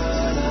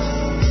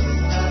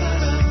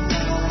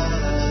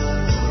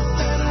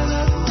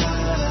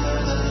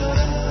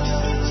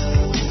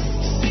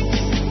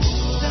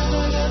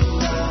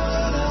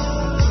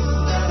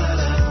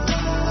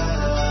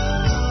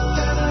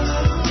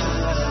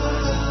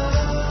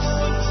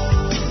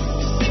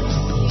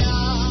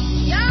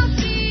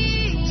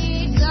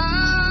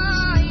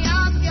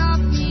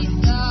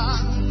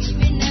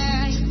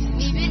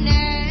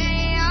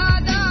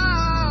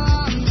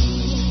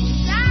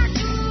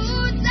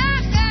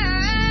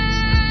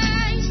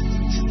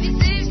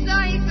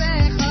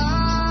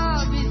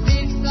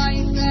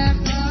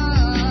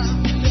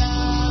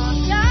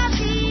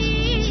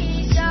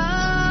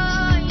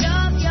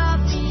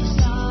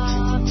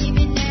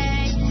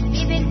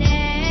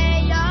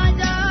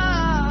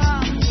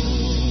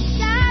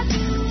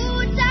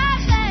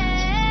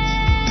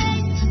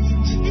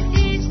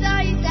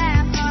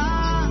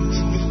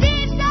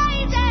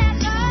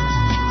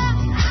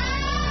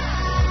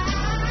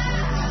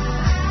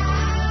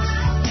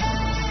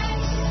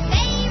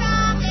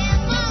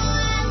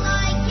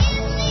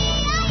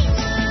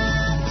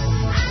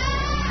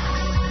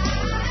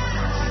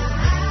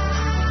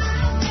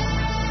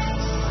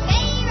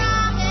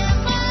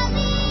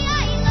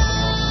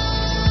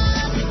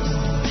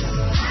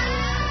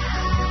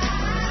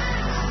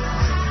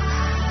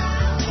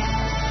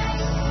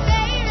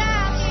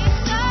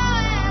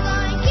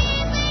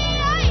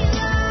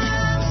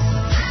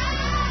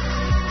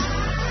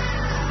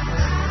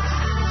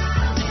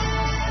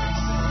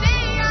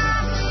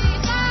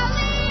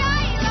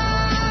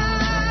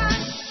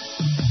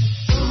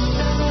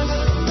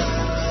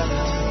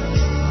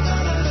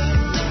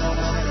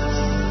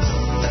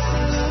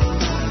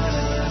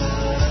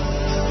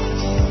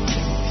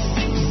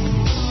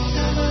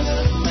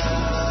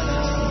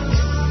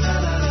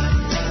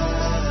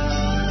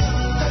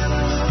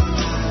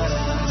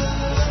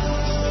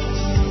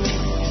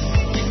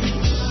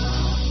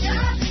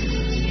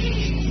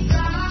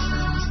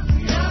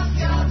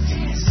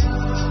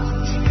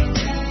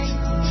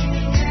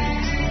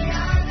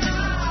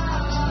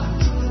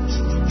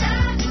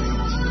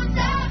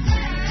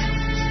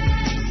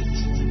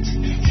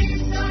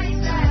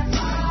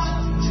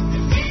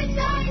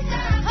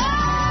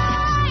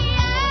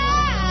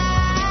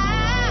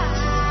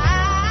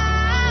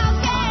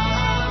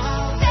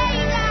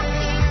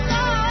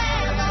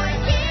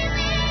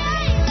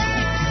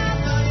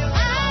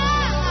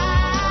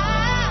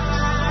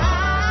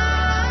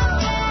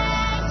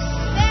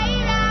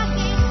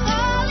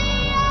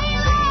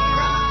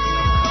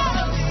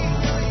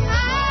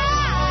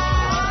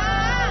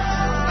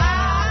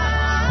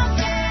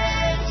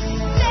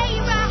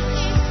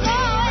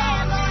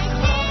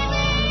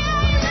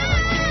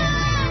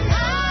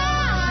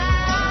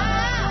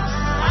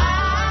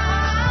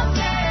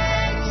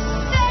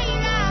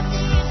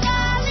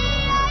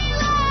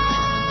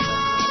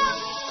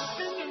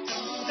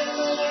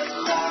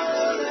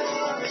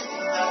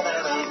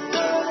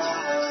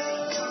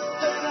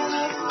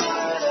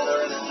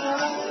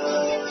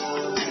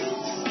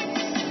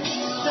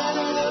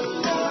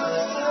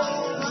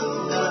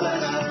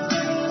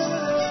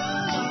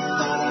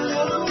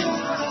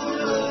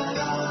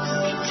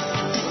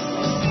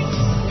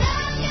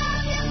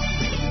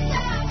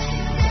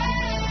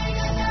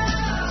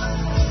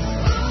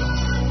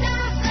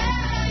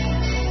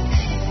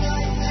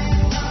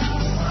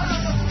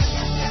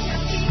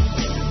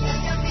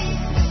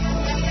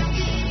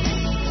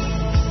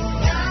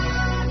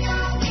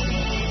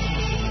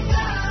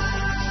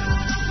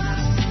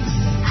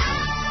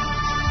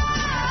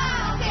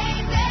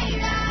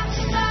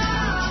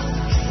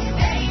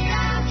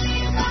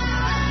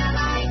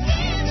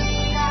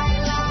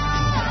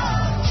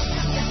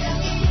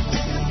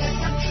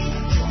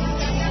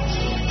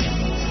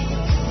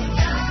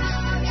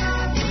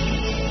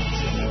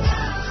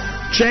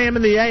 JM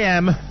in the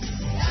AM.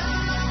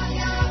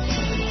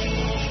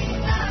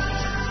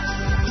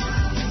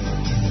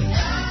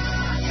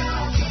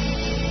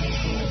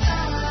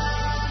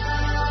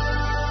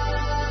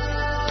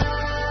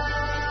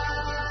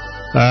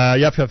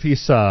 Yaf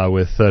Yafisa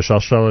with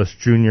Shalshelis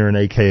Jr. and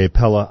a.k.a.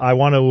 Pella. I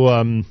want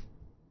to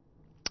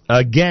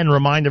again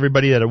remind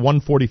everybody that at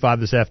 1:45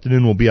 this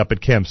afternoon we'll be up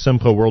at Camp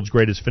Simcha, World's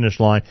Greatest Finish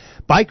Line.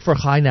 Bike for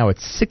Chai now at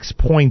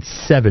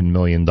 $6.7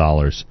 million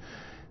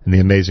in the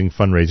amazing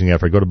fundraising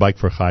effort. Go to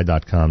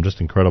bikeforchai.com.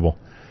 Just incredible.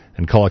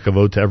 And kol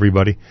hakavod to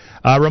everybody.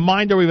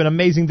 Reminder, we have an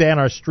amazing day on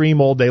our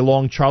stream all day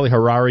long. Charlie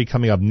Harari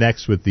coming up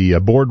next with the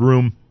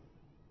boardroom.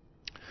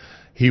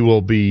 He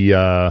will be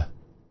on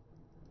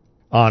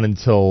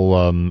until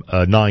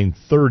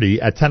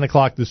 9:30. At 10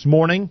 o'clock this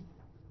morning,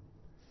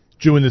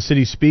 Jew in the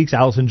City Speaks.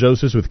 Allison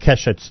Josephs with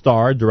Keshet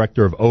Star,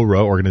 director of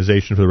ORA,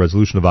 Organization for the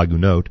Resolution of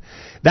Agunot.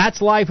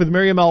 That's Life with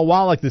Miriam L.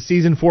 Wallach. The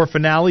Season 4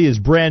 finale is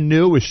brand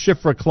new with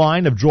Shifra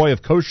Klein of Joy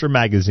of Kosher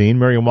magazine.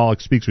 Miriam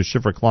Wallach speaks with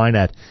Shifra Klein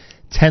at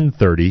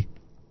 10:30.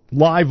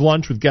 Live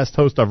lunch with guest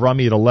host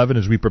Avrami at 11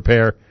 as we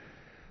prepare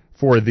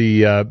for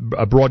the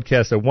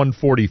broadcast at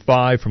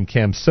 1:45 from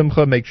Camp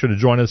Simcha. Make sure to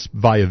join us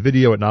via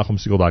video at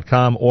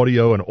NachumSegal.com,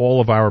 audio, and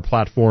all of our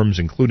platforms,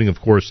 including, of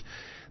course,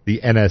 the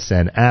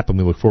NSN app. And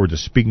we look forward to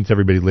speaking to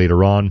everybody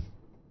later on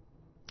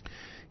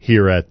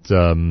here at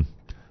jmam.org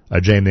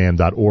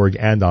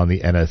and on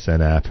the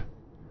NSN app.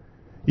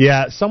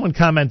 Yeah, someone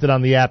commented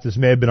on the app, this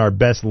may have been our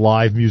best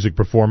live music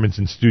performance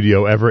in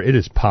studio ever. It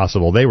is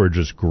possible. They were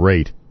just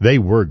great. They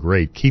were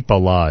great.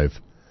 Kippalive.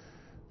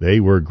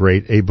 They were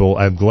great.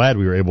 I'm glad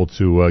we were able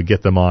to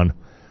get them on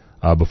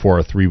before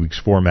our 3 weeks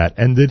format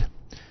ended. A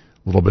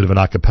little bit of an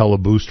a cappella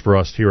boost for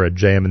us here at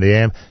JM and the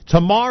AM.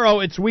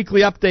 Tomorrow, it's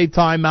weekly update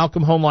time.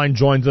 Malcolm Homeline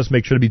joins us.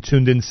 Make sure to be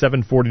tuned in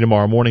 7:40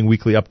 tomorrow morning,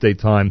 weekly update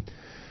time.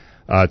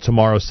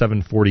 Tomorrow,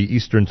 7:40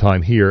 Eastern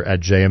time here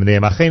at JM and the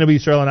AM. Achenu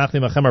b'Yisrael and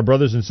Achim Achem, our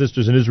brothers and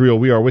sisters in Israel.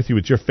 We are with you.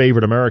 It's your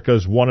favorite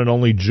America's one and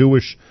only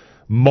Jewish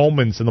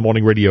Moments in the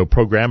Morning radio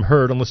program,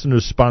 heard on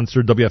listeners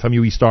sponsored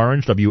WFMU East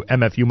Orange,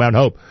 WMFU Mount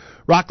Hope,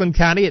 Rockland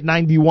County at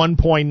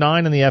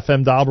 91.9 on the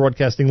FM dial,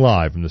 broadcasting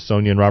live from the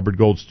Sonia and Robert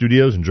Gold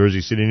studios in Jersey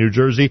City, New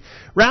Jersey.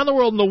 Around the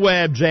world on the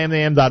web,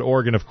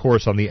 jmam.org, and of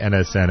course on the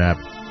NSN app.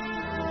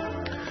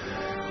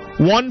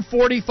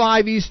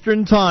 1:45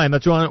 Eastern time.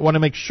 That's why I want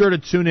to make sure to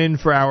tune in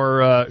for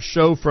our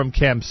show from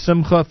Camp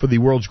Simcha for the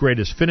World's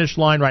Greatest Finish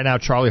Line. Right now,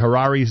 Charlie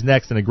Harari's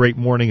next, and a great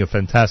morning of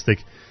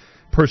fantastic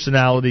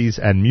personalities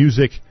and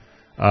music.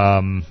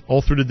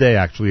 All through the day,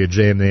 actually, at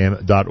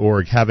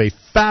jmam.org. Have a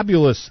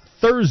fabulous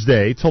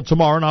Thursday. Till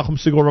tomorrow, Nachum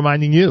Segal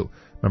reminding you,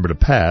 remember the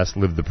past,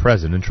 live the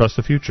present, and trust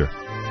the future.